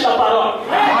femmes prêchent la parole.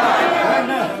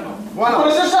 Vous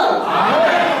connaissez ça?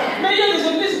 Mais il y a des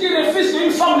églises qui refusent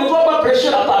qu'une femme ne doit pas prêcher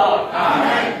la parole.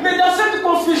 Mais dans cette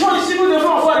confusion ici, nous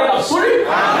devons avoir l'absolu.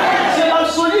 C'est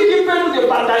l'absolu qui peut nous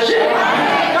départager.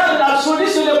 Car l'absolu,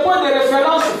 c'est le point de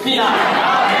référence final.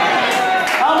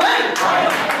 Amen.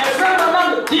 Et frère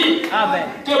Madame dit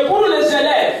que pour les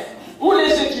élèves ou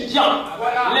les étudiants,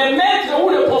 les maîtres ou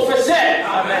les professeurs,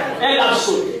 est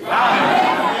l'absolu.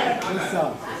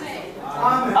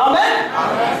 Amen.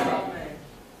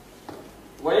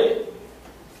 Vous voyez?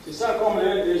 C'est ça comme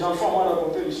les enfants m'ont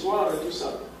raconté l'histoire et tout ça.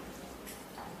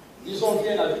 Ils ont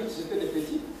bien la vie, c'était des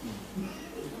petits.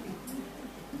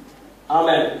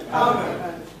 Amen.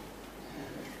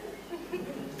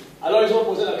 Alors ils ont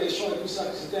posé la question et tout ça,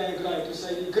 que c'était un grand et tout ça.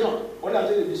 Il dit, grand, on est en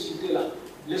train de discuter là.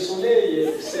 Le soleil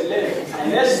s'élève à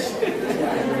l'est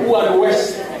ou à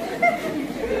l'ouest.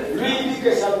 Lui il dit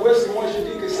que c'est à l'ouest, moi je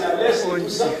dis que c'est à l'est et tout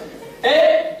ça. Et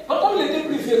comme il était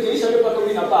plus vieux qu'il ne savait pas comment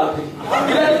il n'a pas appris.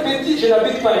 Il a dit petit, je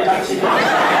n'habite pas les quartiers.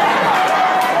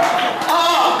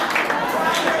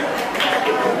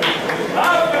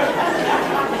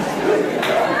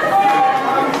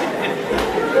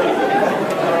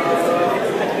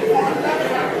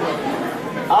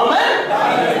 Amen.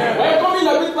 Ouais, comme il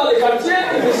n'habite pas les quartiers,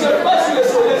 il ne sait pas si le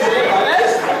soleil se lève à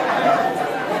l'est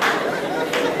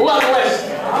ou à l'ouest.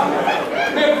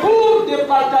 Mais pour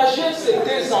départager ces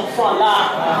deux enfants-là,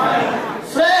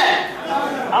 frère,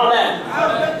 amen.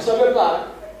 Vous ne savez pas,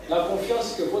 la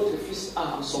confiance que votre fils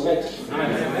a en son maître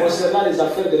concernant les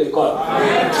affaires de l'école.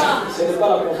 Ce n'est pas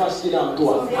la confiance qu'il a en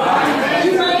toi. Tu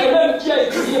veux que même qui a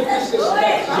étudié plus que son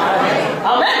maître.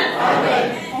 Amen.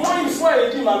 Moi, une fois,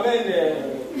 il m'amène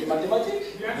les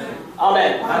mathématiques.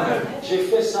 Amen. J'ai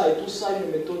fait ça et tout ça,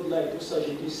 une méthode là et tout ça.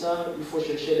 J'ai dit ça, il faut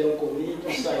chercher les commis,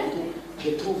 tout ça et tout. Je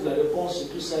trouve la réponse et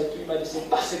tout ça et tout. Il m'a dit, c'est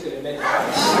pas ce que les maîtres.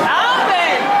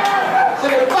 Amen. Ce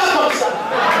n'est pas comme ça.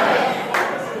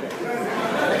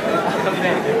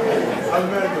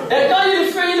 Et quand il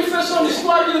fait son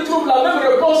histoire, il trouve la même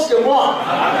réponse que moi.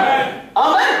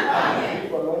 Amen.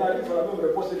 On arrive à la même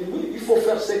réponse. Il dit, oui, il faut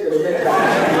faire ce que le maître a.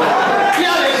 Qui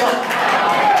a raison?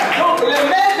 Donc le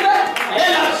maître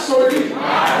est l'absolu.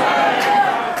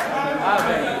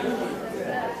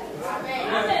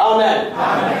 Amen.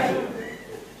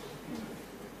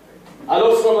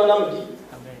 Alors frère Madame dit,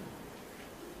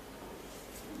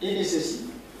 il dit ceci.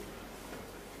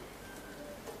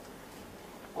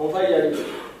 On va y aller.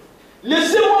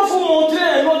 Laissez-moi vous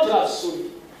montrer un autre absolu.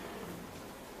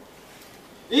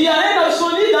 Il y a un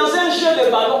absolu dans un jeu de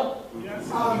ballon.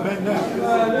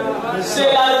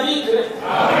 C'est l'arbitre.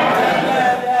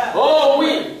 Oh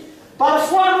oui.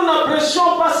 Parfois nous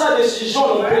n'apprécions pas sa décision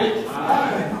non plus.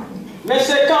 Mais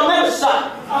c'est quand même ça.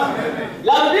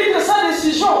 L'arbitre, sa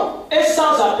décision est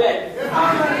sans appel.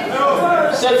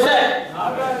 C'est vrai.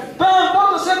 Peu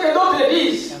importe ce que d'autres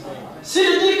disent.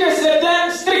 S'il dit que c'est un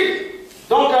strict,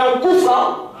 donc un coup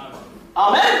franc,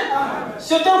 amen,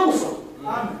 c'est un coup franc.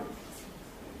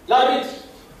 L'arbitre.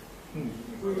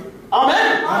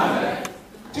 Amen.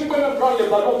 Tu peux même prendre le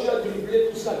ballon, tu as dribblé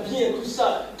tout ça, bien,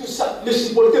 tout ça. Les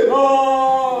supporters,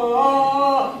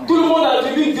 tout le monde a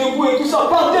tribune debout et tout ça,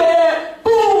 par terre,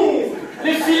 boum,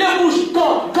 les filets bougent,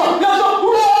 quand, les gens,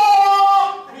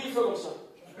 lui il fait comme ça.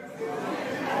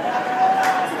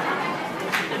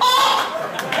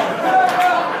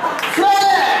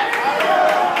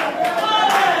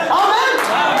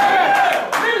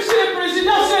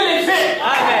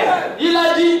 Il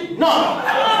a dit non.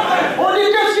 On dit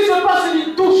qu'est-ce qui se passe?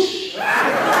 Il touche.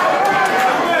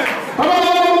 Amen.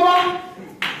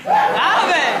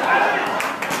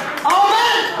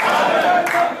 Amen.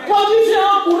 Quand tu viens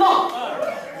en courant,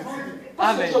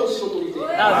 parce que tu as aussi l'autorité.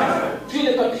 Tu es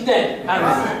le capitaine.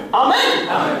 Amen.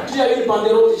 Tu as une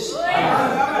banderole ici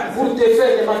pour te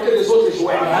faire démarquer des autres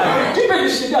joueurs. Tu peux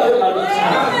discuter avec la vie.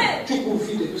 Tu cours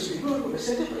vite et tout ce que tu veux. Mais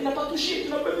il n'a pas touché, il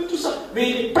n'a pas vu tout ça. Mais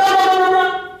il dit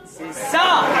c'est ça.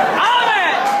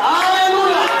 Amen.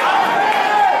 Alléluia.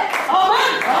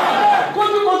 Amen. Quand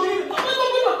tu continues, toi tu dis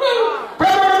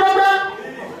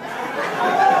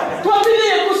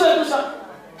tout ça.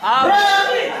 Amen.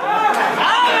 Amen.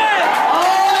 Alléluia.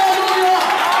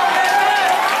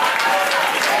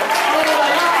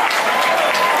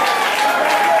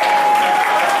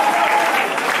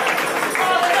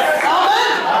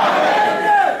 Amen.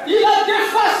 Il a deux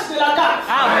faces de la carte.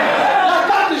 Amen. La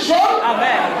carte jaune.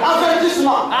 Amen.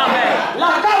 Avertissement. Amen.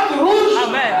 La carte rouge.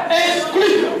 Amen.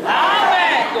 Exclut.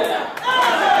 Amen.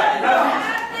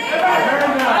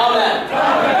 Amen.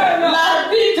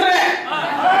 L'arbitre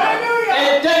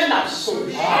est un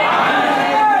absolu.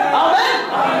 Amen.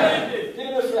 Bien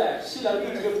mes frères, si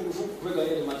l'arbitre est pour vous, vous pouvez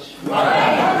gagner le match.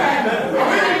 Amen.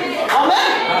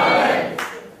 Amen.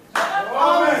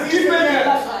 Tu peux dire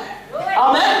l'affaire.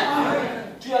 Amen.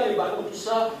 Tu as les ballons, tout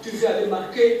ça, tu veux aller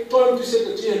marquer, toi-même tu sais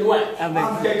que tu es loin. Amen.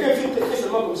 Quelqu'un vient te faire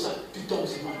seulement comme ça, tu tombes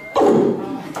seulement.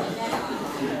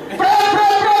 Prêt.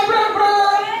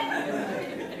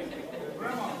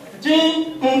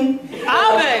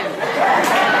 Amen.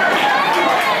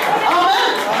 Amen.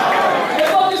 Et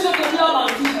toi tu sais que tu as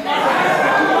menti. Tu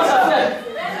commences à faire.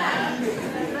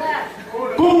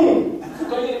 Boum. Vous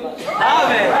gagnez le match.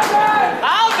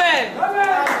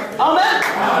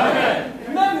 Amen.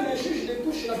 Même le juge de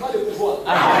touche n'a pas de pouvoir.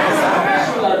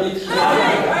 Sur l'arbitre.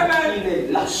 Il est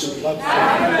l'absolu.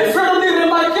 Et frère,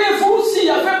 remarquez-vous, s'il n'y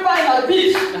avait pas un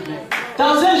arbitre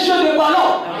dans un jeu de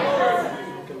ballon,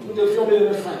 nous devions bien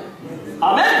le faire.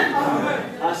 Amen.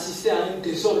 Assister à un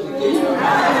désordre de guerre.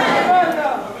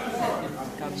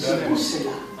 C'est pour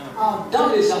cela, dans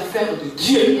les affaires de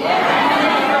Dieu,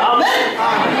 amen,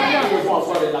 nous devons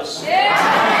avoir des nations.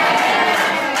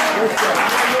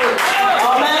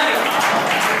 Amen.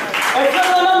 Et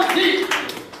frère dit,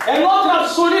 et notre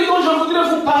absolu dont je voudrais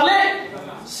vous parler,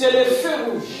 c'est le feu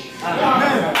rouge.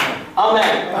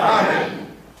 Amen.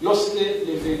 Lorsque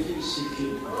les véhicules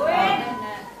circulent.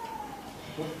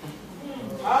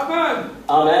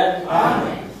 Amen.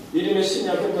 Il dit, mais s'il n'y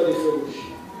avait pas de feu rouge,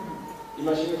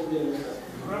 imaginez combien de faire.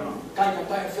 Quand il n'y a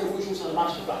pas un feu rouge, ça ne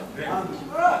marche pas.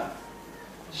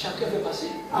 Chacun veut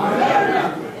passer.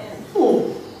 Amen.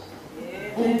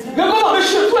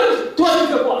 prêcher, toi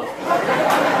tu fais quoi?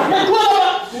 Mais toi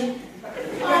là-bas.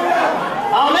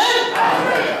 Amen.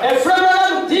 Et frère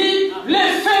Branham dit les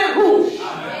feux rouges.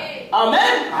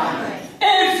 Amen.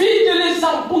 Évite les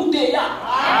embouteillages.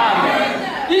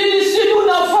 Ici, nous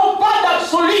n'avons pas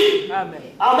d'absolu.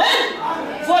 Amen.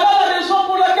 Voilà la raison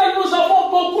pour laquelle nous avons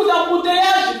beaucoup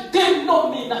d'embouteillages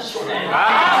dénominationnels.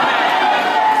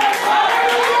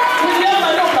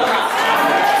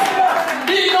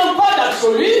 Ils n'ont pas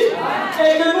d'absolu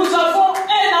et que nous avons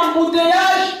un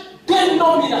embouteillage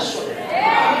dénominationnel.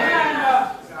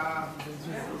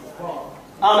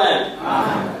 Amen.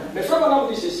 Mais frère Branham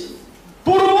dit ceci.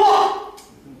 Pour moi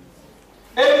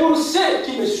et pour ceux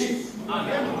qui me suivent,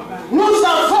 nous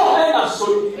avons un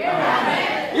absolu.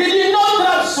 Il dit notre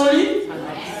absolu,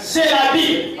 c'est la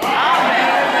Bible.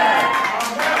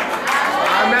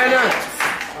 Amen.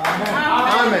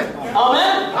 Amen.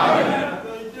 Amen.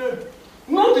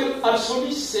 Notre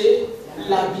absolu, c'est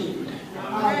la Bible.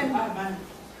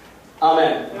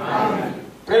 Amen.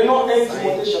 Prenons 1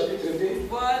 Timothée chapitre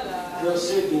 2,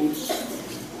 verset 12.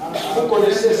 Vous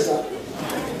connaissez ça.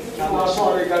 Commençons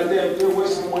à regarder un peu où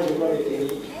est-ce que moi je dois les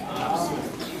tenir.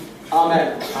 Amen.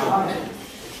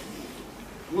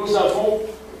 Nous avons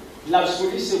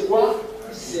l'absolu, c'est quoi?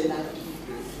 C'est la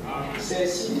Bible. C'est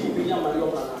ainsi dit William Marion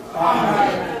Branham.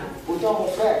 Pourtant, mon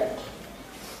frère,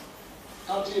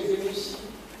 quand tu es venu ici,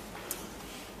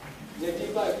 ne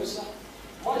dis pas que ça.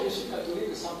 Moi, je suis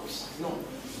catholique 100%. Non.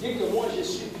 Dis que moi, je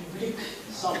suis biblique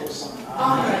 100%.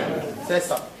 C'est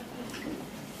ça.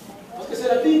 Parce que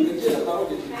c'est la Bible qui est la parole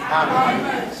de Dieu.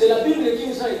 C'est la Bible qui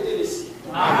nous a été laissée.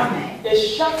 Et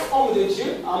chaque homme de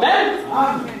Dieu, amen,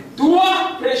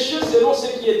 doit prêcher selon ce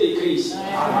qui est écrit ici.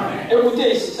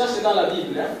 Écoutez ici, ça c'est dans la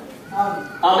Bible. Hein?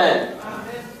 Amen.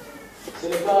 Ce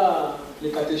n'est pas le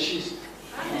catéchisme.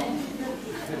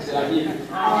 C'est la Bible.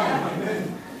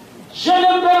 Je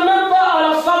ne permets pas à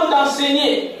la femme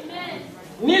d'enseigner,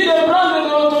 ni de prendre de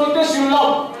l'autorité sur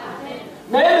l'homme,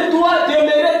 mais elle doit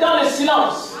demeurer dans le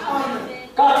silence.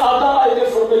 Car Adam a été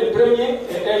formé le premier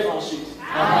et Ève ensuite.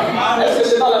 Est-ce que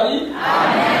c'est dans la Bible?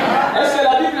 Est-ce que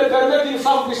la Bible permet qu'une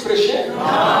femme puisse prêcher?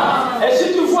 Et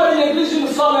si tu vois une église, une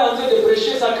femme est en train de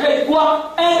prêcher, ça crée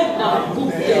quoi? Un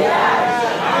embouteillage.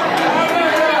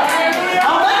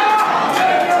 Amen.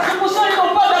 C'est pour ça qu'ils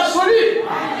n'ont pas d'absolu.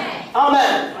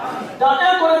 Amen. Dans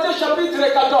 1 Corinthiens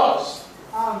chapitre 14,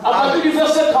 à partir du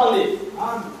verset 32.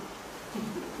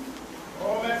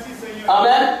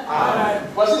 Amen.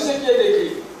 Voici ce qui est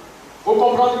écrit. Vous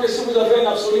comprenez que si vous avez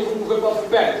un absolu, vous ne pouvez pas vous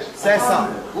perdre. C'est ça.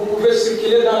 Vous pouvez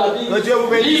circuler dans la Bible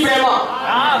librement.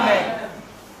 Amen.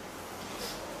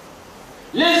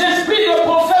 Les esprits des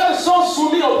prophètes sont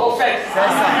soumis aux prophètes. C'est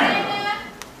ça.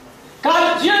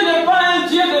 Car Dieu n'est pas un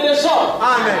Dieu de désordre,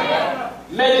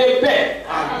 mais de paix.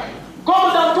 Amen.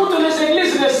 Comme dans toutes les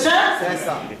églises de saints,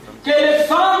 que les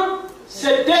femmes se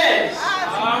taisent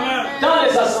dans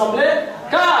les assemblées,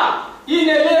 car il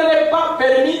ne leur est pas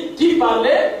permis d'y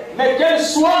parler, mais qu'elles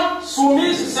soient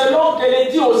soumises selon qu'elle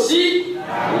est dit aussi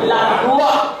la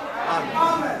loi.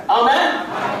 Amen.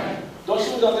 Donc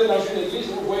si vous entrez dans une église,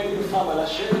 vous voyez une femme à la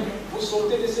chaîne, vous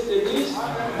sortez de cette église,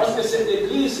 parce que cette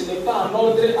église n'est pas en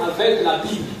ordre avec la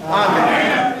Bible.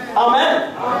 Amen.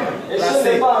 Et si elle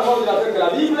n'est pas en ordre avec la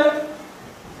Bible,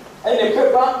 elle ne peut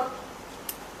pas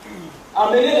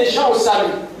amener les gens au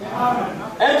salut.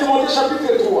 1 Timothée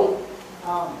chapitre 3.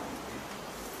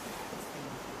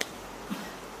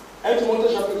 1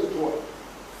 Timothée chapitre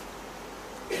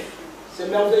 3. C'est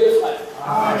merveilleux, frère.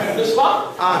 N'est-ce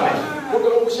pas? Pour que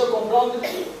vous puissiez comprendre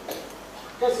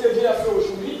qu'est-ce que Dieu a fait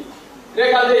aujourd'hui.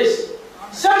 Regardez ici.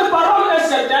 Cette parole est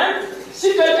certaine.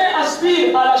 Si quelqu'un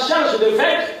aspire à la charge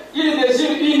d'évêque, il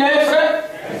désire une œuvre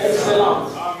excellente.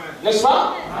 N'est-ce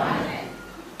pas?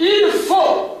 Il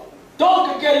faut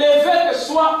donc que l'évêque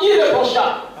soit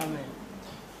irréprochable.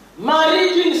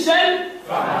 Mari d'une seule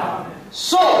femme,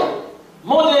 sobre,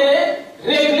 modéré,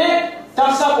 réglé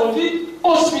dans sa conduite,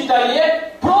 hospitalier,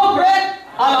 propre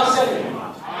à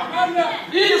l'enseignement.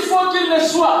 Il faut qu'il ne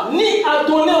soit ni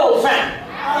adonné au vin.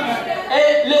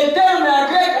 Et le terme en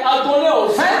grec adonné au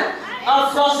vin, en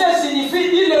français signifie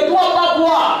il ne doit pas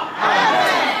boire.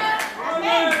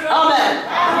 Amen.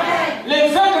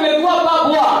 L'évêque ne doit pas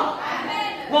boire.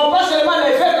 Non pas seulement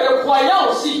l'évêque, le croyant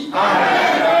aussi.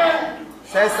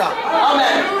 C'est ça.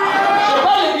 Amen. Je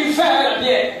parle du vin et la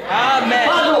bière. Amen.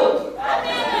 Pas l'autre.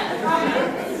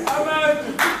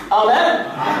 Amen.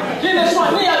 Qu'il ne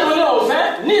soit ni adonné au vin,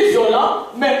 ni violent,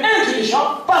 mais intelligent,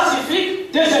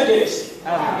 pacifique, désintéressé.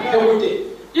 Écoutez,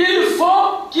 il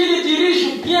faut qu'il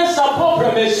dirige bien sa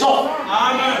propre maison.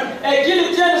 Amen. Et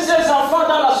qu'il tienne ses enfants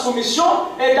dans la soumission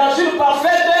et dans une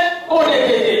parfaite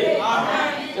honnêteté.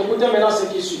 Écoutez maintenant ce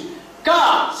qui suit.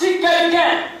 Car si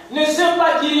quelqu'un ne sait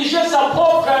pas diriger sa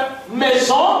propre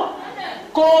maison,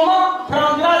 comment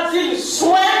prendra-t-il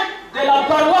soin de la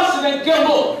paroisse de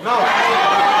Gembo?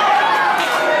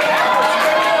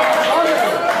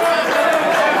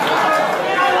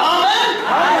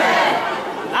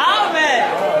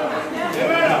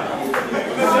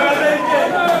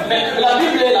 La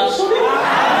Bible est absolue.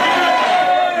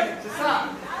 C'est ça.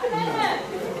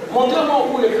 Montrez-moi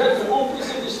où les prêtres ont pris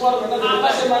cette histoire maintenant de ne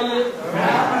pas se marier.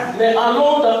 Mais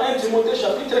allons dans 1 Timothée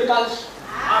chapitre 4.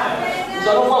 Nous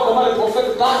allons voir comment le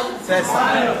prophète parle. C'est ça.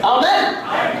 Amen.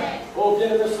 Oh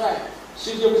bien-aimés frères,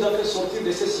 si Dieu vous a fait sortir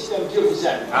de ce système, Dieu vous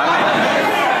aime.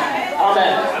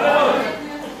 Amen.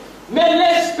 Mais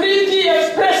l'Esprit dit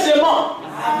expressément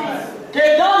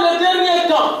que dans le dernier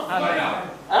temps,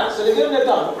 hein, c'est le dernier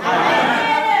temps,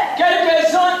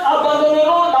 quelques-uns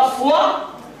abandonneront la foi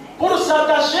pour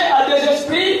s'attacher à des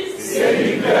esprits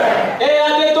et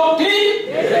à des doctrines.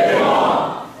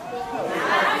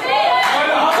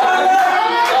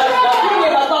 La Bible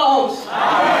n'a pas honte.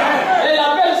 Elle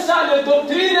appelle ça les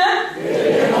doctrines.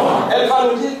 Elle va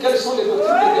nous dire quelles sont les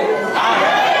doctrines des démons.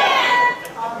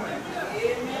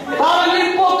 Par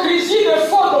l'hypocrisie de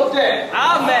faux docteurs.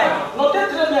 Amen. Notez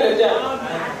très bien le terme.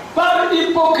 Par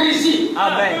hypocrisie.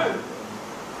 Amen.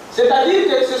 C'est-à-dire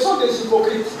que ce sont des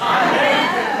hypocrites. Amen.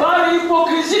 Par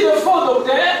hypocrisie de faux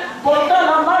docteurs, portant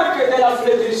la marque de la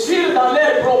flétrissure dans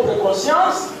leur propre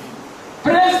conscience,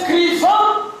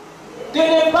 prescrivant de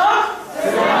ne pas se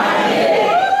marier.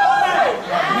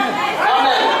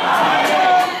 Amen.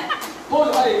 Paul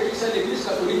a écrit ça, l'église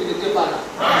catholique n'était pas là.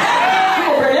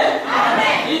 Vous comprenez?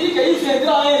 Il dit qu'il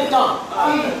viendra un temps,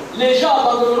 les gens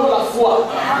abandonneront la foi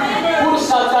pour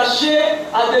s'attacher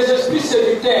à des esprits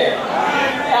séducteurs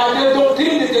et à des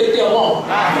doctrines de démons.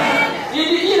 Il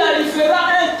dit qu'il arrivera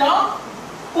un temps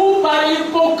où par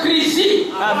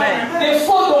hypocrisie des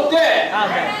faux docteurs,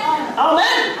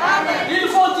 amen, ils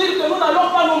vont dire que nous n'allons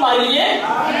pas nous marier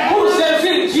pour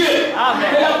servir Dieu.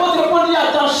 Mais l'apôtre Paul dit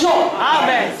attention,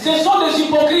 ce sont des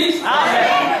hypocrites.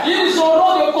 Ils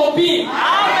auront des copines.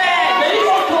 Mais ils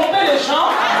vont tromper les gens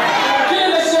qui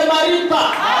ne se marient pas.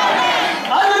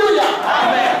 Alléluia.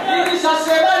 Il dit ça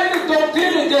sera une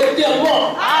doctrine de démons.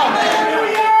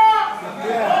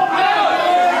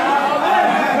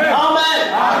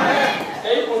 Et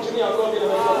il continue encore,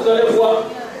 vous allez voir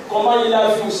comment il a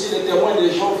vu aussi les témoins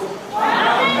des gens.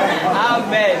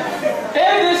 Amen.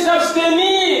 Et de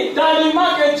s'abstenir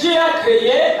d'aliments que Dieu a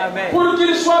créés pour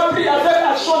qu'ils soient pris avec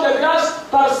action de grâce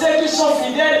par ceux qui sont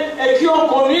fidèles et qui ont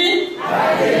connu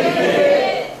la vérité.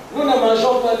 Nous ne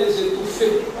mangeons pas les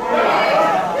étouffés.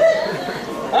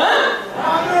 Hein?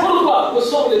 Pourquoi? Nous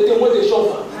sommes les témoins des gens.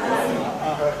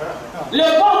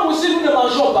 Les porcs aussi, nous ne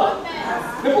mangeons pas.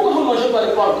 Mais pourquoi vous ne mangez pas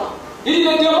les porcs? Il dit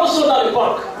les démons sont dans les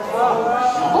porcs.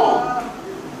 Bon.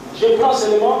 Je prends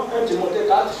seulement 1 Timothée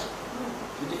 4.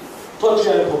 Je dis, toi tu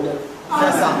as un problème.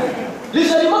 C'est ça.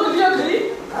 Les aliments que Dieu a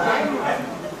créés.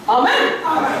 Amen.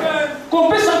 Qu'on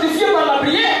peut sanctifier par la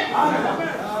prière.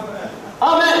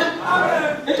 Amen.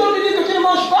 Et toi tu dis que tu ne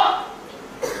manges pas.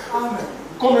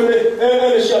 Comme un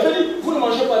monsieur avait dit, vous ne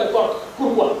mangez pas les porcs.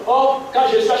 Pourquoi? Or, quand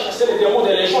je suis à chasser les démons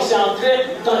des légions, c'est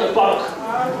entré dans les porcs.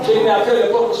 Je dis, mais après les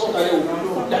porcs sont allés où?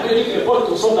 La Bible dit que les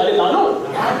porcs sont allés dans l'eau.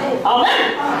 Amen.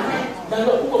 Mais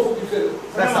alors, pourquoi vous buvez l'eau?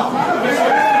 C'est ça.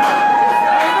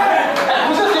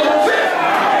 Vous êtes des mauvais.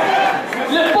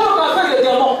 Les porcs avec les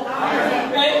démons.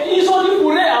 Et ils ont dit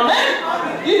pour eux, amen.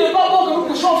 Il n'est pas bon que nous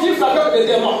puissions vivre avec des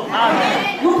démons.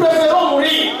 Nous préférons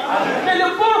mourir. Mais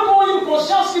les porcs ont une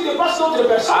conscience qui dépasse d'autres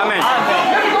personnes. Amen.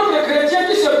 Même d'autres chrétiens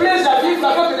qui se plaisent à vivre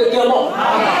avec des démons.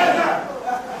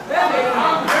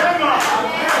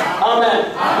 Amen.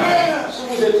 Si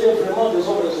vous étiez vraiment des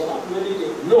hommes raisonnables, vous me dites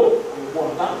que l'eau,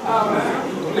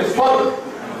 les folles,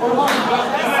 on ne mange pas.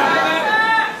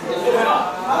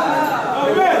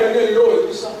 Vous prenez l'eau et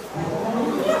tout ça.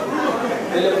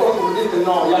 Et les folles, vous dites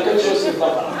non, il y a quelque chose qui ne va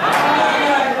pas.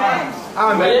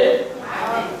 Vous voyez?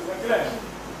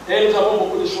 Et nous avons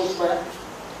beaucoup de choses, frère.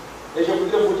 Et je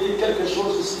voudrais vous dire quelque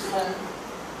chose aussi, frère.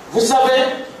 Vous savez,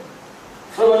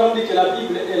 frère Madame dit que la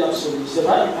Bible est l'absolu. C'est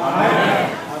vrai? Amen.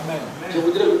 Je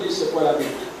voudrais vous dire c'est quoi la Bible.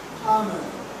 Amen.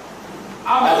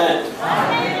 Amen.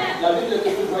 La Bible que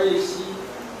vous voyez ici,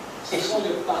 ce sont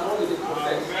les paroles des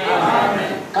prophètes.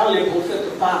 Amen. Quand les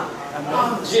prophètes parlent,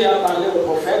 Dieu a parlé aux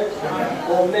prophètes,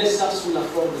 on met ça sous la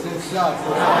forme de Bible.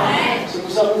 C'est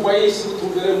pour ça que vous voyez ici, vous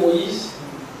trouverez Moïse,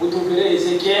 vous trouverez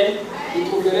Ézéchiel, vous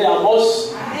trouverez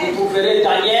Amos, vous trouverez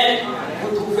Daniel,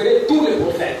 vous trouverez tous les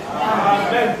prophètes.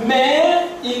 Mais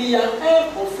il y a un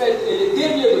prophète et le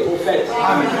dernier des prophètes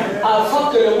avant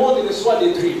que le monde ne soit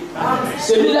détruit.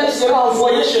 Celui-là, il sera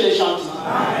envoyé chez les gentils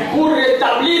pour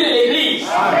rétablir l'Église.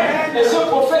 Et ce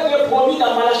prophète est promis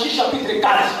dans Malachie chapitre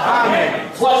 4.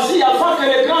 Voici, avant que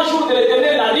le grand jour de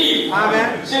l'Éternel arrive,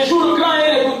 ce jour grand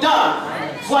et redoutable,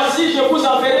 voici, je vous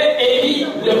enverrai Élie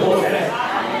le prophète.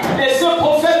 Et ce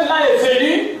prophète-là est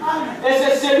venu, et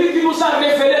c'est celui qui nous a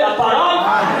révélé la parole,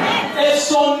 et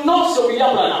son nom c'est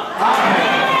William Branham.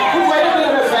 Vous voyez ce que je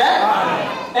vais faire?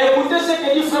 Écoutez ce que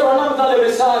dit Frère Branham dans le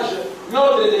message,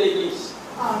 l'ordre de l'Église.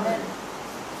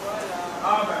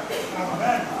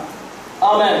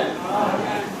 Amen.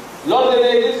 L'ordre de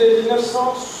l'Église de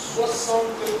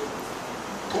 1963,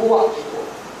 je crois.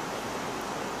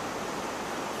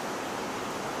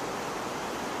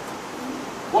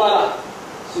 Voilà.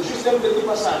 C'est juste un petit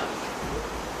passage.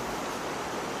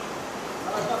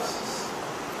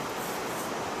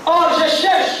 Or, je ne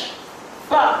cherche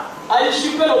pas à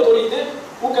usurper l'autorité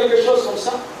ou quelque chose comme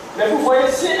ça. Mais vous voyez,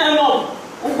 si un homme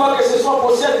ou quoi que ce soit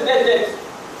possède des dettes,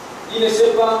 il ne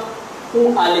sait pas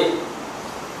où aller.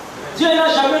 Dieu n'a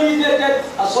jamais mis des dettes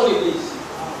à son Église.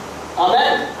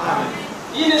 Amen.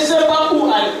 Il ne sait pas où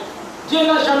aller. Dieu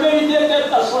n'a jamais mis des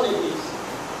dettes à son Église.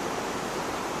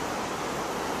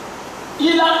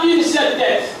 Il a une seule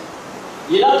tête.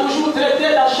 Il a toujours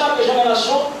traité dans chaque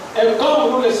génération, et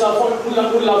comme nous le savons, nous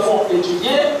l'avons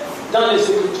étudié dans les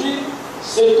Écritures,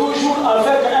 c'est toujours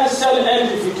avec un seul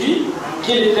individu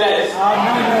qu'il traite.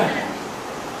 Amen.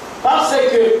 Parce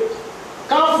que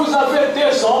quand vous avez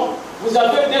deux hommes, vous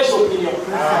avez deux opinions.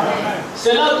 Amen.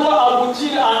 Cela doit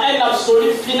aboutir à un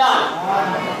absolu final.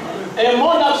 Amen. Et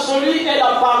mon absolu est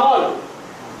la parole,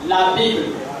 la Bible.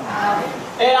 Amen.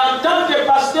 Et en tant que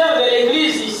pasteur de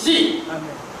l'église ici,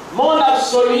 mon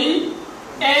absolu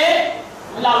est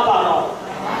la parole.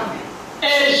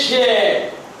 Et je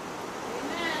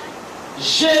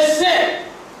sais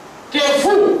que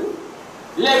vous,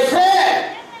 les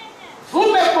frères, vous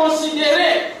me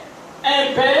considérez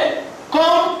un peu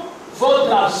comme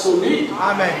votre absolu.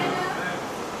 Amen.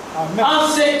 En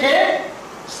ce que,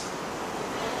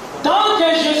 tant que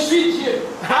je suis Dieu.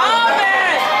 Amen.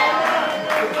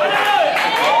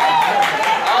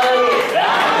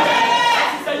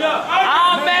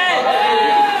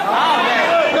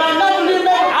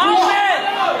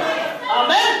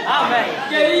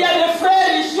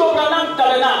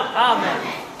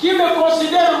 Qui me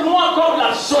considère moi comme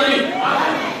l'absolu.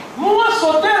 Moi,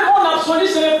 Sother, mon absolu,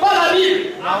 ce n'est pas la Bible.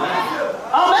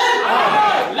 Amen.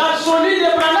 L'absolu de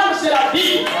Branham, c'est la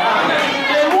Bible.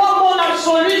 Et moi, mon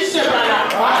absolu, c'est Branham.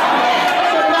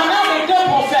 Parce que Branham est un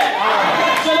prophète.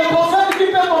 C'est le prophète qui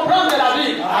peut comprendre la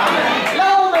Bible. Là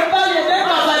où on me parle d'un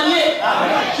cavalier,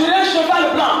 sur un cheval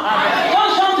blanc. Quand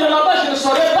j'entre là-bas, je ne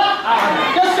saurais pas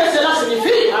qu'est-ce que cela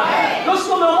signifie.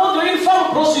 Lorsqu'on me montre une femme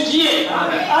prostituée,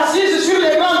 assise sur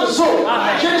les grandes eaux,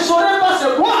 je ne saurais pas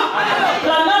c'est quoi.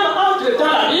 Branham entre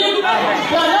dans la Bible,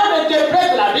 Branham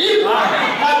interprète la Bible,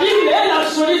 la Bible est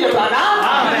l'absolu de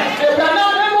Branham, et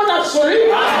Branham est mon absolu.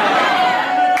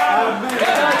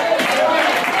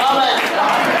 Amen.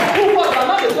 Pourquoi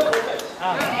Branham est un prophète?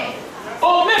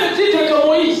 Au même titre que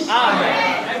Moïse.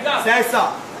 C'est ça.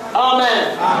 Amen.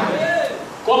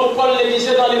 Comme Paul le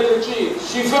disait dans l'Écriture,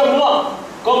 suivez-moi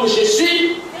comme je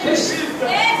suis Christ.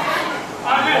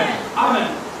 Amen. Amen.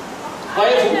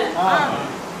 Voyez-vous,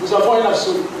 nous avons un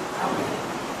absolu.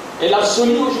 Et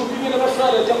l'absolu aujourd'hui, mes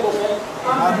frères, est un prophète.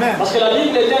 Amen. Parce que la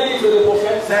Bible est un livre de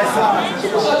prophètes.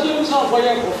 C'est pour ça que Dieu nous a envoyé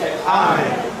un prophète.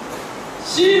 Amen.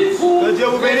 Si vous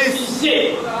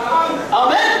réalisez,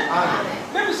 Amen.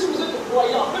 Même si vous êtes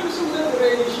croyant, même si vous êtes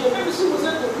religieux, même si vous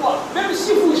êtes quoi, même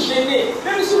si vous gênez,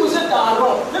 même si vous êtes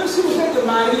Aaron, même si vous êtes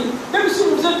Marie, même si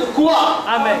vous êtes quoi,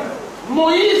 Amen.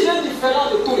 Moïse est différent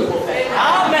de tous les prophètes.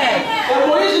 Amen. Et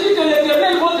Moïse dit que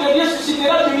l'Éternel, votre Dieu,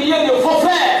 suscitera du milieu de vos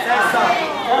frères.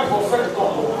 Un prophète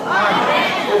comme vous.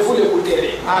 Amen. Et vous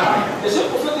l'écouterez. Et ce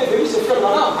prophète est venu se faire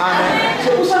maintenant.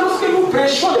 C'est pour ça que lorsque nous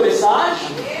prêchons le message,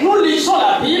 nous lisons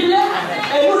la Bible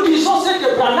et nous disons ce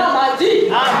que Branham a dit.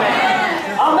 Amen.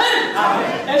 Amen.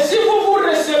 Et si vous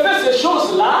recevez ces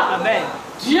choses-là,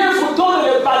 Dieu vous donne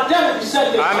le baptême du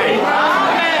Saint-Esprit. Amen.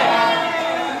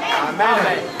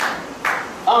 Amen.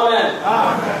 Amen.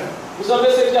 Amen. Vous savez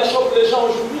ce qui choque les gens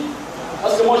aujourd'hui?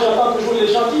 Parce que moi j'entends toujours les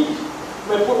gens dire,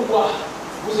 mais pourquoi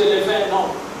vous élevez un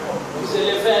homme? Vous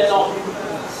élevez un homme.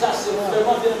 Ça c'est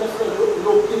vraiment bien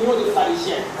l'opinion des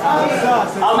pharisiens.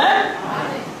 Amen.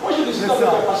 Moi je discute avec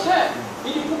un pasteur.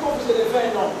 Il dit pourquoi vous élevez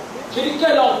un homme? J'ai dit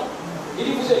quel homme? Il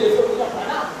dit vous élevez William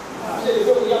Branham. Vous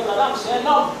élevez William Branham, c'est un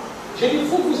homme. J'ai dit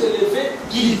vous élevez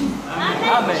Guy.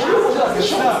 Amen. Je lui ai posé la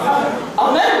question.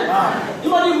 Amen. Il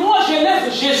m'a dit moi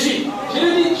j'élève Jésus. Je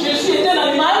lui ai dit Jésus est un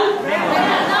animal.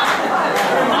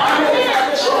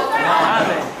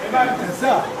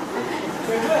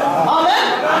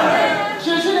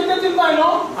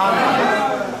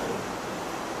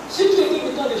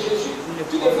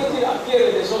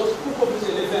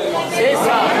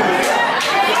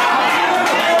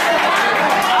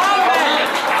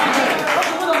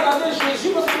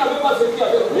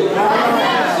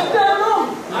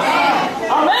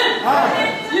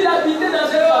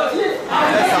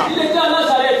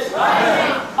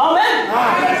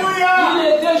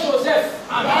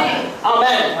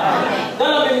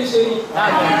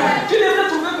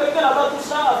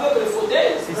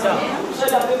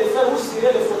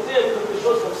 tirait les fauteuils ou quelque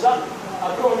chose comme ça.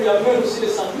 Après, on lui amène aussi les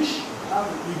sandwichs.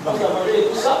 On a mangé et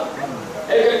tout ça.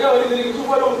 Et quelqu'un va lui dire, tu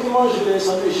vois l'homme qui mange les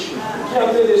sandwichs, qui est en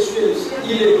train de suer,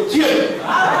 il est Dieu. Il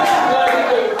a dit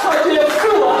que toi, tu es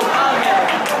fou.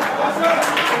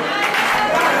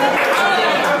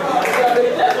 C'est la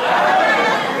vérité.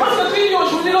 Parce que tu dis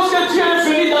aujourd'hui, lorsque Dieu est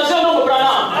venu dans un homme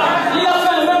Branham, il a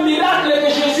fait le même miracle que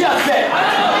Jésus a fait.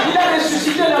 Il a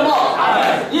ressuscité les morts.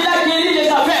 Il a guéri les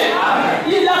aveugles.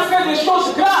 Il a fait des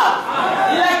choses graves.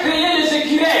 Il a créé les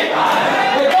écureuils.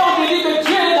 Et quand on te dit que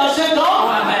Dieu est dans cet homme,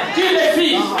 tu es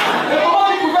fils. Mais comment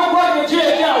tu pouvais croire que Dieu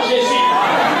était en Jésus?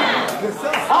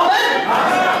 Amen.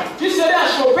 Tu serais à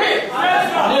choper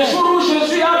le jour où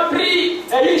Jésus a pris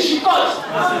une chicotte.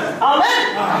 Amen.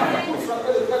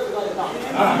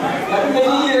 La Bible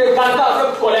dit qu'il regarda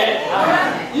avec colère.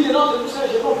 Il rentre tout ça,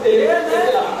 je vais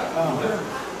là.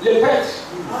 Les prêtres,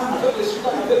 avec les sultans,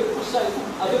 avec tout ça,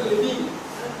 avec les Bibles.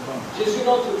 Jésus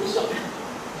rentre tout ça.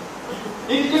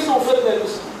 Il dit, qu'est-ce qu'on fait de tout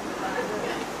ça?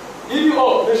 Il dit,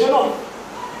 oh, mais jeune homme,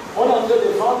 on est en train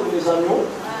de vendre les agneaux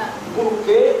pour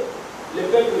que les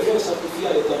peuples viennent sacrifier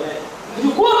à l'Éternel. Il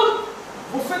dit, quoi?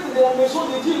 Vous faites de la maison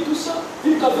de Dieu tout ça,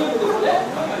 une caverne de volets,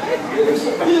 et tout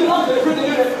ça. Il rentre le peu de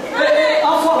Dieu, et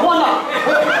enfant, voilà.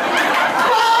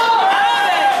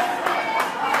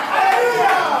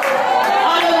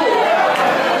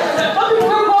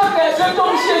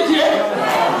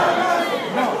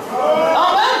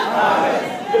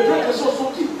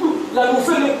 La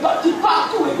nouvelle est partie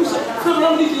partout et tout ça. Le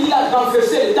l'homme dit qu'il a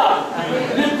renversé les tables.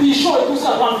 Les pigeons et tout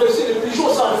ça, renversé, les pigeons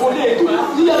s'envolaient et tout.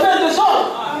 Il y avait un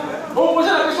désordre. On posait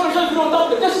la question aux gens qui l'ont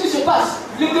dit, qu'est-ce qui se passe?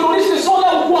 Les terroristes sont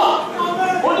là ou quoi?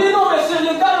 On dit non, mais c'est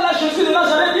le gars là, Jésus de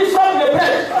Nazareth, il frappe les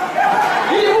prêtres.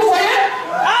 Il dit, vous voyez?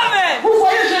 Amen. Vous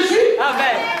voyez Jésus?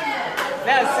 Amen.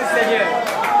 Merci Seigneur.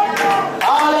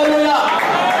 Alléluia.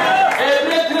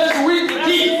 Hébreux 13:8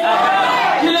 dit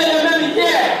qu'il est le même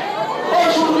hier,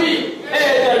 aujourd'hui et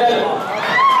éternellement.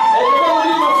 Et je vais vous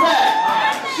dire, mon frère,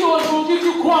 si aujourd'hui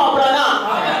tu crois en Branham,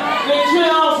 que Dieu a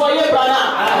envoyé Branham,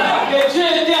 que Dieu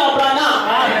était en Branham,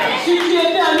 si tu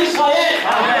étais en Israël,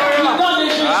 tu donnes de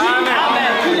Jésus,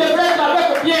 tu devrais être avec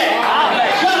Pierre,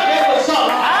 Jacques et le sang.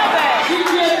 Si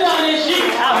tu étais en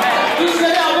Égypte, tu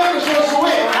serais avec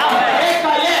Josué et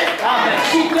Caleb,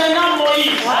 soutenant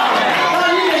Moïse. Quand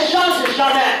il ne change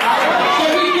jamais.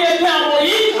 Celui qui était en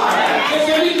Moïse, c'est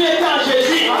celui qui était en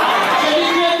Jésus. Celui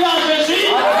qui était en Jésus,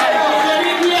 c'est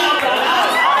celui qui est en Branham.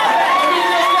 Celui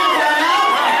qui était en Branham,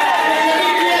 c'est celui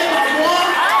qui est en moi.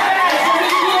 Et celui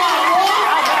qui est en moi,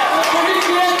 c'est celui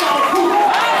qui est en vous.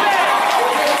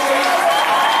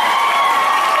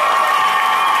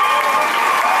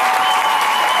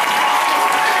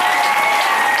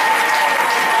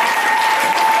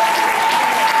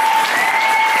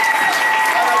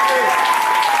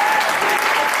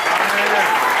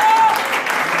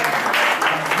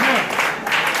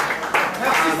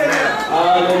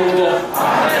 Alléluia.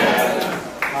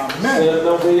 C'est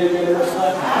merveilleux, mes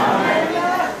frères.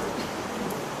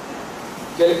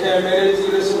 Quelqu'un mérite de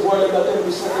recevoir le baptême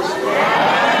du Saint-Esprit.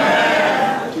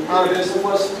 Tu peux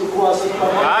recevoir si tu crois à cette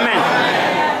parole. Amen.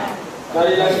 Car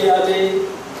il a dit aller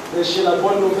prêcher la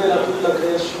bonne nouvelle à toute la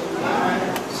création.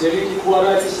 Celui qui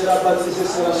croira et qui sera baptisé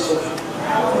sera sauvé.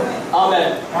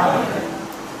 Amen.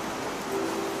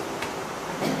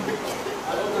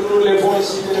 Alors que nous nous levons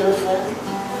ici, mes frères.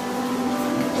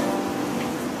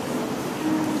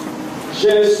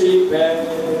 Je suis pèlerin,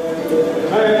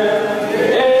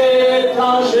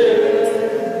 étranger,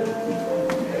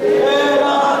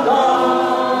 errant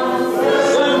dans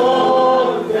ce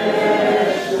monde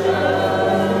pécheur.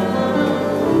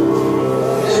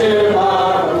 Je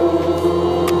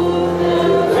m'avoue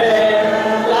vers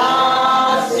la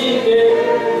cité,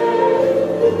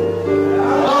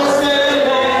 dans ce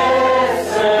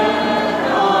dessein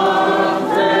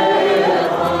entrant,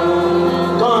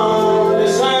 dans le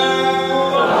sein.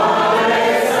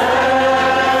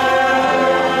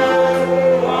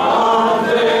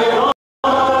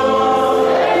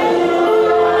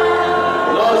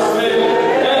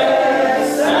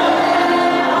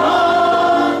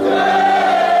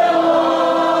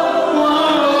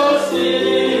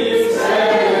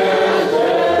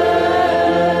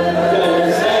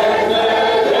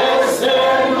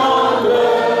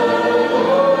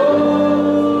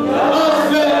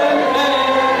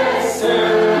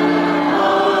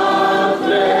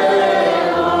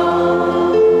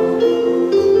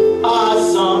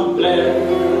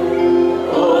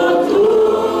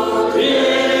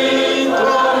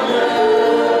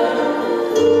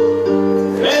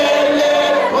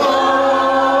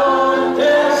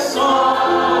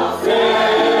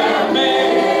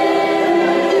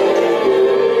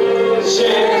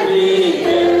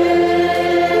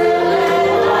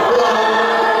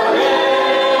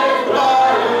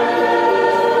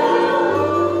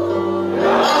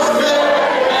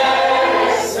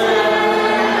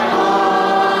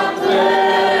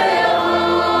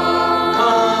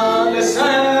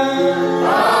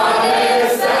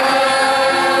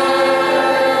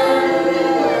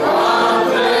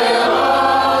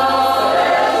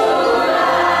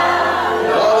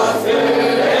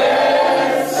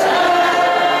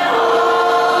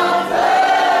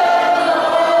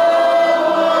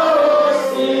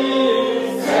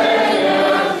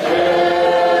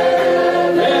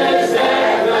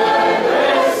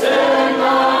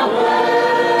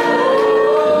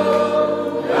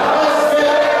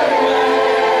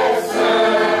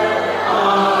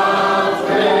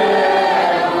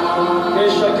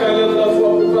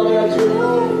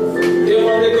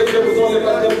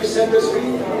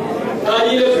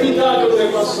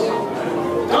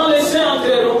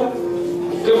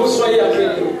 soyez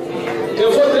accueillis. Que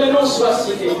votre nom soit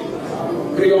cité.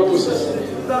 Prions tous le Seigneur.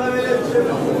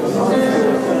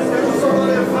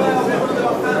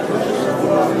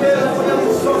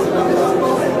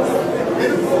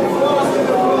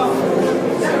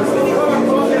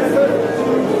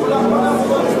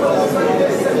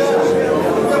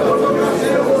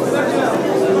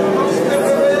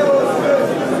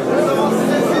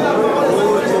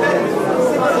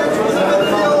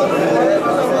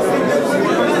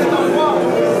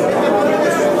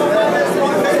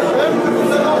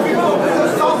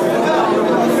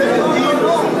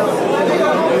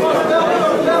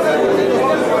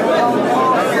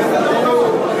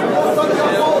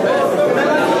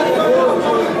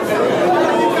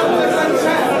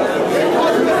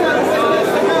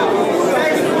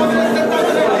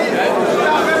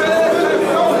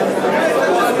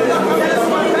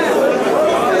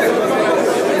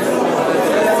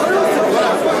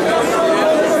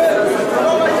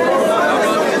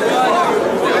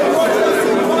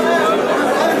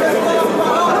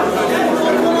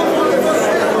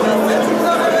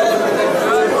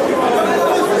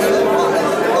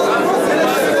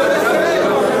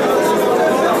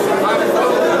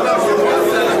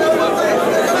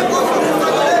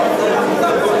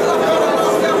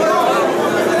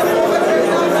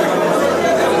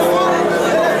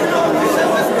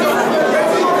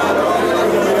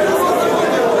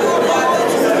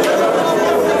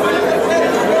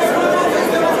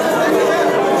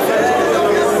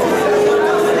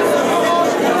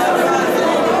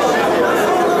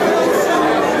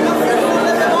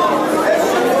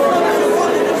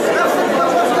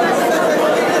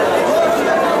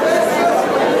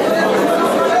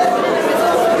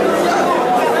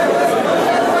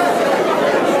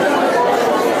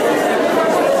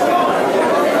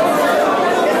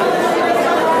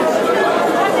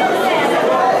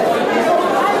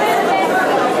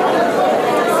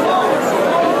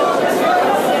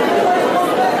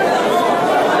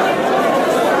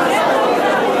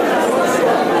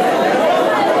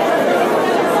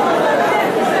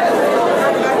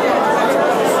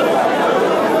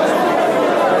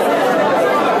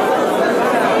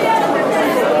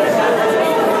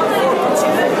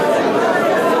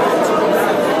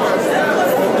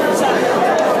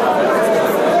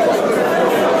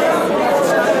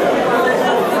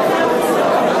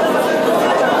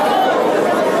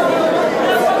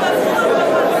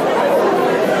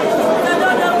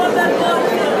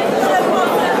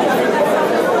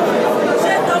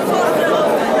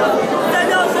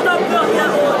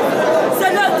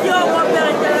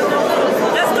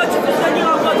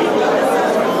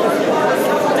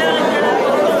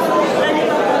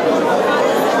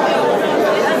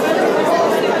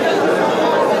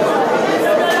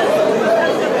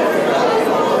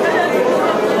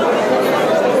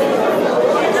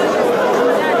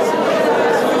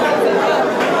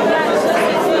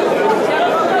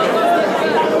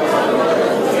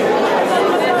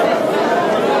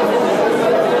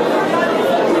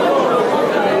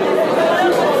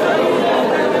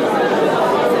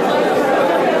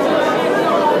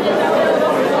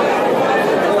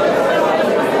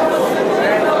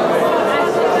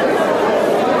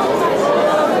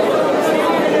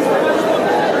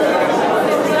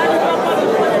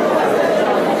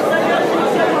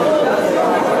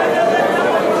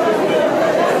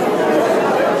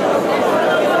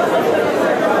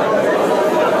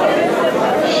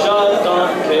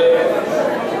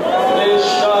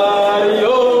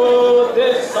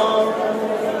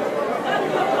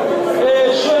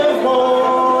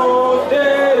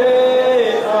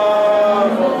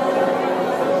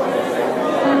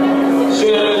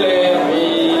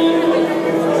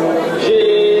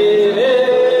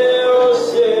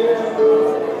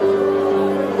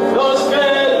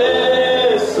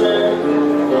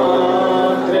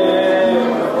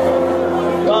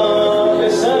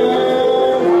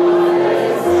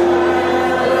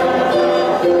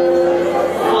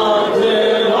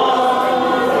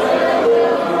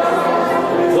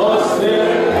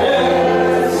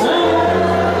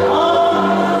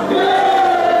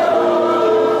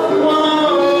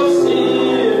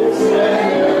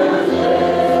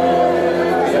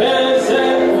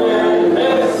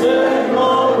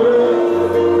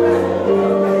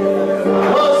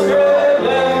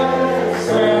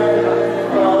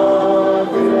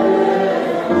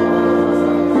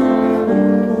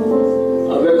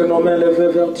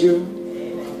 Dieu.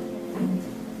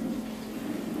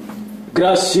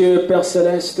 Gracieux Père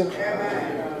Céleste,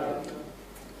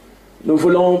 nous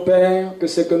voulons, Père, que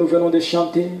ce que nous venons de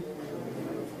chanter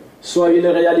soit une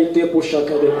réalité pour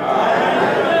chacun de nous.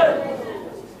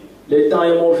 Le temps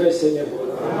est mauvais, Seigneur.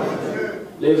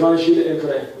 L'évangile est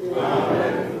vrai.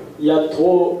 Il y a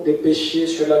trop de péchés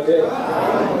sur la terre.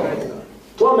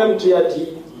 Toi-même, tu as dit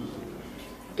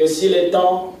que si les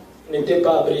temps n'étaient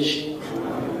pas abrégés,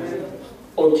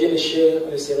 aucune chair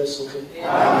ne serait sauvée.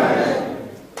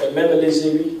 Et même les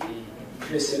élus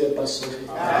ne seraient pas sauvés.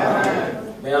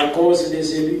 Mais à cause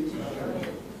des élus,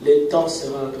 les temps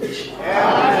seront abrégés.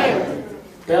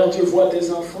 Père, tu vois tes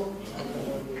enfants.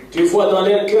 Tu vois dans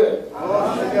leur cœur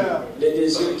les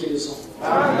désirs qu'ils ont.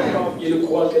 Ils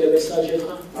croient que le message est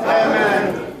vrai.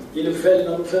 Ils veulent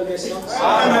la nouvelle naissance.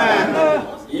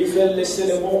 Ils veulent laisser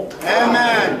le monde.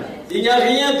 Il n'y a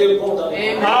rien de bon dans le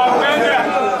monde.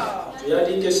 Tu as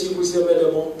dit que si vous aimez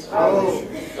le monde,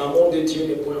 l'amour de Dieu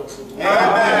n'est point en vous.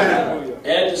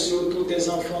 Aide surtout tes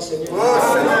enfants, Seigneur.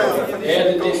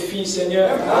 Aide tes filles, Seigneur,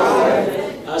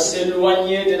 à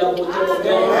s'éloigner de la beauté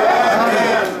moderne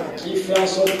qui fait en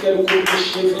sorte qu'elle coupe les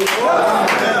cheveux,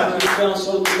 qui fait en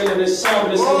sorte qu'elle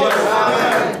ressemble, Seigneur,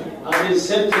 à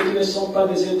des êtres qui ne sont pas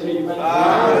des êtres humains.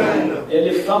 Et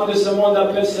les femmes de ce monde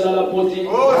appellent cela la beauté.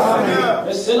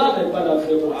 Mais cela n'est pas la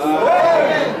vraie beauté.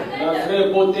 La vraie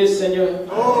beauté, Seigneur,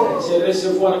 c'est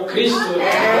recevoir Christ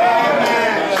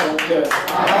dans son cœur.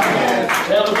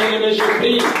 Père bien-aimé, je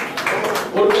prie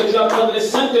pour que tu accordes le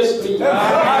Saint-Esprit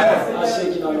à ceux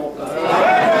qui n'en ont pas.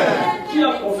 Qui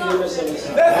a confirmé ce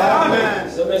message?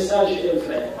 Ce message est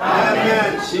vrai.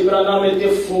 Si Branham était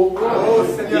faux,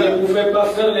 il ne pouvait pas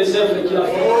faire les œuvres qu'il a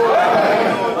faites.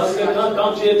 Parce que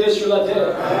quand tu étais sur la terre,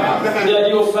 tu as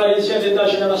dit aux pharisiens de ta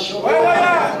génération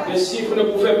que si vous ne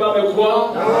pouvez pas me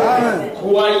croire,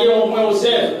 croyez au moins aux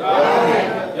œuvres.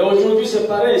 Et aujourd'hui c'est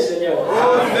pareil, Seigneur.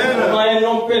 Comment un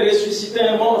homme peut ressusciter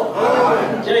un mort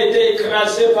qui a été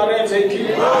écrasé par un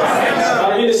véhicule,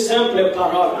 par une simple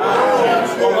parole?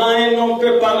 Comment un homme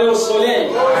peut parler au soleil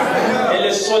et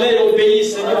le soleil obéit,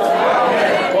 Seigneur?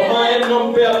 Comment un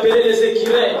homme peut appeler les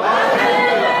écureuils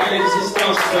à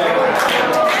l'existence?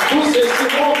 Tout ceci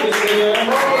montre, Seigneur,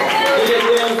 qu'il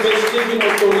était investi d'une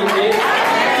autorité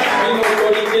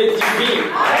divine.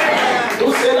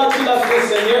 Tout cela tu l'as fait,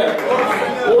 Seigneur,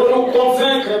 pour nous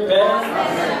convaincre, Père,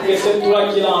 que c'est toi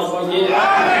qui l'as envoyé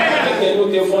et que nous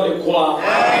devons le croire.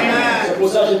 C'est pour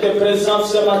ça que je te présente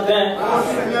ce matin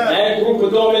un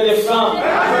groupe d'hommes et de femmes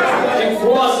qui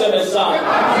croient ce message.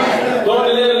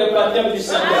 Donne-leur le baptême du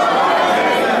Saint-Esprit.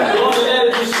 Donne-leur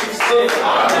du succès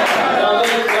dans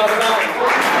leur travail,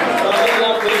 dans leur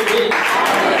entreprise,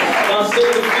 dans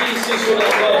cette vie ici sur la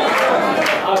terre.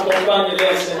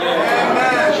 Accompagne-les, Seigneur.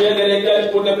 Tu es de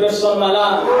requêtes pour les personnes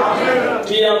malades.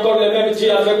 Tu es encore le même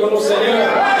Dieu avec nous, Seigneur.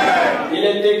 Il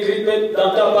est écrit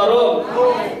dans ta parole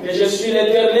que je suis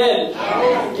l'Éternel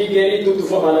qui guérit toutes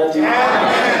vos maladies.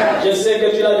 Je sais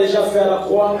que tu l'as déjà fait à la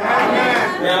croix,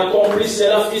 mais accomplis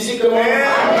cela physiquement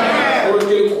pour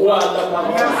que crois à ta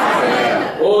parole.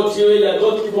 Oh Dieu, il y a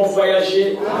d'autres qui vont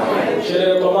voyager. Je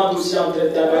les recommande aussi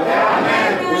entre ta main.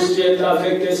 Puisses tu être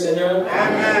avec eux, Seigneur,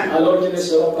 alors qu'ils ne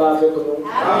seront pas avec nous.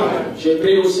 Je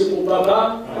prie aussi pour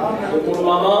papa et pour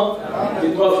maman qui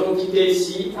doivent nous quitter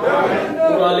ici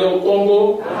pour aller au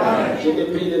Congo. Je te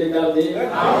prie de les garder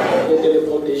et de les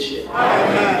protéger.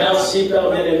 Merci, Père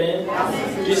bien-aimé.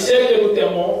 Tu sais que nous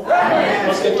t'aimons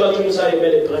parce que toi, tu nous as aimés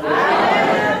les premiers.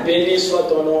 Béni soit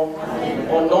ton nom.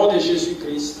 Au nom de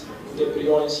Jésus-Christ, nous te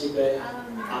prions ainsi, Père.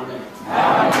 Amen.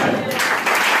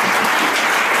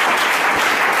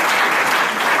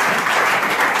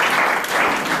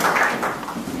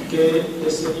 Que le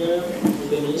Seigneur vous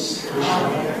bénisse.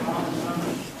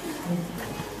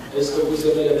 Est-ce que vous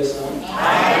aimez le message?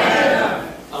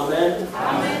 Amen.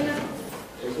 Amen.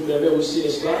 Et vous l'aimez aussi,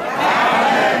 n'est-ce pas?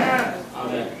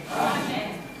 Amen.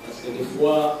 Parce que des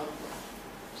fois,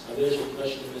 vous savez, je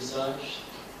prêche des messages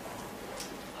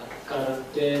à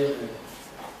caractère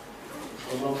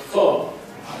vraiment fort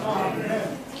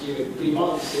qui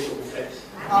réprimande ce que vous faites.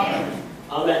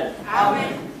 Amen.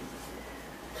 Amen.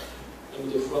 Même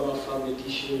des fois, ma femme me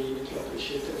dit, chérie, mais tu as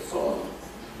prêché très fort.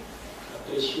 Tu as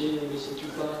prêché, mais sais-tu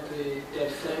pas que tel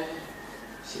frère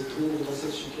se trouve dans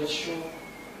cette situation?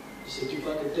 Ne sais-tu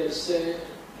pas que telle sœur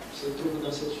se trouve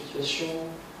dans cette situation?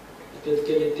 Peut-être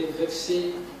qu'elle était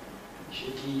vexée. Je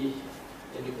dis,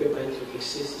 elle ne peut pas être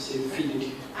vexée si c'est une fille de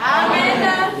Dieu. Amen.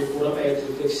 Elle ne pourra pas être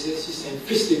vexée si c'est un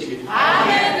fils de Dieu.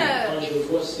 Amen. Quand je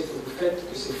vois ce que vous faites,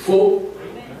 que c'est faux,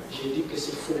 je dis que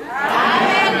c'est faux.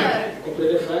 Amen. Vous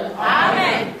comprenez, frère?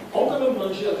 Amen. On peut même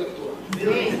manger avec toi.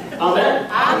 Oui. Amen.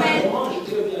 Amen. On mange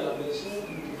très bien à la maison,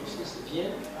 ça c'est bien.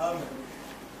 Amen.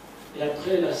 Et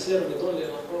après, la sœur me donne les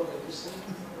rapports et tout ça,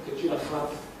 que tu la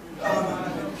frappes.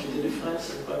 Amen. Je dis, le frère,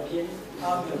 ce n'est pas bien.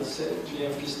 Amen. La sœur, tu es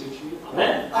un fils de Dieu.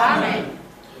 Amen. Amen.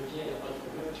 Très bien, il n'y a pas de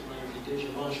problème. tu m'as invité, je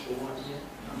mange pour moi bien.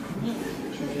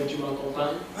 Je viens, tu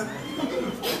m'accompagnes.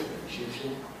 Je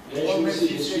viens. Un jour, si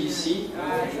je suis ici,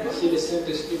 si le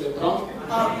Saint-Esprit me prend,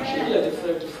 j'ai dit à des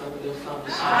frères qui frappent des femmes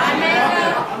ici.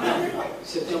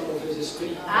 C'était un mauvais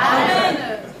esprit.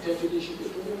 Tu te dis, je peux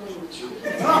donner mon nourriture.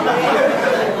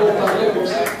 On parlait comme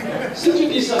ça. Si tu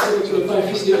dis ça, c'est que tu n'es pas un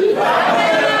fils de Dieu.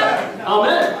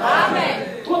 Amen.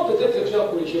 Toi, peut-être que tu as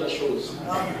corrigé la chose.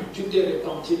 Tu t'es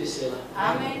repenti de cela.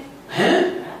 Hein?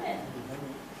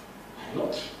 Un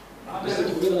autre. De se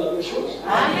trouver dans la même chose.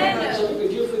 Vous savez que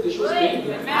Dieu fait des choses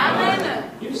terribles.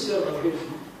 Une sœur m'avait vu.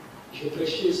 J'ai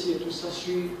prêché ici et tout ça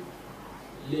sur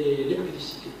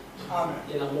l'impudicité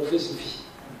et la mauvaise vie.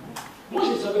 Moi,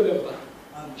 je ne savais même pas.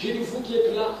 J'ai dit, vous qui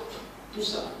êtes là, tout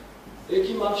ça, et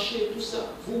qui marchez, tout ça,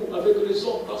 vous, avec les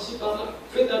hommes par-ci, par-là,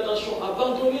 faites attention,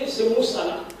 abandonnez ces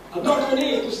mots-là,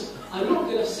 abandonnez tout ça. Alors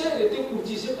que la sœur était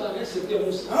courtisée par un certain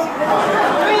Moussa.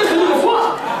 Elle est venue me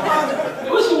voir. Mais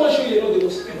où est-ce que moi j'ai eu les noms de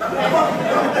Moussa?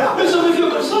 Mais ça me vient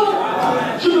comme ça.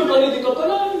 Je peux parler des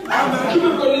Kapalanes, je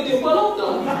peux parler des Malanta,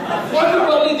 je peux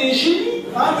parler des génies.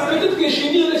 Peut-être que les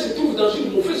génies se trouvent dans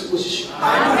une mauvaise position.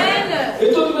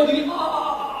 Et toi tu m'as dit,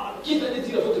 qui t'a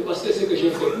dit à votre pasteur ce que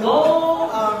j'ai fait? Non,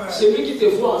 c'est lui qui te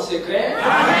voit en secret.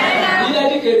 Il a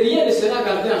dit que rien ne sera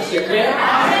gardé en secret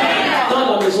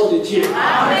dans la maison de Dieu.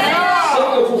 Ce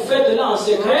que vous faites là en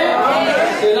secret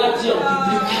sera dit en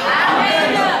public.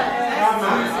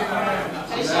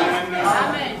 C'est ça.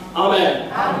 Amen.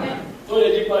 On ne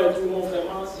dit pas à tout le monde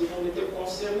vraiment si on était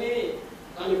concerné.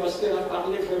 Quand le pasteur a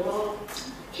parlé vraiment,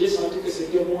 j'ai senti que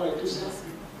c'était moi et tout ça.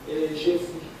 Et j'ai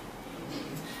fui.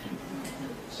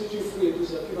 Si tu fouilles et tout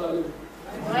ça, tu vas aller où?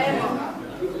 Vraiment.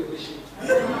 Avec le péché.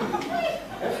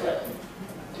 Hein, frère?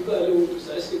 Tu vas aller où tout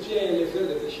ça? Est-ce que tu es un élèveur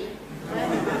de péché?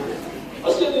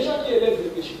 Parce qu'il y a des gens qui élèvent le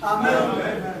péché. Amen.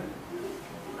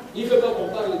 Il ne veut pas qu'on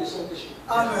parle de son péché.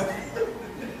 Amen.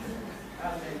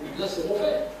 Là, c'est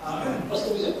mauvais. Parce que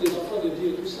vous êtes des enfants de Dieu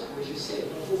et tout ça. Mais je sais,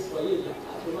 dans vos foyers, il n'y a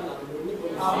pas vraiment l'harmonie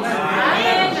comme ça.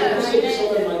 Amen. Je sais qu'ils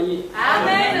sont même mariés.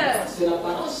 Amen. C'est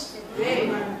l'apparence.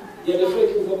 Il y a des frères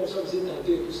qui vous voient comme ça, vous êtes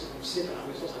tentés et tout ça. Vous savez qu'à la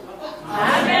maison, ça ne va pas.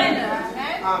 Amen.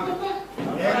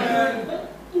 Amen.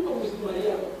 Pourquoi vous êtes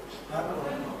mariés alors?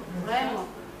 Vraiment.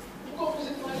 Pourquoi vous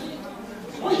êtes mariés?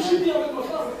 Moi, je suis bien avec ma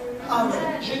femme.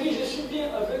 Amen. Je dis, je suis bien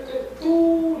avec elle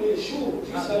tous les jours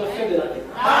jusqu'à la fin de l'année.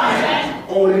 Amen.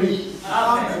 On rit.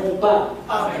 Amen. On parle.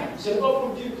 Amen. Ce n'est pas pour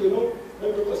dire que non,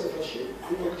 elle peut pas se fâcher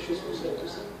ou quelque chose comme ça et tout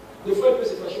ça. Des fois, elle peut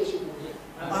se fâcher aussi pour bien.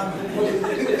 Amen. Moi, je dis,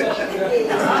 tu te fâches. Amen.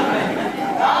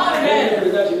 Amen.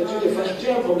 Regarde, tu te fâches, tu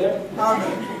as un problème. Amen.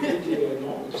 Je dis,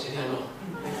 non, c'est alors.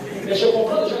 Mais je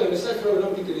comprends déjà le message que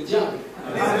l'homme dit que le diable,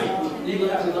 il est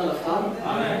dans la femme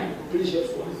plusieurs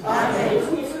fois. Et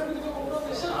vous, les frères, vous devez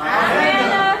comprendre ça. Amen.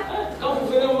 Quand vous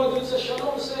venez au mois d'août, c'est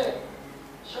shalom, c'est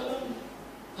shalom.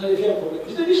 Ça devient un problème.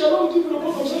 Je te dis shalom, tu peux le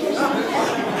prendre comme ça.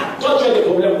 Toi, tu as des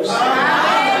problèmes aussi.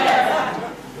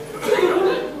 Tu as des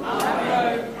problèmes.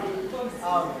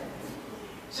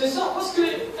 C'est ça, parce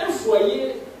qu'un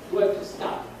foyer doit être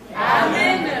stable.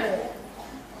 Amen.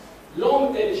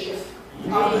 L'homme est le chef.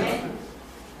 Amen.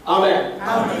 Amen.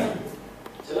 Amen.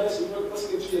 C'est là que c'est parce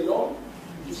que tu es l'homme,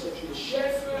 tu es le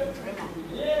chef, tu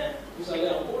viens, vous allez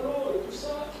en boulot et tout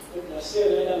ça, donc la sœur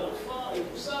elle a l'enfant et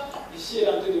tout ça, ici elle est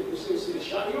en train de pousser aussi les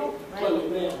chariots, toi le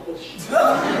mets en poche.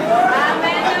 Amen.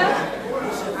 Amen.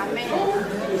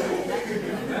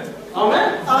 Amen.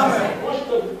 Amen. Moi je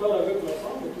peux parler avec ma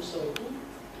femme et tout ça et tout,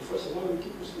 des fois c'est moi-même qui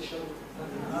pousse les chariots.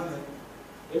 Amen.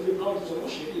 Elle veut prendre tout ça, mon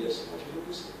chéri, laisse-moi, je vais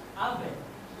pousser. Amen.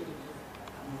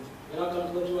 Et là,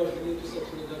 quand toi tu vas finir tout ça,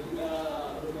 tu me dis,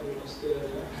 ah, le pasteur,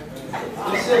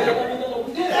 la sœur, elle a mis dans la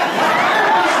bouteille.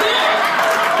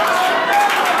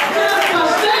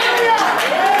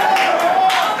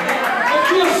 Mais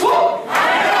tu es faux.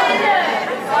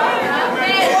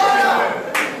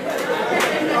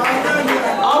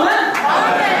 Amen.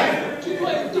 Tu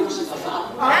dois écouter aussi ta femme.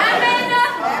 Amen.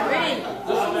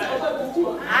 La femme travaille beaucoup.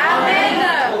 Amen.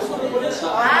 Il faut reconnaître ça.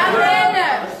 Amen.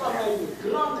 La femme a une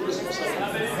grande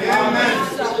responsabilité. Amen.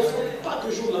 Il ne faut pas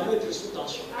toujours la mettre sous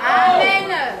tension. Amen.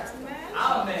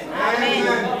 Amen. Amen.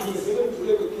 Vous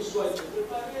voulez que tout soit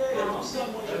préparé.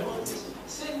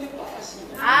 Ce n'est pas facile.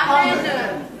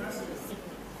 Amen.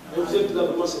 Mais vous êtes là,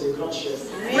 moi, c'est des grands chefs.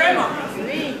 Vraiment.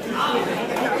 Oui.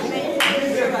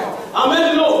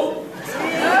 Amen. Non.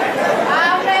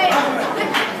 Amen. Amen.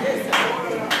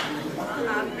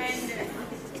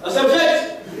 La serviette.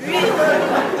 Oui.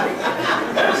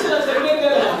 Même si la serviette est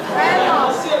là.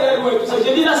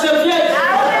 J'ai dit la serviette.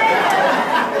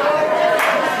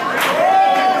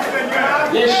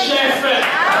 Les chefs.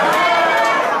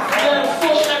 Les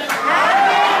faux chefs.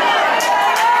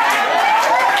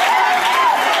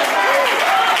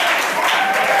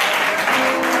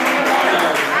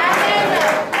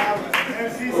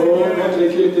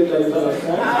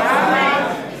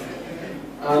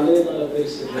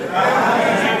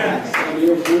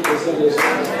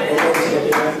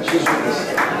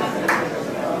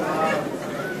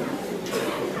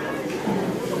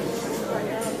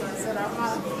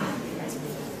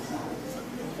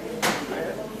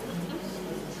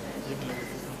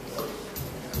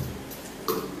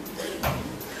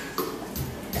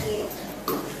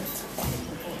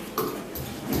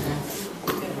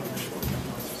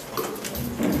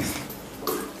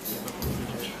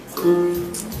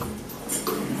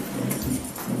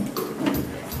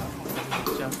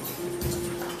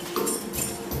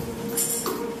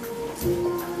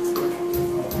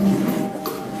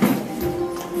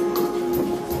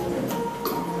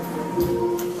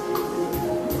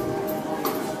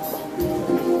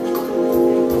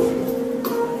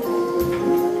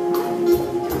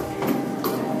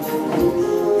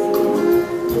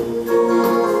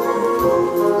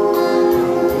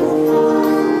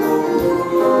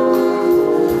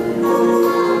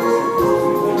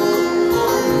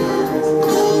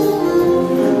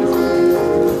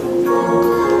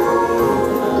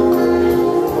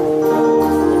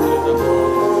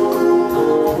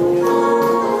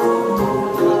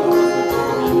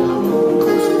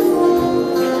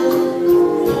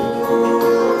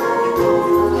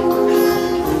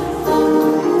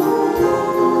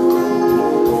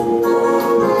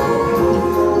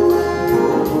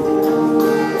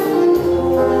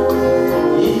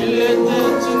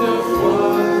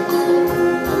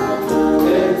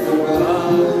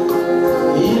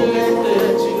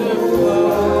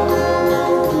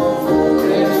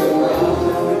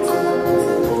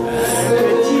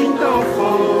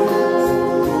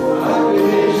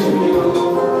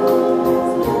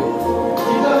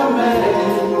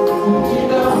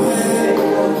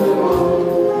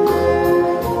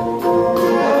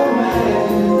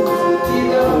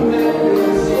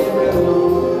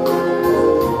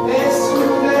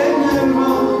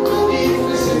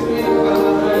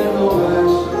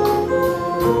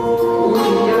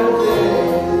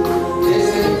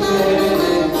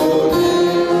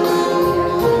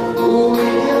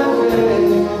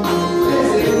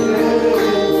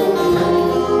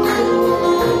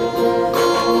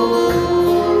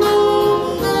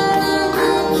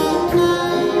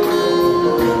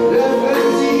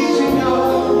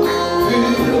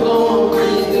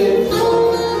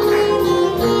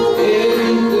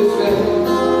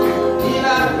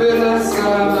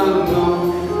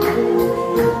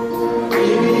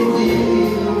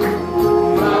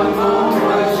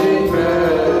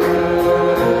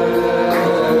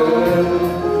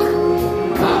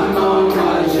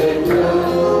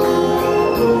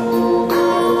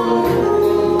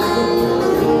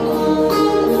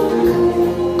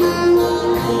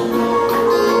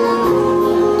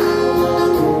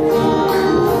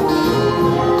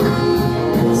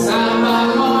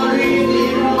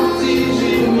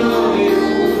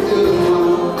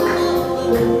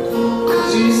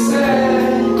 Tu sais